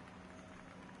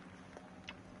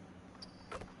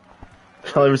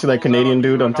 Y'all ever see that Canadian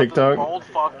dude on TikTok? Bald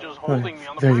fuck just holding me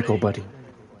on the There you go, break. buddy.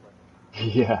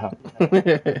 Yeah.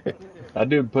 That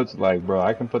dude puts like, bro,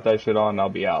 I can put that shit on and I'll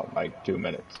be out in like 2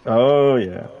 minutes. Oh,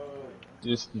 yeah.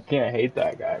 Just, you can't hate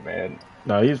that guy, man.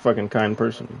 No, he's a fucking kind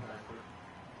person.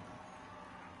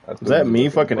 That's Is that what me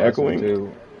he's fucking busting, echoing?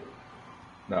 too.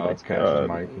 No, Like, it's Cash's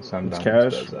mic. He It's sometimes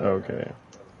Cash? does that. Okay.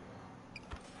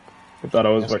 I thought I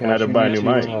was Yes, fucking Cash, had to you buy a need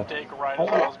new to, mic. Dick right as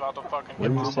I was about to fucking Let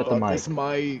get me my set the mic. This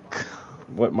mic.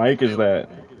 What mic is that?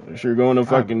 You're going to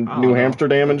fucking I don't New know.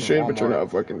 Amsterdam and Fucking shit, but you're Walmart.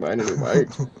 not fucking buying a new mic.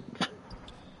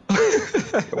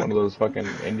 Got one of those fucking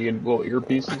Indian little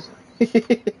earpieces.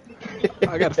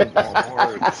 I got it from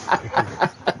Walmart.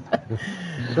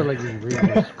 Sound like he's reading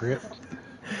a script.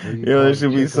 Where you Yo, call that to should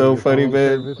be check on so your funny, phone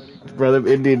man. service? Brother,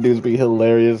 Indian dudes be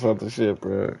hilarious on the shit,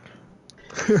 bro.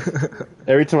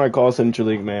 Every time I call Central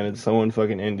League, man, it's someone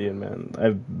fucking Indian, man.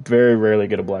 I very rarely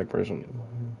get a black person.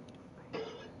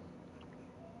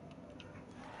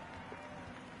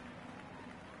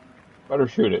 Better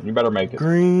shoot it. You better make it.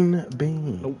 Green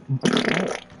bean. Nope.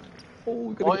 Oh,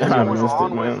 What gotta is get I going missed it,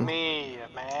 on with man. me,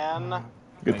 man?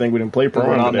 Good thing we didn't play We're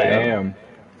Prime on the today, AM.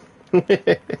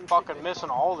 huh? Fucking missing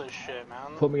all this shit,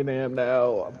 man. Put me in the AM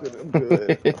now. I'm good. I'm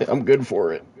good. I'm good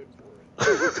for it.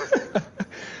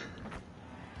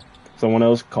 Someone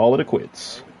else call it a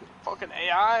quits. Fucking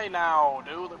AI now,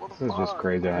 dude. Like, what the This is fuck? just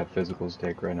crazy. I have physicals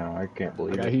take right now. I can't I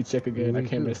believe got it. heat check again. I Me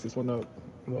can't too. mess this one up.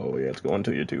 Oh, yeah, it's going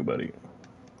to you too, buddy.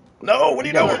 No, what are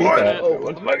you gotta doing, shoot boy? it.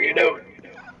 What the fuck are you doing?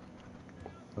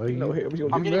 Oh, you, No, here we go.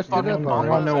 I'm you getting messed it fucking up bombed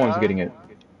How by already. no this one's AI. getting it?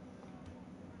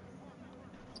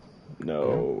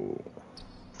 No.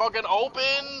 Fucking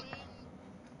open!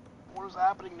 What is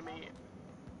happening to me?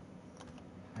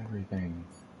 Everything.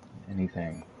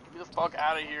 Anything. Get me the fuck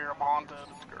out of here. I'm haunted.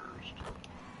 It's cursed.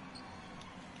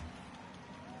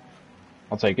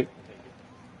 I'll take it.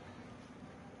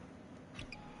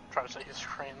 Try to take his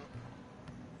screen.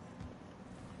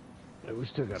 Yeah, we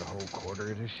still got a whole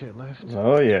quarter of this shit left.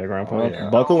 Oh, yeah, Grandpa. Oh, yeah.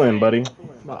 Buckle in, buddy.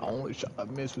 My only shot I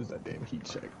missed was that damn heat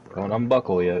check, bro. Don't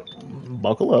unbuckle yet.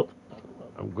 Buckle up.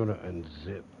 I'm gonna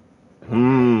unzip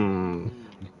Hmm.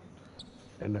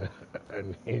 and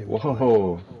hand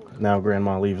Whoa. Now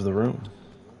Grandma leaves the room.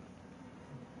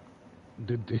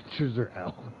 the dentures are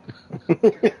out.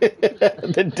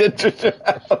 The dentures are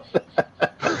out.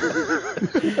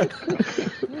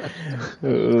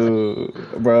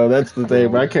 Bro, that's the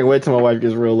thing, bro. I can't wait till my wife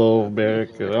gets real old, man,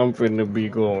 because I'm finna be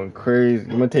going crazy.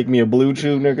 You gonna take me a blue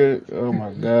chew, nigga? Oh,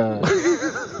 my God.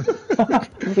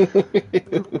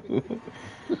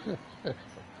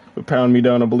 Pound me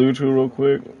down a blue chew real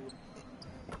quick.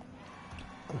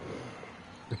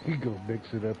 He go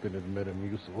mix it up in his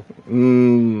Metamucil.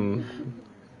 Mmm.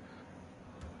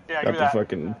 Yeah, give Got me the that.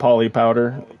 fucking poly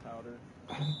powder.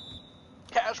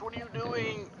 Cash, what are you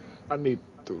doing? I need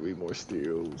 3 more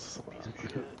steals. Piece of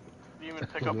shit. You even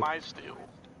pick up my steel.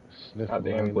 Sniff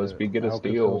Goddamn, behind Blispy, the get a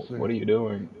steal. Alka-Seltzer. What are you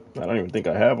doing? I don't even think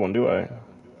I have one, do I?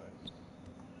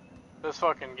 This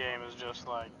fucking game is just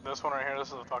like, this one right here, this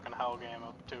is a fucking hell game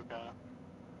of 2K.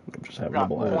 I'm just having a Got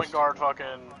blast. point guard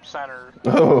fucking center.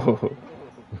 Oh.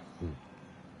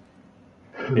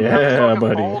 Yeah, fucking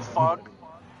buddy. Bold fuck.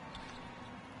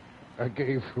 I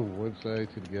gave from one side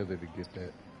to the other to get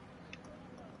that.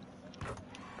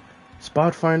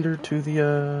 Spot finder to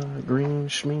the green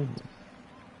schmeen.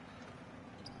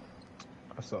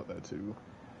 I saw that too.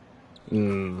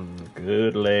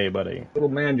 Good lay, buddy. Little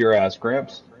man, your ass,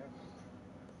 Gramps.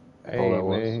 Hey, Oh, that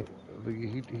was. man.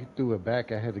 He threw it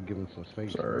back. I had to give him some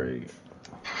space. Sorry.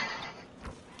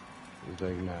 He's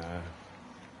like, nah.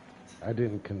 I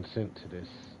didn't consent to this.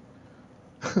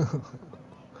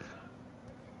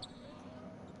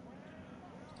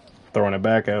 Throwing it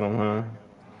back at him, huh?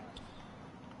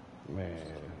 Man.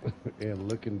 And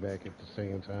looking back at the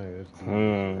same time. That's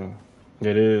deep.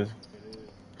 It is.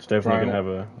 It's definitely Right. gonna have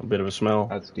a bit of a smell.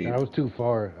 That's deep. I was too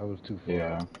far. I was too far.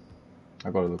 Yeah.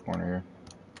 I'll go to the corner here.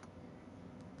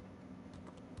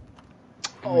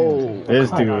 Oh,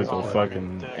 This I dude got is a all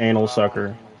fucking dick. anal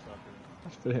sucker. I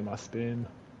should hit my spin.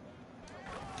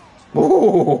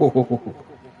 Ooh.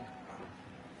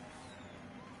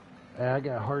 Hey, I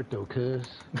got heart though, cuz.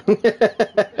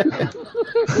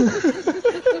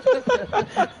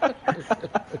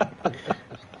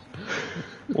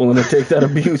 Willing to take that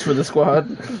abuse for the squad.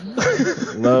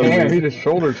 Love Damn, it. he just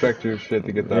shoulder checked your shit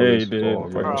to get that. Yeah, he loose did. ball,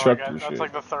 Fucking bro. Bro, chuck like, your that's shit.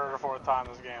 like the 3rd or 4th time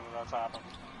this game that's happened.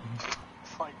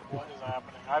 It's like, what is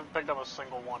happening? I haven't picked up a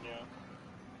single one yet.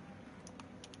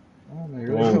 Oh,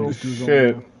 there Holy it is.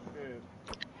 shit.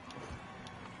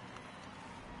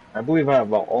 I believe I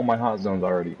have all my hot zones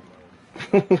already.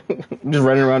 Just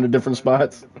running around to different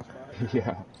spots.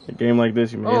 Yeah. A game like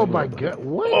this, you may Oh as well. my god,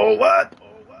 what? Oh, what?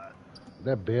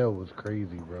 That bell was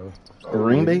crazy, bro.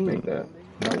 Ring Didn't ding? think that.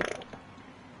 Nope.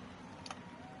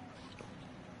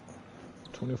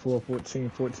 24, 14,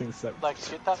 14, 7. Like,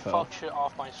 get that fuck shit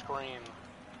off my screen.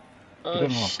 Oh,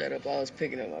 shut up. I was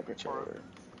picking up my controller.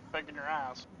 Picking your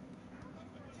ass.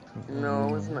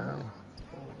 No, it's not.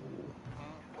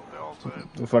 What they all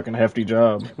say. A fucking hefty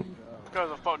job. This guy's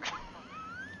a fuck.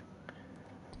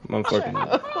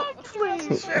 Motherfucking.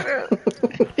 Please, shut up.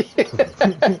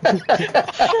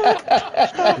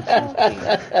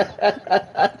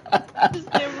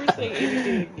 Just never say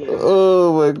anything again.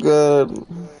 Oh my god.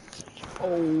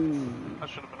 That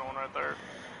should have been one right there.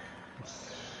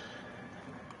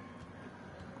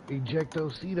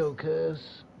 Ejectocito,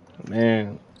 cuz.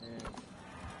 Man.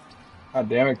 God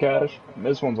damn it, Cash.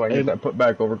 This one's like, get that put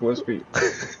back over Gillespie.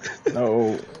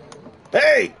 No.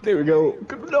 Hey! There we go.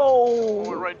 Went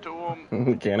No. right to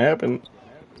him. Can't happen.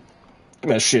 Give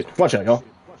me that shit. Watch out, y'all.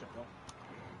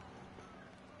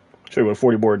 Show you what a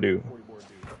 40 board do.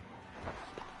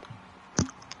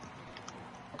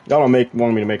 Y'all don't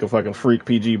want me to make a fucking freak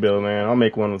PG build, man. I'll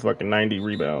make one with fucking 90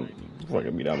 rebound.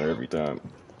 Fucking be down there every time.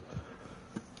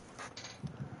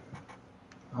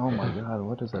 Oh my god,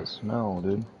 what does that smell,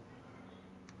 dude?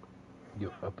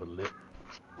 Your upper lip.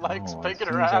 Legs Oh, picking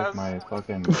it her seems ass. like my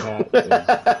fucking cat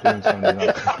is doing something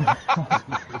else.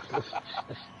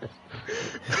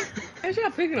 How's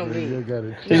y'all picking on me?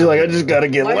 He's like, I just gotta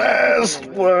get Why you last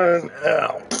picking on me? one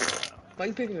out. Why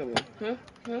you picking on me? Huh?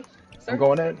 Huh? Sir? I'm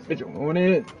going in, bitch, I'm going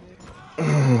in.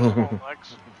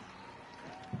 Legs.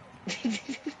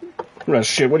 Nah,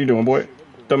 shit, what are you doing, boy?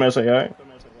 Dumbass AI.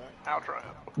 I'll try it.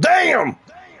 Damn!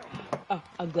 Oh,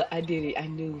 I'm glad I did it. I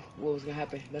knew what was gonna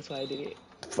happen. That's why I did it.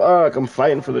 Fuck, I'm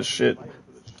fighting for this shit.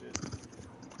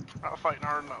 Not fighting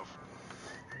hard enough.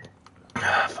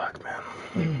 Ah, fuck,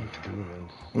 man.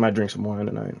 I might drink some wine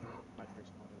tonight.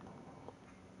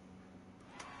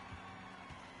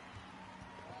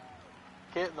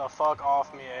 Get the fuck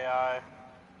off me, AI.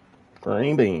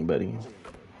 Green bean, buddy.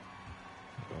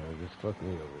 Just fuck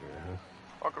me over there, huh?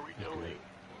 Fuck are we doing?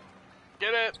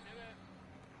 Get it!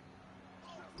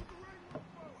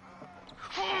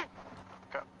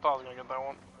 Okay, thought I was gonna get that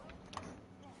one.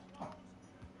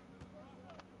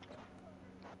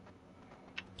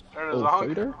 There it is, a hunk.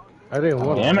 Fader? I didn't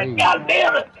want to Damn it, fade. god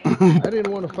damn it! I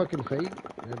didn't want to fucking fade.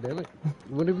 God damn it.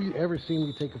 When have you ever seen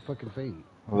me take a fucking fade?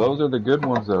 Well, those are the good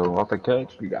ones, though. Off the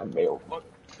catch, you got mail.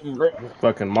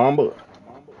 Fucking Mamba.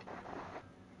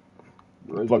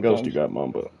 Where's Fuck the else catch? you got,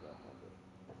 Mamba?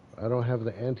 I don't have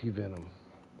the anti-venom.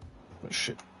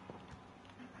 Shit.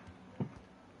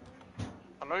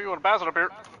 I know you want to pass it up here.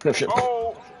 No shit.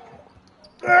 Oh!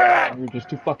 You're just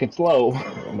too fucking slow.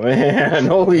 Man,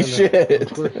 holy And shit.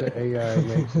 Of course the AI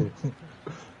makes it.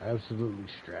 Absolutely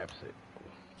straps it.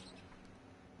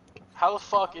 How the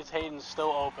fuck is Hayden still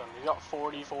open? He got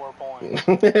 44 points.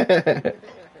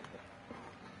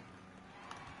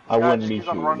 I wouldn't just be keeps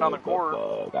on shooting running down the it, court.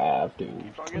 but fuck, I have to.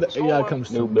 Keeps on getting The AI stolen. comes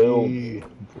to New build. me,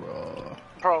 bro.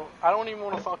 Bro, I don't even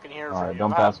want to fucking hear from Alright, you.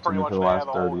 don't I've pass had it to pretty me much for the been last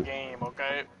the whole 30. game,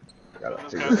 okay? Gotta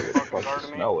This see guy's what fucking the guarding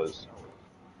me. smell is.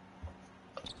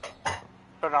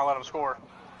 Better not let him score.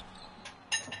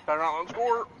 Better not let him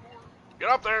score. Get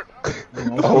up there.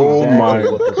 Oh my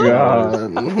Exactly what the smell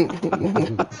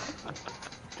is. god.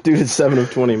 Dude, it's 7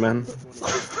 of 20, man.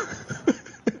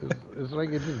 It's like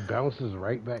it just bounces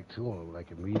right back to him,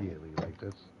 like immediately. Like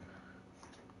that's.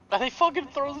 And he fucking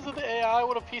throws it to the AI.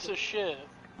 What a piece of shit.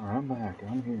 Alright, I'm back.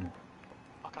 I'm here.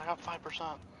 Fuck, I got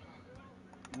 5%.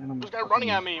 Man, This guy running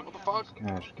at me. What the fuck?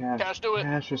 Cash, Cash, do it.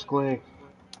 Cash is quick.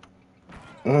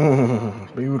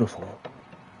 Beautiful.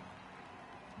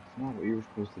 That's not what you were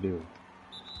supposed to do.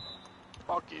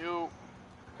 Fuck you.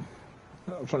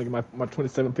 I'm trying to get my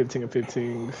 27, 15, and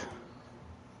 15.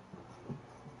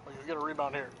 Oh, you'll get a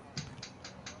rebound here.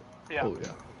 Yeah. Oh,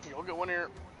 yeah. You'll get one here.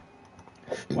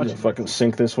 Watch it fucking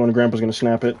sink this one. Grandpa's gonna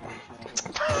snap it.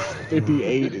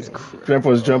 58 is crazy.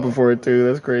 Grandpa's jumping for it too.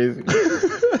 That's crazy.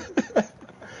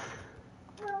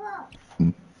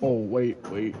 Oh, wait.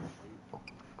 I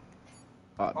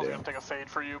Ah, was damn. gonna take a fade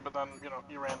for you, but then, you know,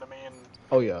 you ran to me and...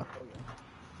 Oh, yeah.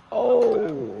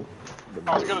 Oh.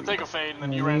 I was gonna take a fade and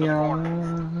then you ran to the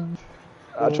corner.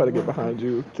 I try to get behind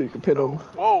you so you can pin him.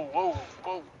 Whoa, whoa,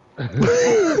 whoa.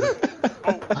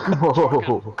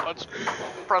 Oh. Let's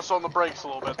press on the brakes a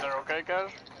little bit there, okay,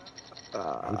 guys?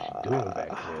 What you doing back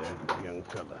there, young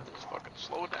fella? Let's fucking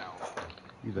slow it down.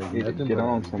 He's like, Need to nothing get but on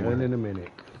I'll be somewhere. done in a minute.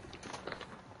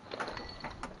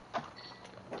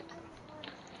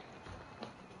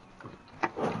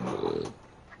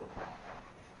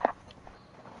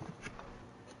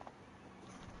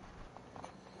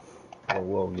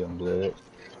 Whoa, young blood.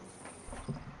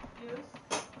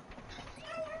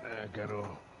 I gotta,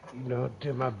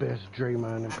 do my best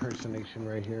Draymond impersonation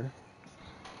right here.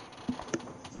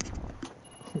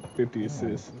 50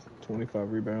 assists,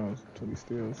 25 rebounds, 20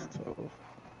 steals. So.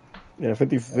 Yeah,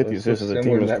 50 It's assists just as a similar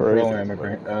team to is that crazy.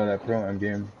 that pro-am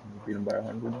game. You beat them by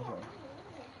 100. So.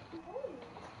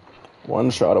 One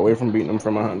shot away from beating them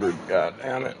from 100. God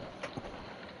damn it.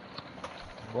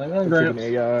 Blame it on Freaking Gramps.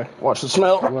 AI. Watch the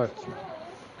smell. What?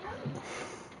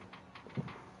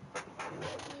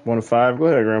 1 of 5. Go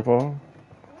ahead, Grandpa.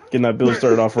 Getting that build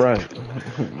started off right.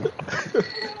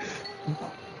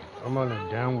 I'm on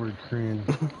a downward trend.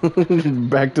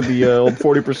 Back to the old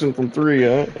 40% from 3,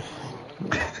 huh?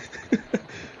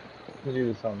 To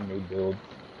do some new build.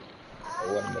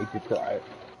 I want to make you cry.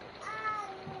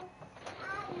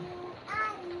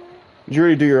 Did you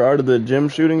already do your art of the gym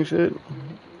shooting shit?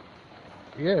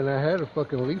 Yeah, and I had a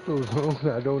fucking lethal zone.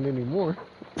 I don't anymore.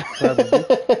 Probably.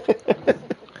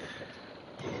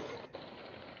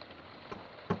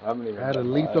 I haven't even I had a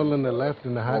done lethal mine, in the but left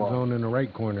and the hot hold on. zone in the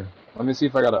right corner. Let me see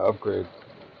if I got an upgrade.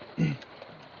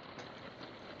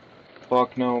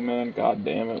 Fuck no, man. God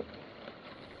damn it.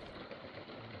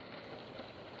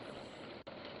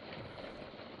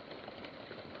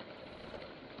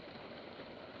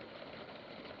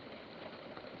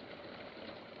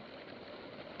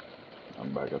 I'm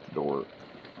back at the door.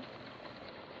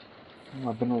 Oh,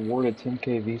 I've been rewarded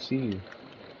 10k VC.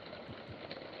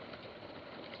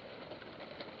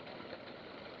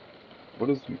 What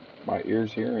is my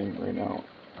ears hearing right now?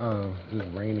 It's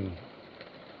rainy.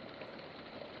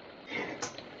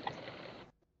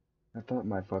 I thought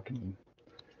my fucking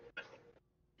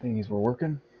thingies were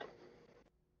working.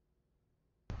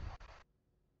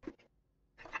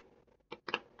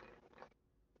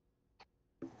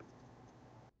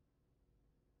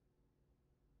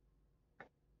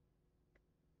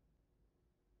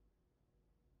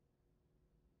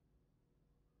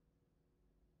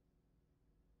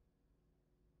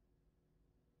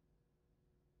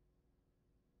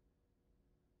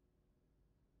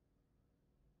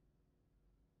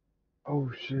 Oh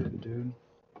shit, dude.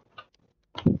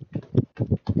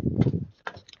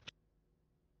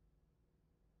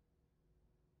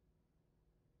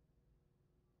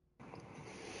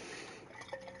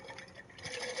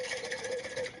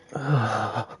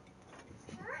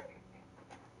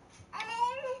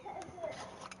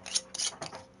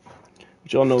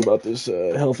 What y'all know about this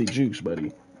healthy juice,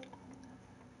 buddy?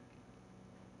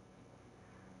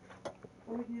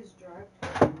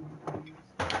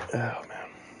 Oh man.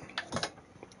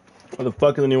 What the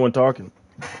fuck is anyone talking?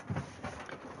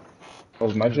 Oh,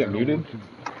 is my Because shit I don't muted? want you.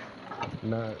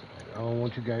 Not. I don't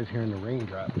want you guys hearing the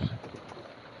raindrops.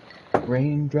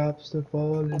 Raindrops are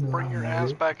falling Well, bring on your my ass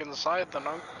head. back inside then,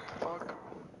 Unc. What the fuck?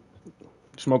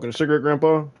 Smoking a cigarette,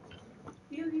 Grandpa?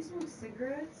 Ew, he smokes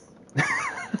cigarettes?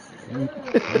 Nah.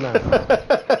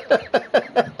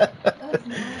 That's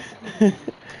nasty.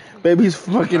 Baby's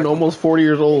fucking almost 40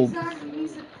 years old. Exactly, he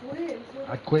needs to quit before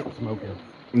they I quit kill smoking. him.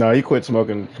 No, he quit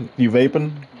smoking. You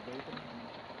vaping?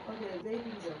 Okay,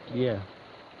 vaping's okay. Yeah.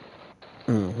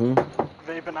 Mm-hmm.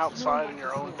 Vaping outside in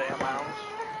your own damn house.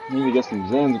 You need to get some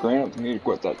Zens, Grant. You need to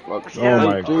quit that fucking Oh Yeah,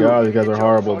 my too. god, you guys are get your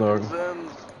horrible, fucking dog.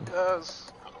 Zens. Yes.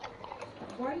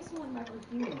 Why are you smelling my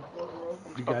perfume? Doors are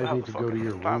open. You Fucking guys have need the to go to fucking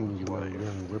your time room, of you his little life.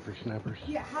 young whippersnappers.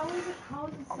 Yeah, how is it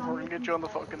We're sound gonna get you on the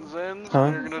fucking Zens, Huh?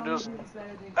 and you're gonna just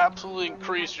absolutely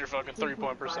increase your fucking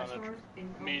 3-point percentage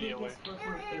immediately.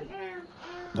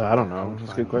 I don't I know. would That's a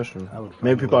find good question. I would Maybe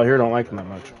find a people way out to here don't fuck like it them that up.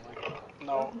 much.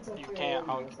 No, you can't,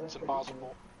 Unc. It's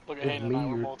impossible. Look at It's Hayden and I,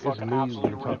 me. we're both It's fucking me absolutely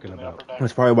you're ripped talking in the about. upper deck.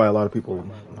 That's probably why a lot of people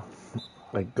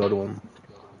like go to them.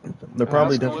 They're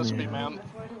probably Ask definitely. Gillespie, man.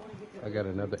 I got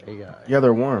another AI. Yeah,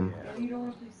 they're warm. Yeah. You don't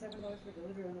want to pay $7 for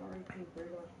delivery and already paying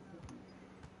 $30 for cookies.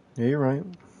 Yeah, you're right.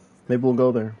 Maybe we'll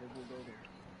go there.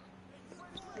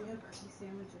 They have cookie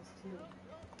sandwiches too.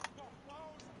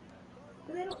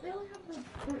 But they only have the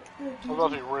I'm about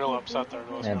to be real upset there,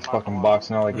 Gillespie, And I'm it's not gonna fucking lie.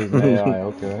 boxing out like he's an AI,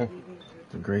 okay.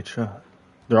 It's a great shot.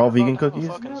 They're all We're about vegan to have a cookies?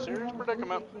 fucking No, they serious have a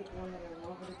predicament. birthday cake one that I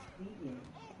want, but it's vegan.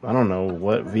 I don't know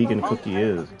what vegan Unc, cookie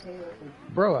is. Potato cookie.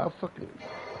 Bro, I'll fucking.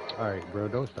 Alright, bro,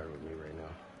 don't start with me right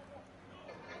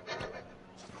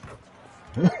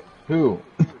now. Who?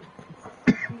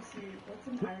 PC, what's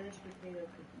an Irish potato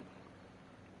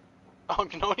cookie?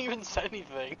 Unc, no one even said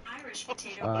anything.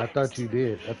 I thought you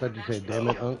did. I thought you said, damn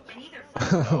it, Unc.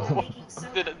 No.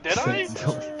 Did I?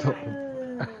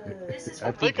 I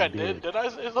I think I you did. Did I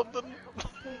say something?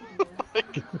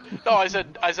 Like, no, I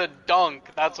said dunk.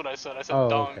 That's what I said. I said Oh,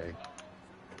 dunk. okay.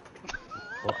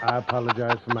 Well, I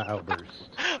apologize for my outburst.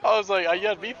 I was like, you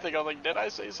had me think. I was like, did I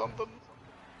say something?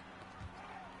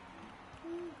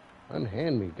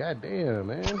 Unhand me, goddamn,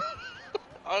 man.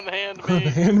 Unhand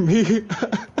me. And me.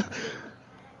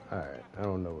 Alright, I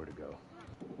don't know where to go.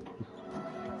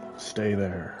 Stay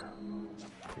there.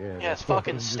 Yeah, Yes,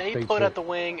 fucking just stay put at the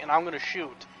wing, and I'm gonna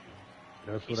shoot.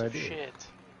 That's Piece what I of did. shit.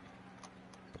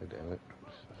 God damn it.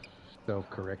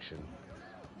 Self-correction.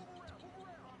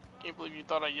 Can't believe you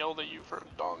thought I yelled at you for a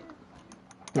dunk.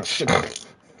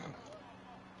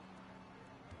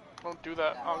 Don't do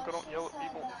that, Uncle. Don't yell at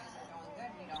people.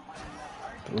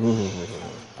 Ooh.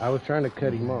 I was trying to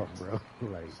cut him off, bro.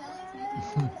 Like,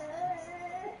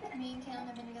 Me and Cam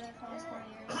have been together for almost 4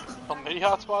 years. Oh, mini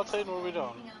hotspots, Hayden? What are we doing?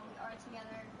 You know, we are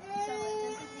together. So it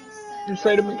doesn't make sense. You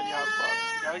say to me. Mini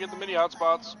hotspots. Gotta get the mini hot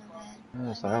spots.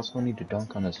 Yes, I also need to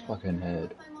dunk on his fucking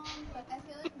head.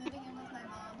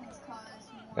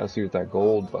 Gotta see what that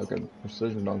gold fucking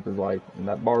precision dunk is like. And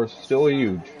that bar is still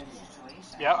huge.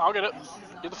 Yeah, I'll get it.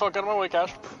 Get the fuck out of my way,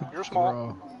 Cash. You're small.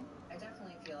 Bro.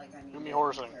 Do me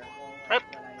horsing. Hip.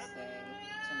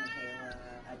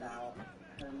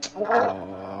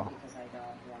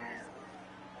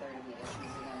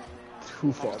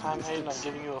 Too far. Next time, Hayden, I'm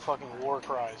giving you a fucking war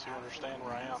cry so you understand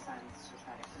where I am.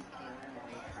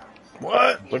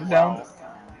 What? Put it down.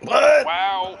 What?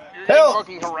 Wow, you're Help!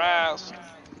 getting fucking harassed.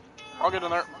 I'll get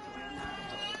in there.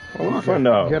 I want to find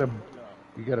out.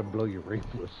 You gotta blow your rain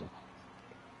whistle.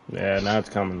 Yeah, now it's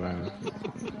coming, man.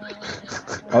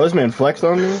 Oh, this man flexed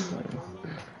on me?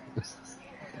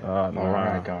 Oh, no.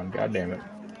 Alright, God damn it.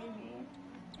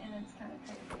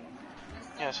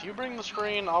 Yes, you bring the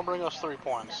screen, I'll bring us 3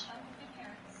 points.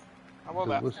 How about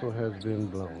The that? whistle has been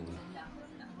blown.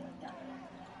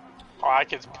 Oh, that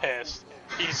kid's pissed.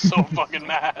 He's so fucking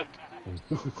mad.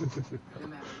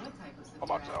 I'll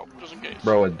box out, just in case.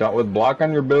 Bro, with block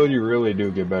on your build, you really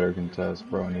do get better contests,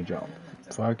 bro, when you jump.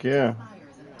 Fuck yeah.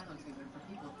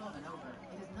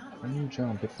 When you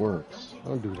jump, it works.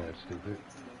 Don't do that, stupid.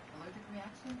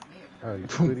 Oh, you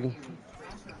quitting?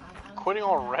 Quitting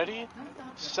already?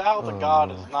 Sal the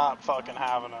God is not fucking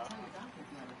having it.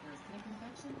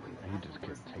 He just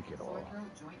can't take it all.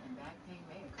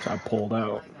 I pulled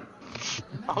out.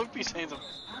 I would be saying some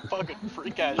fucking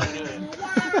freak ass shit.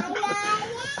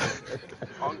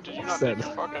 Did you not take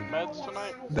your fucking meds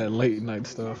tonight? That late night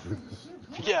stuff.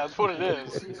 Yeah, that's what it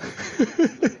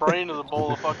is. Brain is a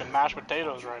bowl of fucking mashed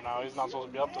potatoes right now. He's not supposed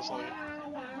to be up this late.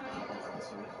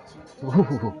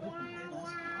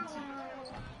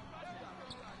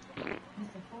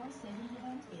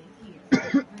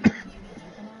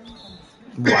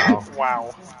 Wow.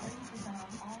 Wow.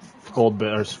 Gold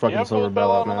bit or fucking Yeah, silver gold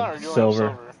bell up, bell on man. that, or do you Silver.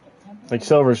 want silver? Like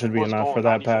silver should be What's enough gold, for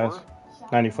that 94?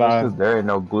 pass. 95. There ain't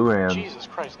no glue hands. Jesus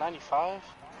Christ, 95?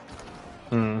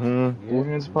 Mm-hmm. Glue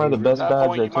hands is probably the best At that badge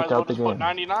point, they you might took as well out the just put game.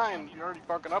 99. You're already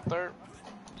fucking up there.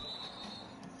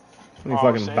 You Oh,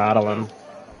 fucking save it battling. too.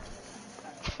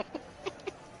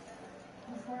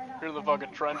 You're in the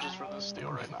fucking trenches for this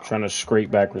steal right now. Trying to scrape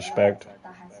back respect.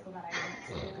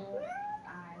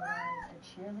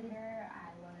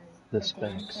 The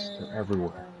specs, they're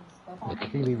everywhere. You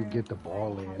can't even get the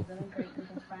ball in.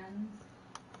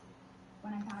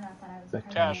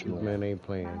 Cash. This man ain't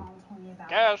playing.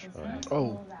 Cash.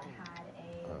 Oh.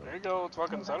 There you go. Let's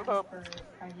fucking set it up.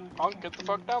 Punk, get the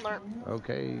fuck down there.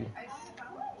 Okay.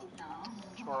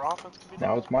 Score offense can be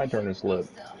Now it's my turn to slip.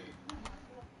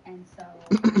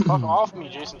 Fuck off me,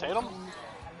 Jason Tatum.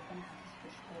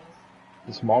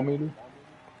 The small meter?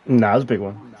 Nah, it's a big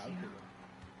one.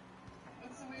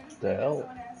 The hell?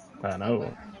 I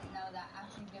know.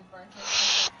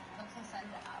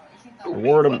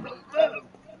 Reward him.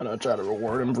 I'm gonna try to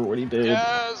reward him for what he did.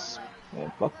 Yes.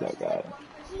 Man, fuck that guy.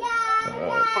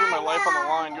 Putting my life on the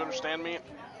line. You understand me?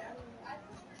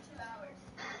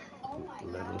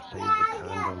 Let him save the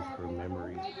condom for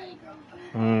memories.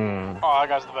 Hmm. Oh, that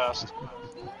guy's the best.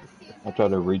 I try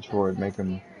to reach for it, make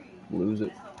him lose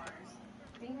it.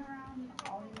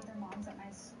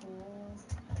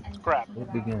 Crap.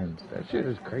 It begins. That shit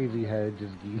is crazy how it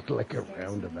just gives like a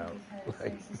roundabout.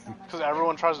 Like, Because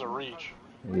everyone tries to reach.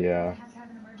 Yeah.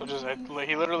 So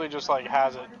he literally just like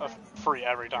has it free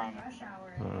every time.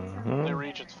 Mm-hmm. They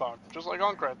reach, it's fucked. Just like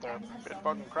Unk right there. It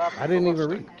fucking crap. I didn't even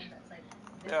reach.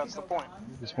 Yeah, that's the point.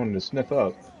 Just wanted to sniff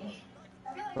up.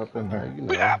 Up in there. You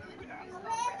know,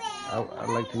 I'd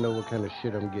like to know what kind of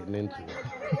shit I'm getting into.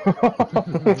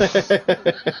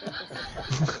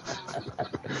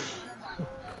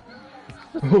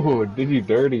 Oh, did you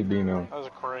dirty, Dino? That was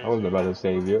crazy. I wasn't about to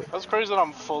save you. That's crazy that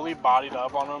I'm fully bodied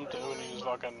up on him too, and he just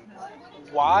fucking.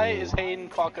 Why is Hayden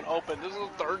fucking open? This is the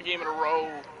third game in a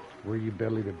row. Were you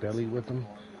belly to belly with him?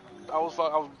 I was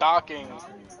docking.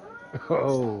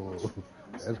 Oh,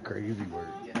 that's crazy work.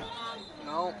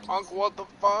 No, Uncle, what the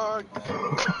fuck?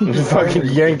 Just fucking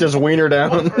yanked his wiener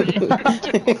down. What are you doing?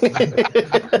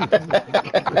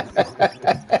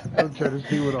 I'm trying to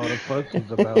see what all the fuss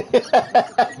is about.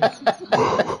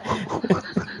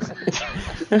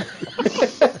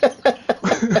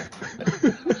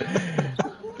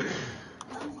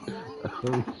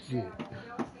 Oh shit.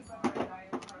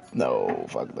 No,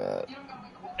 fuck that.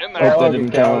 In there. Hope that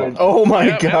didn't count. Oh my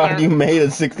Yep, in god, there. you made a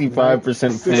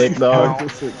 65% flick, dog.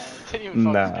 Didn't even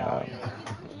fucking Nah. count.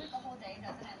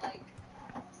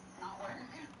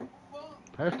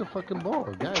 Pass the fucking ball,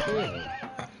 goddamn.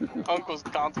 Uncle's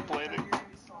contemplating.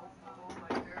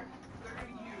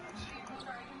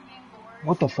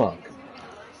 What the fuck?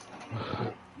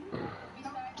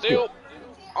 Still,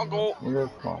 Uncle, You're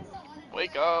fine.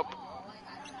 wake up.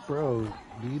 Bro,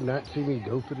 do you not see me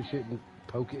go for the shit and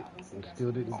poke it and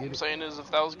still didn't All get I'm it? saying is,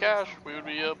 if that was cash, we would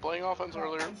be playing offense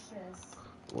earlier.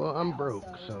 Well, I'm broke,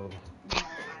 so.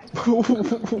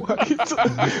 What?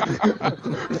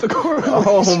 The corner.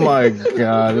 Oh my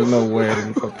god, there's no way I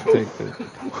didn't fucking take this.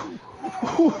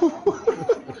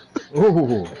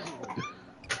 Ooh.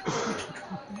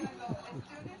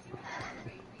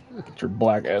 Get your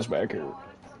black ass back here.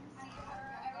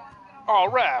 Oh,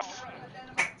 ref.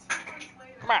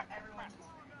 Come on.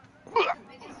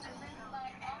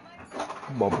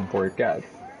 Bumping for your cat.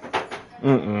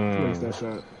 Makes that Mm-mm.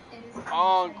 shot.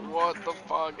 Unc, what the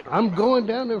fuck? I'm going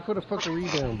down there for the fucking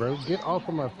rebound, bro. Get off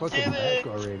of my fucking Get back it.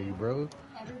 already, bro.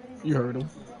 You heard him.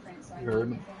 You heard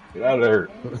him? Get out of there.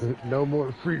 No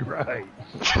more free rides.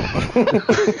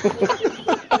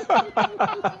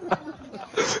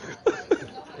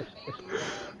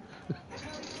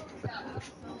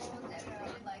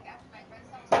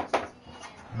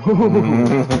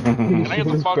 Can I get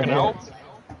some fucking help?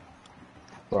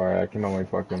 Sorry, I can only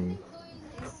fucking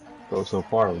go so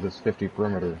far with this 50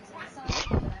 perimeter.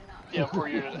 Yeah, before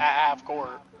you're just at half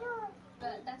court.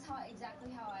 But that's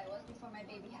exactly how I was before my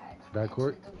baby had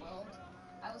Backcourt? entered the world.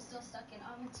 I was still stuck in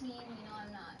I'm a teen,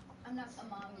 I'm not a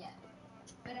mom yet.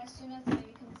 But as soon as the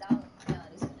baby comes out,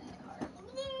 reality's gonna hit hard.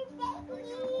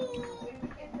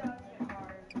 It does get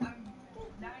hard. I'm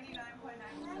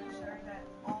 99.9% sure that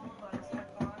all of us have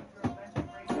gone through a mental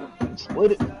breakdown.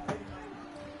 Split it.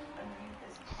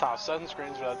 Nah, setting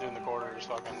screens without doing the quarter is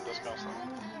fucking disgusting.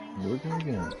 Do it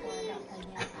again.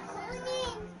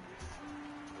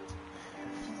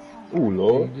 Ooh,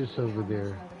 Lord. You just over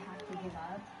there.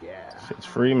 Yeah. It's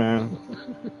free, man.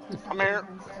 I'm here.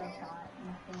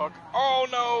 Fuck. Oh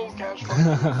no, cash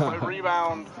my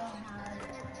rebound.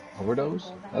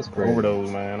 Overdose? That's crazy. Overdose,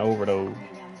 man. Overdose.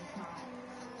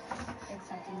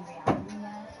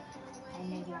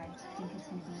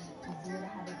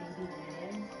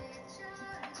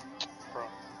 Bro.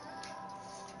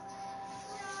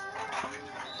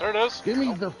 There it is. Give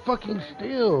me the fucking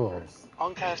steal.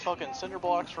 Unc has fucking cinder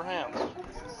blocks for hands.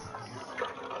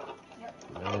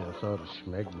 Man, I saw the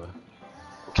schmegma.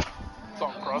 It's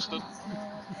all crusted.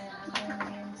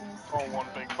 All one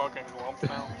big fucking lump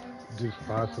now. Just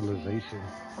fossilization.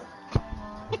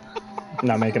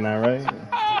 Not making that right.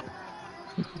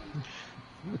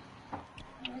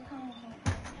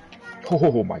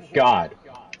 Oh my god.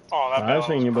 Oh, that I've bailout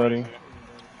seen was you, buddy. crazy.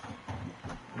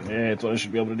 Yeah, it's what I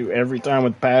should be able to do every time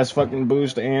with pass fucking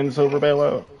boost and silver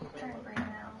bailout.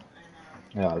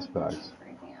 Yeah, that's facts.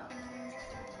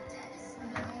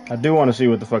 I do want to see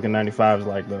what the fucking 95 is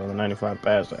like, though. The 95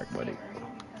 pass sack, buddy.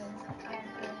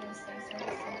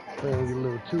 Playing your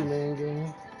little two-man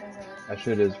game. That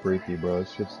shit is freaky, bro. It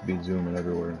should be zooming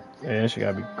everywhere. Yeah, she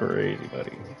gotta be crazy,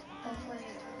 buddy.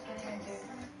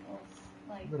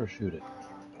 You better shoot it.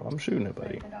 Well, I'm shooting it,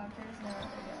 buddy.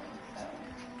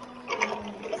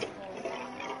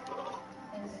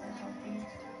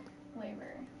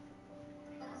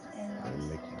 I'll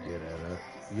make you get at it.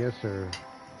 Yes, sir.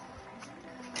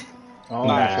 Oh,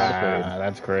 Nice. Nah,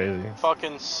 that's crazy.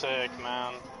 Fucking sick,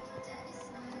 man.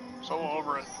 So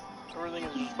over it. Everything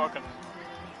is just fucking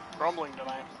crumbling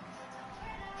tonight.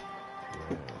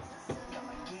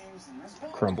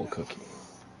 Crumble cookie.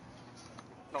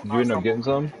 No, Did not you end up crumble. getting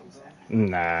some?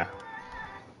 Nah.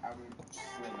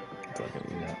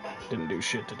 Fucking didn't do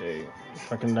shit today.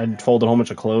 Fucking, I folded a whole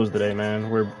bunch of clothes today, man.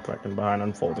 We're fucking behind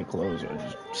on folding clothes. I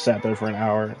just sat there for an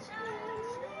hour.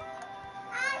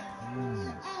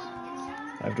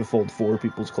 I have to fold 4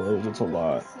 people's clothes. It's a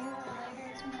lot.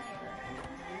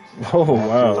 Oh,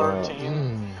 wow.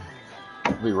 13.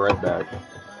 I'll be right back.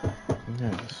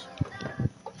 Yes.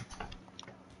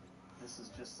 This is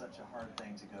just such a hard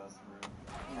thing to go through.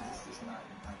 This is not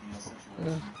an ideal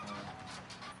situation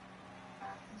for a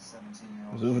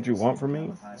 17-year-old. Is this what you want from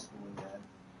me? High school yet.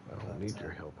 I don't need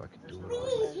your help. I can do it all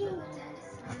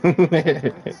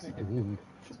myself.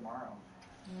 Tomorrow.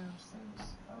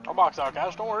 I'll box out,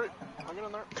 guys. Don't worry. I'll get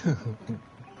in there. We'll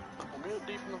get it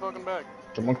deep in the fucking bag.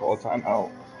 Someone call a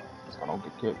timeout. So I don't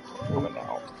get kicked. Coming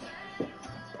out.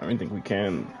 I don't think we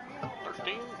can.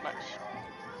 13. Nice.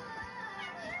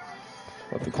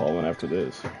 We'll have to call one after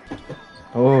this.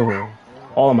 Oh.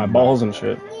 All of my balls and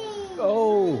shit.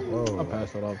 Oh, Whoa. I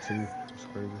passed that off too. It's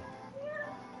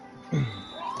crazy.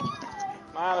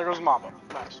 Ah, there goes Mamba.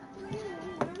 Nice.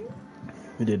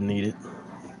 We didn't need it.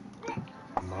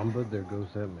 Mamba, there goes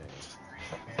that man.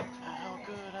 How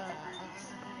could I?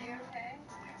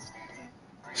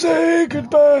 Say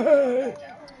goodbye.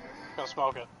 Gonna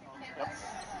smoke it. Yep.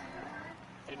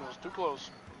 Didn't close, too close.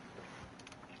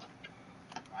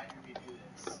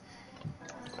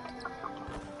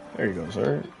 There you go,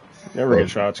 sir. Never get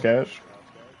shots, Cash.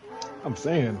 I'm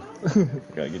saying.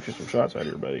 Gotta get you some shots out of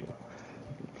here, buddy.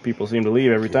 People seem to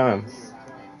leave every time.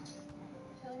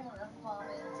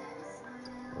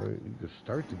 Or you could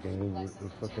start the game with the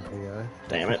fucking AI.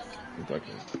 Damn it. You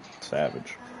fucking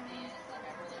savage.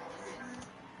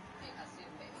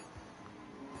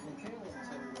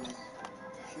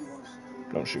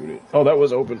 Don't shoot it. Oh, that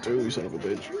was open too, you son of a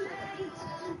bitch.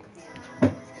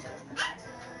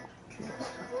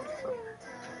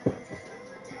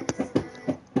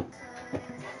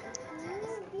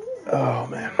 Oh,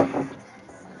 man.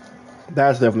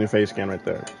 That's definitely a face scan right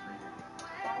there.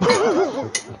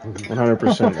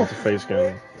 100%. That's a face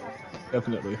scan.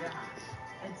 Definitely.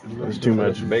 That's too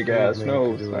much. Big ass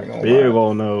nose. Big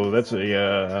old nose. That's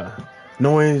a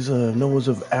nose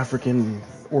of African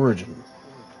origin.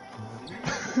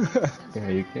 Yeah,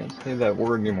 you can't say that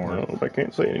word anymore. No, I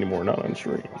can't say it anymore. Not on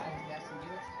stream.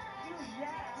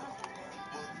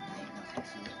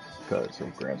 Because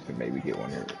if Gramps could maybe get one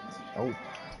here. Oh,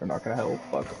 they're not gonna help.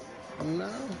 Fuck.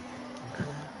 No.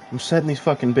 I'm setting these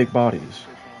fucking big bodies.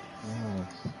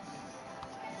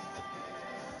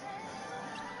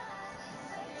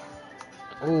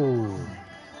 Oh.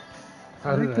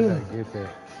 How did I not get that?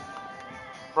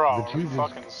 Bro, But are you just,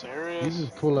 fucking serious? You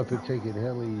just pull up and take it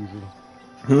hella easy.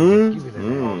 Give it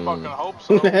I fucking hope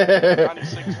so.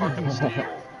 96 fucking steal.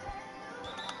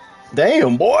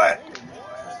 Damn, boy.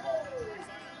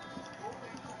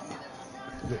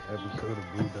 The episode of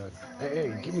Blue Dot.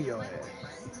 Hey, give me your ass.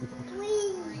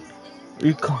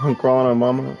 You crawling on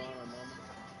mama?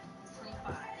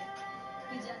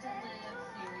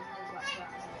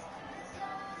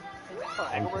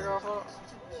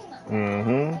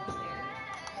 Mm-hmm.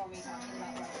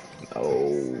 No.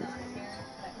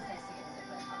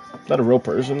 Is that a real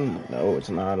person? No, it's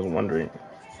not. I was wondering.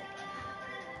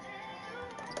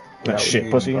 That shit,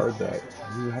 pussy. Guard that.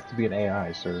 You have to be an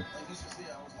AI, sir.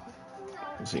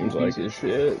 It seems you like piece of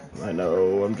shit. I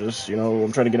know. I'm just,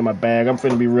 I'm trying to get in my bag. I'm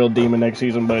finna be real demon next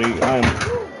season, buddy.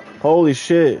 Holy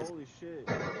shit. Is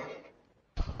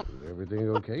everything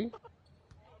okay?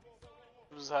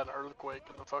 We just had an earthquake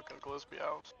in the fucking Gillespie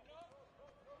house.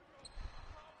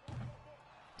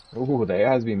 Ooh, the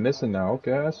AI's be missing now.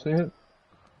 Okay, I see it.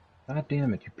 God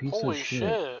damn it, you piece Holy of shit.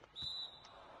 shit.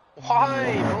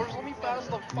 Why? Bro, just let me pass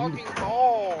the fucking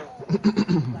ball.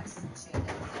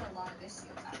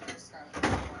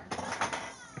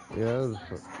 Yeah, I was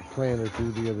playing it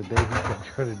through the other day. He kept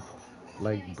trying to,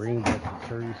 bring back the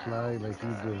curry slide. Like, he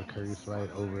was doing the curry slide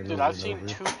over and Dude, over I've seen over.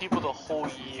 2 people the whole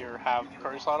year have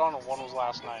curry slide on, and one was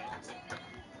last night.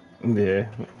 Yeah.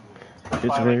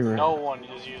 It's very rare. No one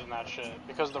is using that shit,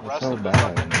 because the rest so of the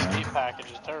bad, fucking man. skate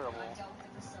package is terrible.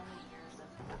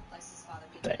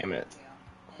 Damn it.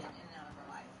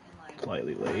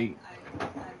 Slightly late.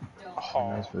 Oh,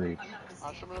 Nice reach.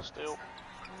 I should have been a steal.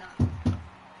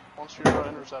 Once your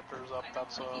interceptor is up,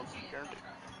 that's guaranteed.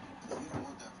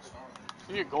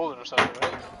 You get gold interceptor,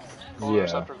 right? Gold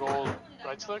interceptor, gold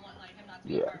right stick?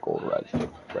 Yeah, gold right stick,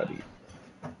 ready.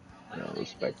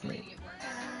 Respect me.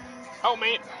 Oh,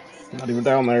 mate! Not even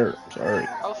down there. Sorry.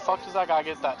 How the fuck does that guy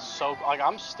get that so...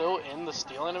 I'm still in the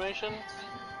steal animation,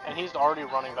 and he's already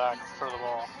running back for the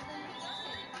ball.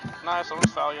 Nice, I'll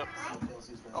just foul you.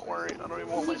 Don't worry, I don't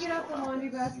even want my steal. Can you get out the laundry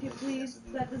basket, please?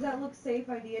 Does that look safe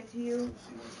idea to you?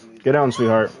 Get down,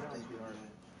 sweetheart.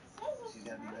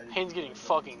 Haynes getting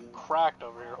fucking cracked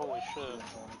over here, holy shit.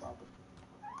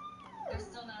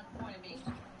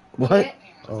 What?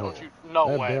 Oh, Don't you... No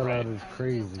that way, bailout right? is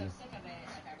crazy.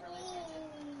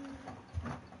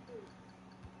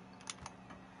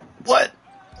 What?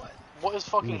 What is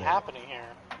fucking happening here?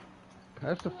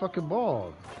 Pass the fucking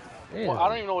ball. Damn. Well, I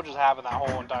don't even know what just happened that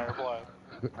whole entire play.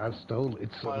 I stole it.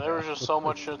 Like, there was just so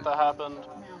much shit that happened.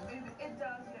 It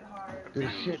does get hard.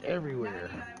 There's shit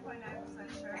everywhere. 99.9%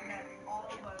 sure that all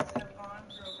of us have gone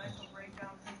through a mental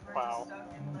breakdown because we're Wow. just stuck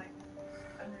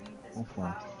in underneath this Okay.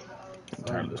 cloud I'm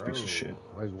tired of this piece of shit.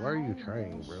 Like, why are you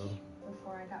trying, bro?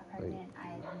 Before I got pregnant, I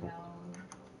had known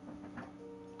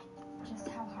just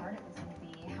how hard it was going to be.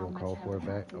 You gonna call for it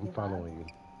back? I'm following you.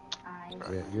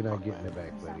 Yeah, you're not getting it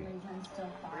back, buddy.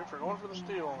 If you're going for the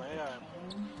steal, man.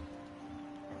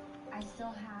 I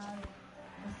still have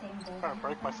the same goal. Trying to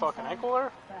break my fucking ankle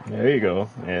there? There you go.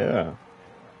 Yeah.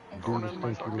 Going in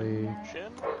my fucking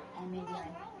chin? And maybe I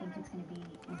think it's going to be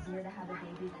easier to have a baby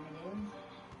than it is.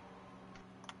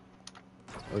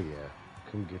 Oh yeah,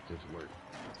 come get this work.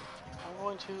 I'm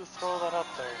going to throw that up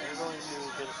there. You're going to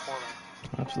get it for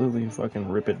me. Absolutely fucking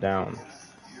rip it down.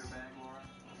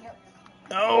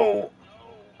 No!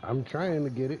 I'm trying to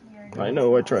get it. I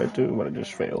know, I tried to, but I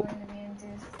just failed.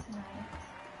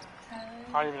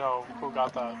 I don't even know who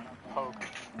got that poke.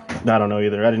 I don't know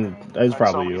either. I didn't. It was Like,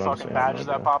 probably so many you. fucking Honestly, badges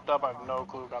that popped up, I have no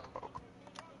clue who got the poke.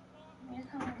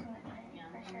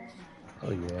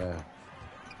 Oh yeah.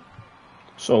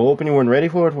 So hoping you weren't ready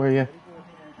for it, were you?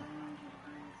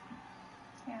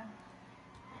 Yeah.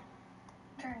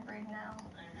 Trying to breathe now.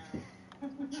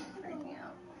 Freaking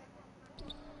out.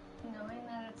 Knowing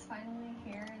that it's finally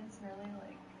here is really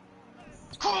like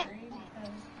scary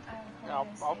because I have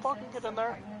I'll fucking get in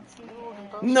there.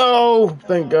 No,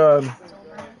 thank God.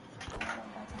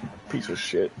 Piece of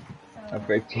shit. I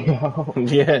faked you out.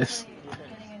 Yes.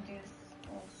 Getting induced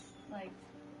will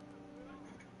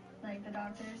like the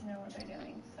doctors know what they're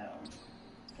doing, so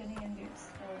getting induced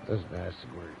will That's nasty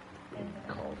work.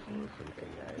 Call for it from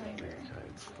AI every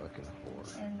time. Fucking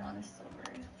whore. and not a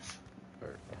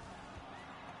stillbirth.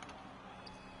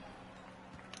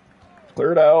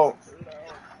 Clear it out.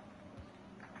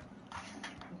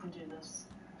 We can do this.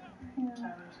 Yeah.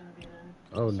 Tyler's gonna be there.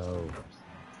 Oh no.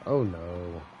 Oh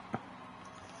no.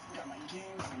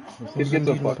 This kid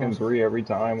gets a fucking 3 every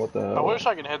time. What the hell? I wish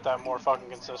I could hit that more fucking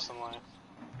consistently.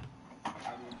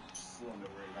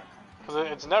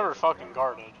 Because it's never fucking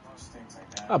guarded.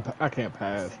 I can't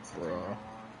pass, bro.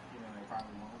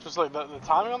 Just like the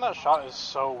timing on that shot is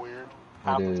so weird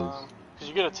half the time. Because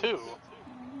you get a 2.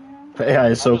 The AI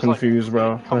is so confused,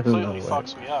 bro. Completely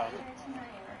fucks me up.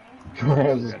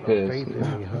 Gramps is Faith pissed.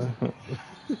 in me,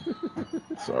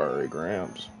 huh? Sorry,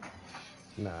 Gramps.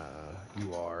 Nah,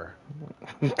 you are.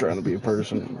 I'm trying to be a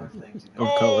person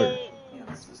of color. Yeah,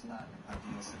 this is not an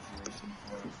ideal situation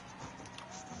for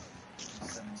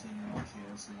 17-year-old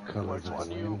kids who Colors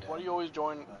Why do you always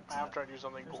join after I do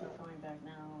something cool?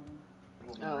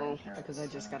 Oh, because I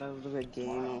just got out of a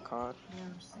game on COD.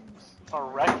 A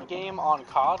wreck game on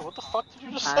COD? What the fuck did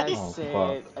you just say? I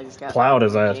said I just got Plowed out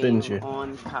his of a ass, didn't game you?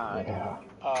 on COD. Yeah.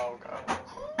 Oh, okay.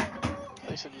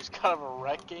 They said you just got out of a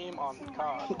wreck game on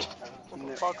COD. What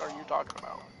the fuck are you talking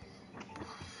about?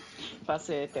 If I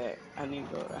said that, I need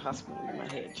to go to the hospital and get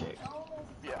my head checked.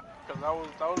 Yeah, because that would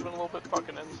have been a little bit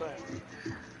fucking insane.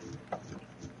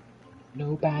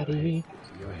 Nobody.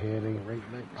 Your head ain't right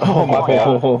next. Oh my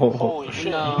god. Holy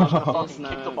shit, No, you just gonna it's fucking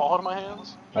kick the not. ball out of my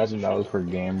hands? Imagine that was for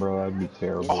game, bro. That'd be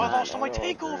terrible. Oh, I lost on my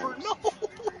takeover! No!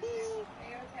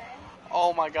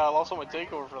 Oh my god, I lost on my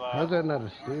takeover for that. How's that not a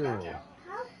steal?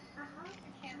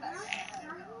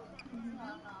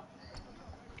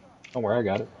 Don't worry, I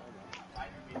got it.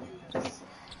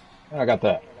 I got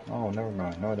that. Oh, never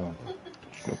mind. No, I don't. What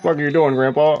the fuck are you doing,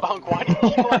 Grandpa? Bunk, why do you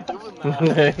keep on doing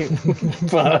that?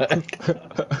 Fuck.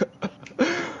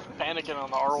 Panicking on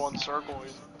the R1 circle,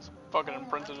 he's fucking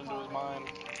imprinted into his mind.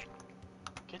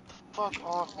 Get the fuck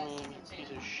off me, you piece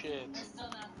of shit. It's still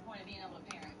not the point of being able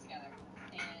to parent together.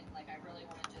 And, like, I really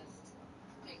want to just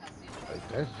take custody of Like,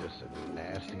 that's just a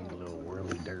nasty little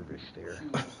whirly dervish there.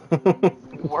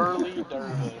 Whirly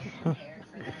dervish.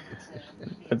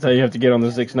 That's how you have to get on the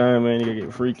 6ix9ine, man. You gotta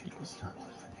get freaky.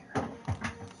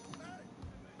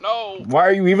 No! Why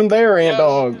are you even there, Ant Yes.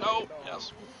 Dog? No!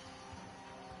 Yes.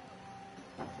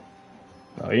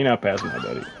 Oh, you're not passing that,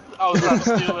 buddy. I was trying to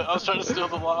steal it. I was trying to steal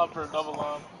the lob for a double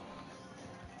lob.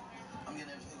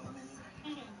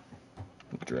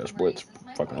 Get your ass blitz.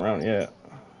 Fucking around, yeah.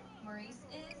 Maurice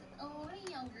is a little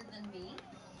younger than me.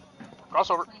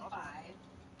 Crossover. 25.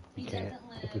 He Can't. doesn't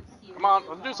live here. Come on,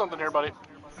 let's do something here, buddy.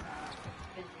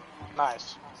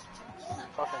 Nice.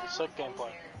 Fucking sick gameplay.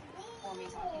 For me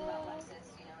talking about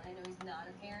Lexus, you know, and I know he's not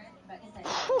a parent, but is that I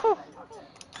talked to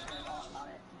her about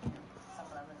it. Some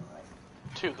of them are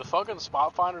like, Dude, the fucking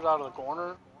spot finders out of the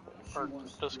corner are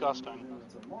disgusting.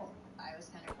 I was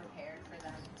kind of prepared for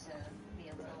them to be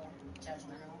a little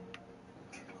judgmental.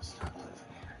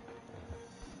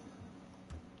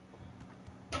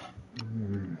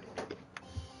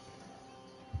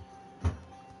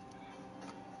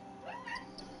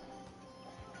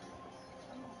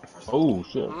 Oh,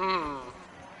 shit.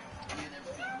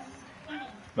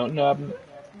 Nothing happened.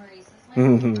 Maurice is my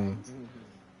Mhm.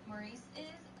 Maurice is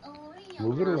a little Move it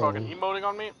younger. You're along. fucking emoting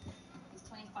on me? He's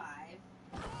 25.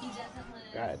 He doesn't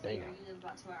live God damn. here. He lives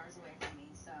about 2 hours away from me,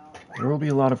 so There will be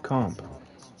a lot of comp.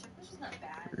 relationship, which is not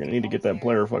bad. You're gonna need to get that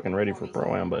player fucking ready for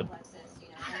Pro-Am, bud. Lexus, you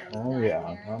know, I know he's Oh, not yeah.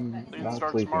 a parent, I'm but he's Dude, not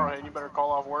starts sleeping. tomorrow, and you better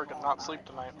call off work and not sleep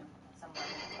tonight. someone in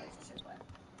a relationship with.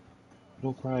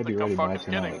 It'll probably be Like, I'm ready by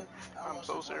fucking kidding. tonight. I'm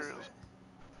so serious.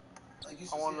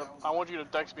 I want you to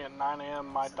text me at 9 a.m.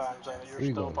 my time saying that you're Where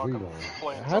you still going? Where you fucking going?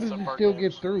 playing How did Sunset you Park still games.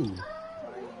 get through? What are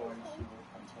you going to?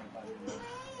 I'm 25 years old.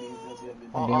 He lives in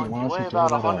Well, Damn, you why don't weigh you about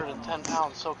throw that up? 110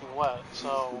 pounds soaking wet,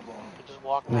 so you could just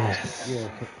walk past me. Yeah,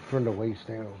 from the waist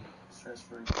down.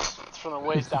 It's from the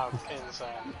waist down, it's insane.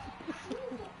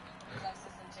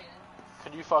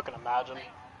 Could you fucking imagine?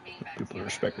 People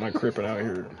respect my crippin' out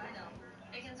here.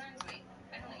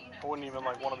 I wouldn't even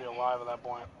like want to be alive at that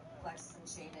point.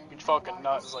 Each fucking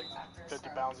nut is like 50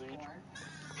 pounds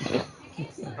each.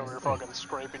 Over here fucking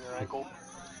scraping your ankle.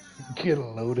 Get a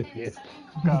load of hits.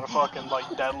 Gotta fucking like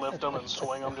deadlift them and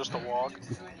swing them just to walk.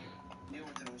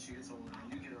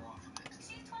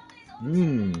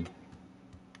 Mmm.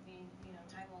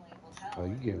 Oh,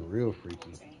 you getting real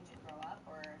freaky.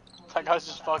 That guy's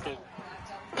just fucking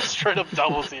straight up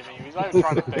double teaming you. He's not even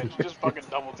trying to pitch, he's just fucking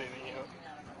double teaming you.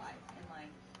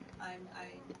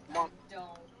 Come on.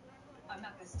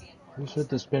 Who said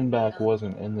the spin back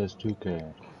wasn't in this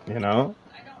 2K? You know?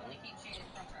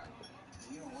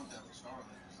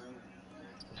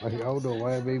 Like, I don't know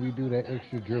why it made me do that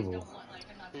extra dribble.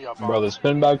 Bro, the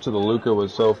spin back to the Luka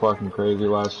was so fucking crazy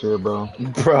last year, bro.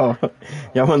 Bro,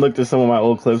 y'all went and looked at some of my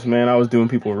old clips, man. I was doing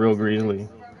people real greasily.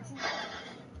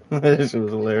 This shit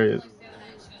was hilarious.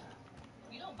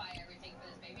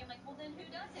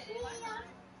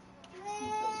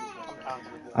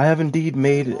 I have indeed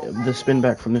made the spin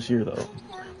back from this year, though.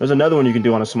 There's another one you can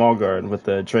do on a small guard with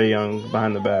the Trae Young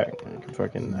behind the back. You can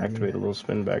fucking activate a little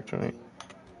spin back joint.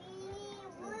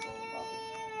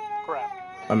 Crap.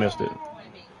 I missed it.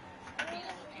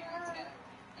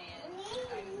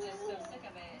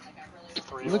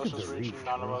 Three of us just reached and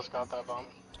none of us got that bump.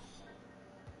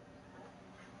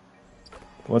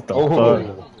 What the Oh.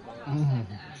 fuck?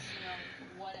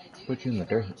 Put you in the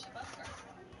dirt.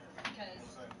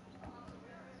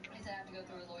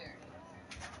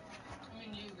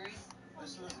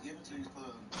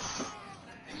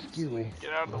 Excuse me.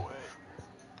 Get out of the way.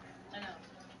 I know.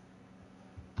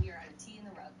 You're out of tea in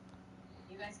the rug.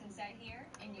 You guys can sit here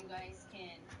and you guys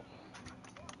can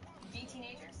be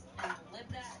teenagers and live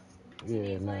that.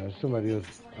 Yeah, nah, somebody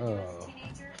else. Oh.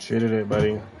 Shitted it,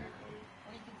 buddy. Or you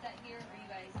can sit here or you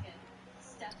guys can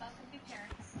step up and be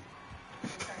parents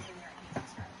and start doing your own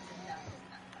things.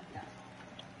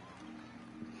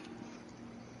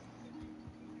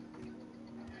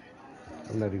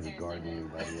 I'm not even guarding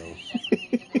anybody else.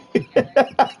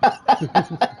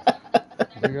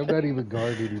 Like, I'm not even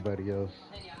guarding anybody else.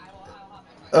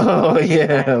 Oh,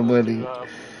 yeah, buddy.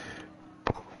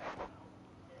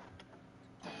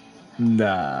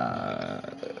 Nah.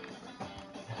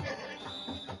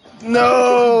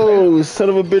 No! Son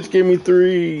of a bitch gave me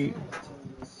 3.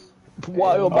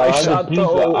 Wild bike shot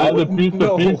though. I had a piece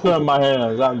of pizza in my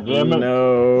hand. God damn it.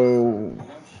 No.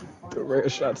 The rare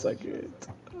shots I get.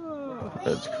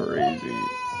 That's crazy.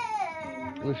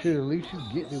 Well, shit, at least you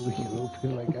getting it when you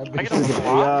open. Like, I've been Freaking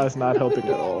AI is not helping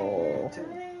at all.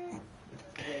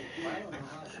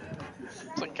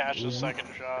 It's like Cash's second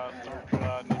shot, third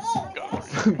shot, and he's got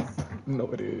 3. No,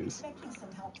 it is.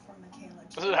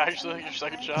 Is it actually your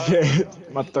second shot? Yeah,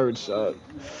 my third shot.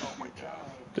 Oh my god.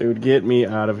 Dude, get me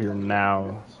out of here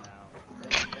now.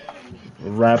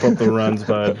 Wrap up the runs,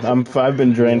 bud. I've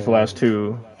been drained for the last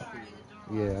 2.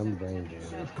 Yeah, I'm drained.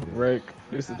 Rick,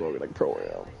 this is what we like pro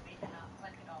am.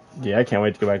 Yeah, I can't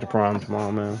wait to go back to prom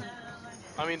tomorrow, man.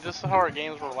 I mean, this is how our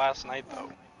games were last night, though.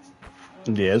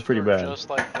 Yeah, it's pretty bad. Just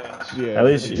like this. Yeah. At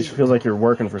least it feels like you're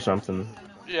working for something.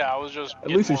 Yeah, I was just. At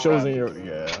least it shows in your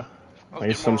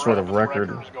Like some sort of record.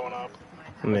 Going up.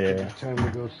 Yeah. It's time to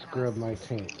go scrub my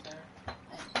tank.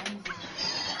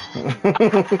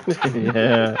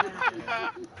 Yeah.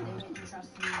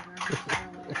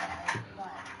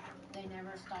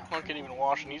 I can't even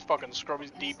wash, and he's fucking scrub.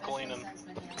 He's deep cleaning.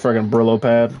 Fucking Brillo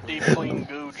pad. Deep clean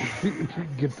gooch.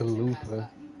 Get the loofah.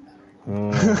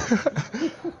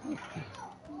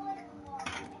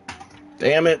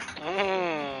 Damn it.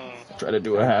 Mm. Try to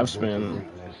do a half spin.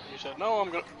 You said, no,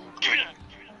 I'm gonna.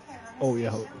 Oh,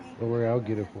 yeah. Don't worry, I'll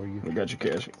get it for you. I got you,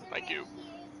 Cash. Thank you.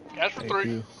 Cash for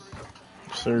 3.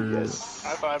 Sir. Yes.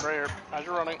 High five right here. As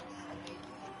you're running.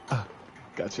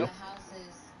 Gotcha.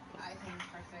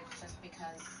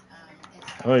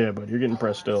 Oh, yeah, but you're getting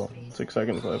pressed still. 6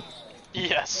 seconds left.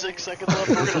 Yeah, 6 seconds left.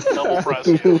 We're gonna double press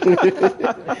you.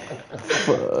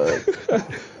 Fuck.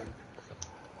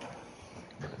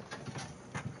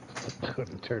 I'm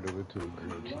gonna turn him into a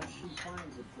grilled cheese.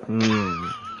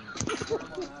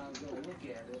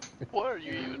 What are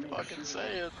you even fucking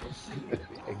saying?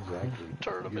 Exactly.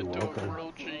 Turn him You're into welcome. a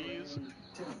grilled cheese.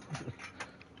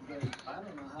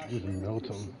 Just melt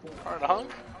them. Alright,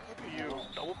 Hunk. You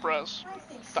double press.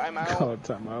 Timeout. Call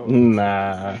timeout.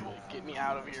 Nah. Get me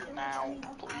out of here now,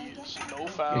 please. No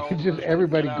foul. Just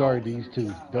everybody guard these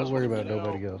two. Don't worry about Get out.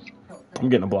 nobody else. I'm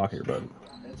getting a block here, bud.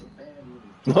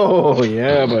 Oh,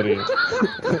 yeah, buddy.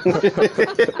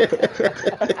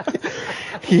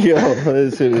 Yo,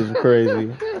 this shit is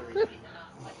crazy.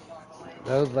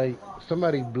 That was like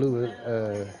somebody blew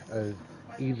a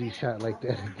easy shot like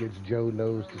that against Joe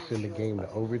Nose to send the game to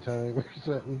overtime or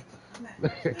something. I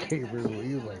can't remember.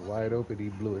 He was like wide open. He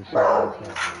blew a shot like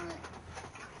that.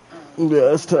 Yeah,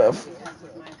 that's tough.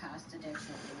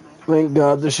 Thank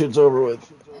God this shit's over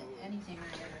with.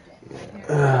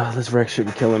 This wreck should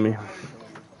be killing me.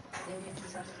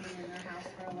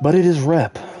 But it is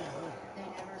rep.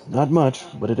 Not much,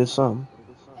 but it is some.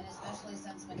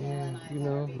 Yeah, you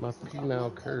know, my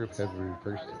penile curve has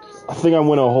reversed itself. I think I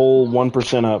went a whole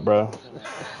 1% up, bro.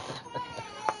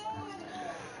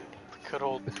 Good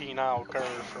old penile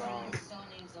curve, Ron.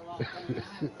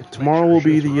 Tomorrow will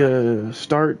be the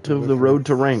start of the road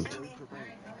to ranked.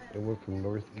 It went from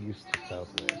northeast to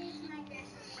southwest.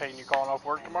 Payne, you calling off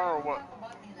work tomorrow or what?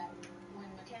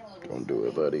 Don't do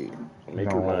it, buddy.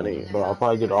 Make your money. But I'll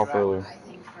probably get off early.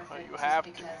 You have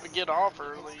to get off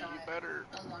early. You better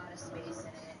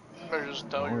just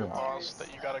tell your boss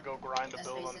that you gotta go grind a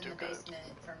build on 2K.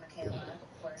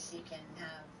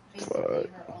 Fuck.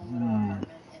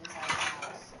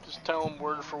 Just tell him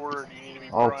word for word you need to be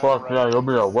Oh, fuck, yeah, you'll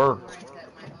be at work.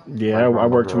 Yeah, I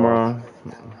work tomorrow.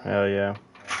 Hell yeah.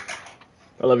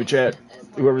 I love you, chat.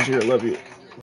 Whoever's here, I love you.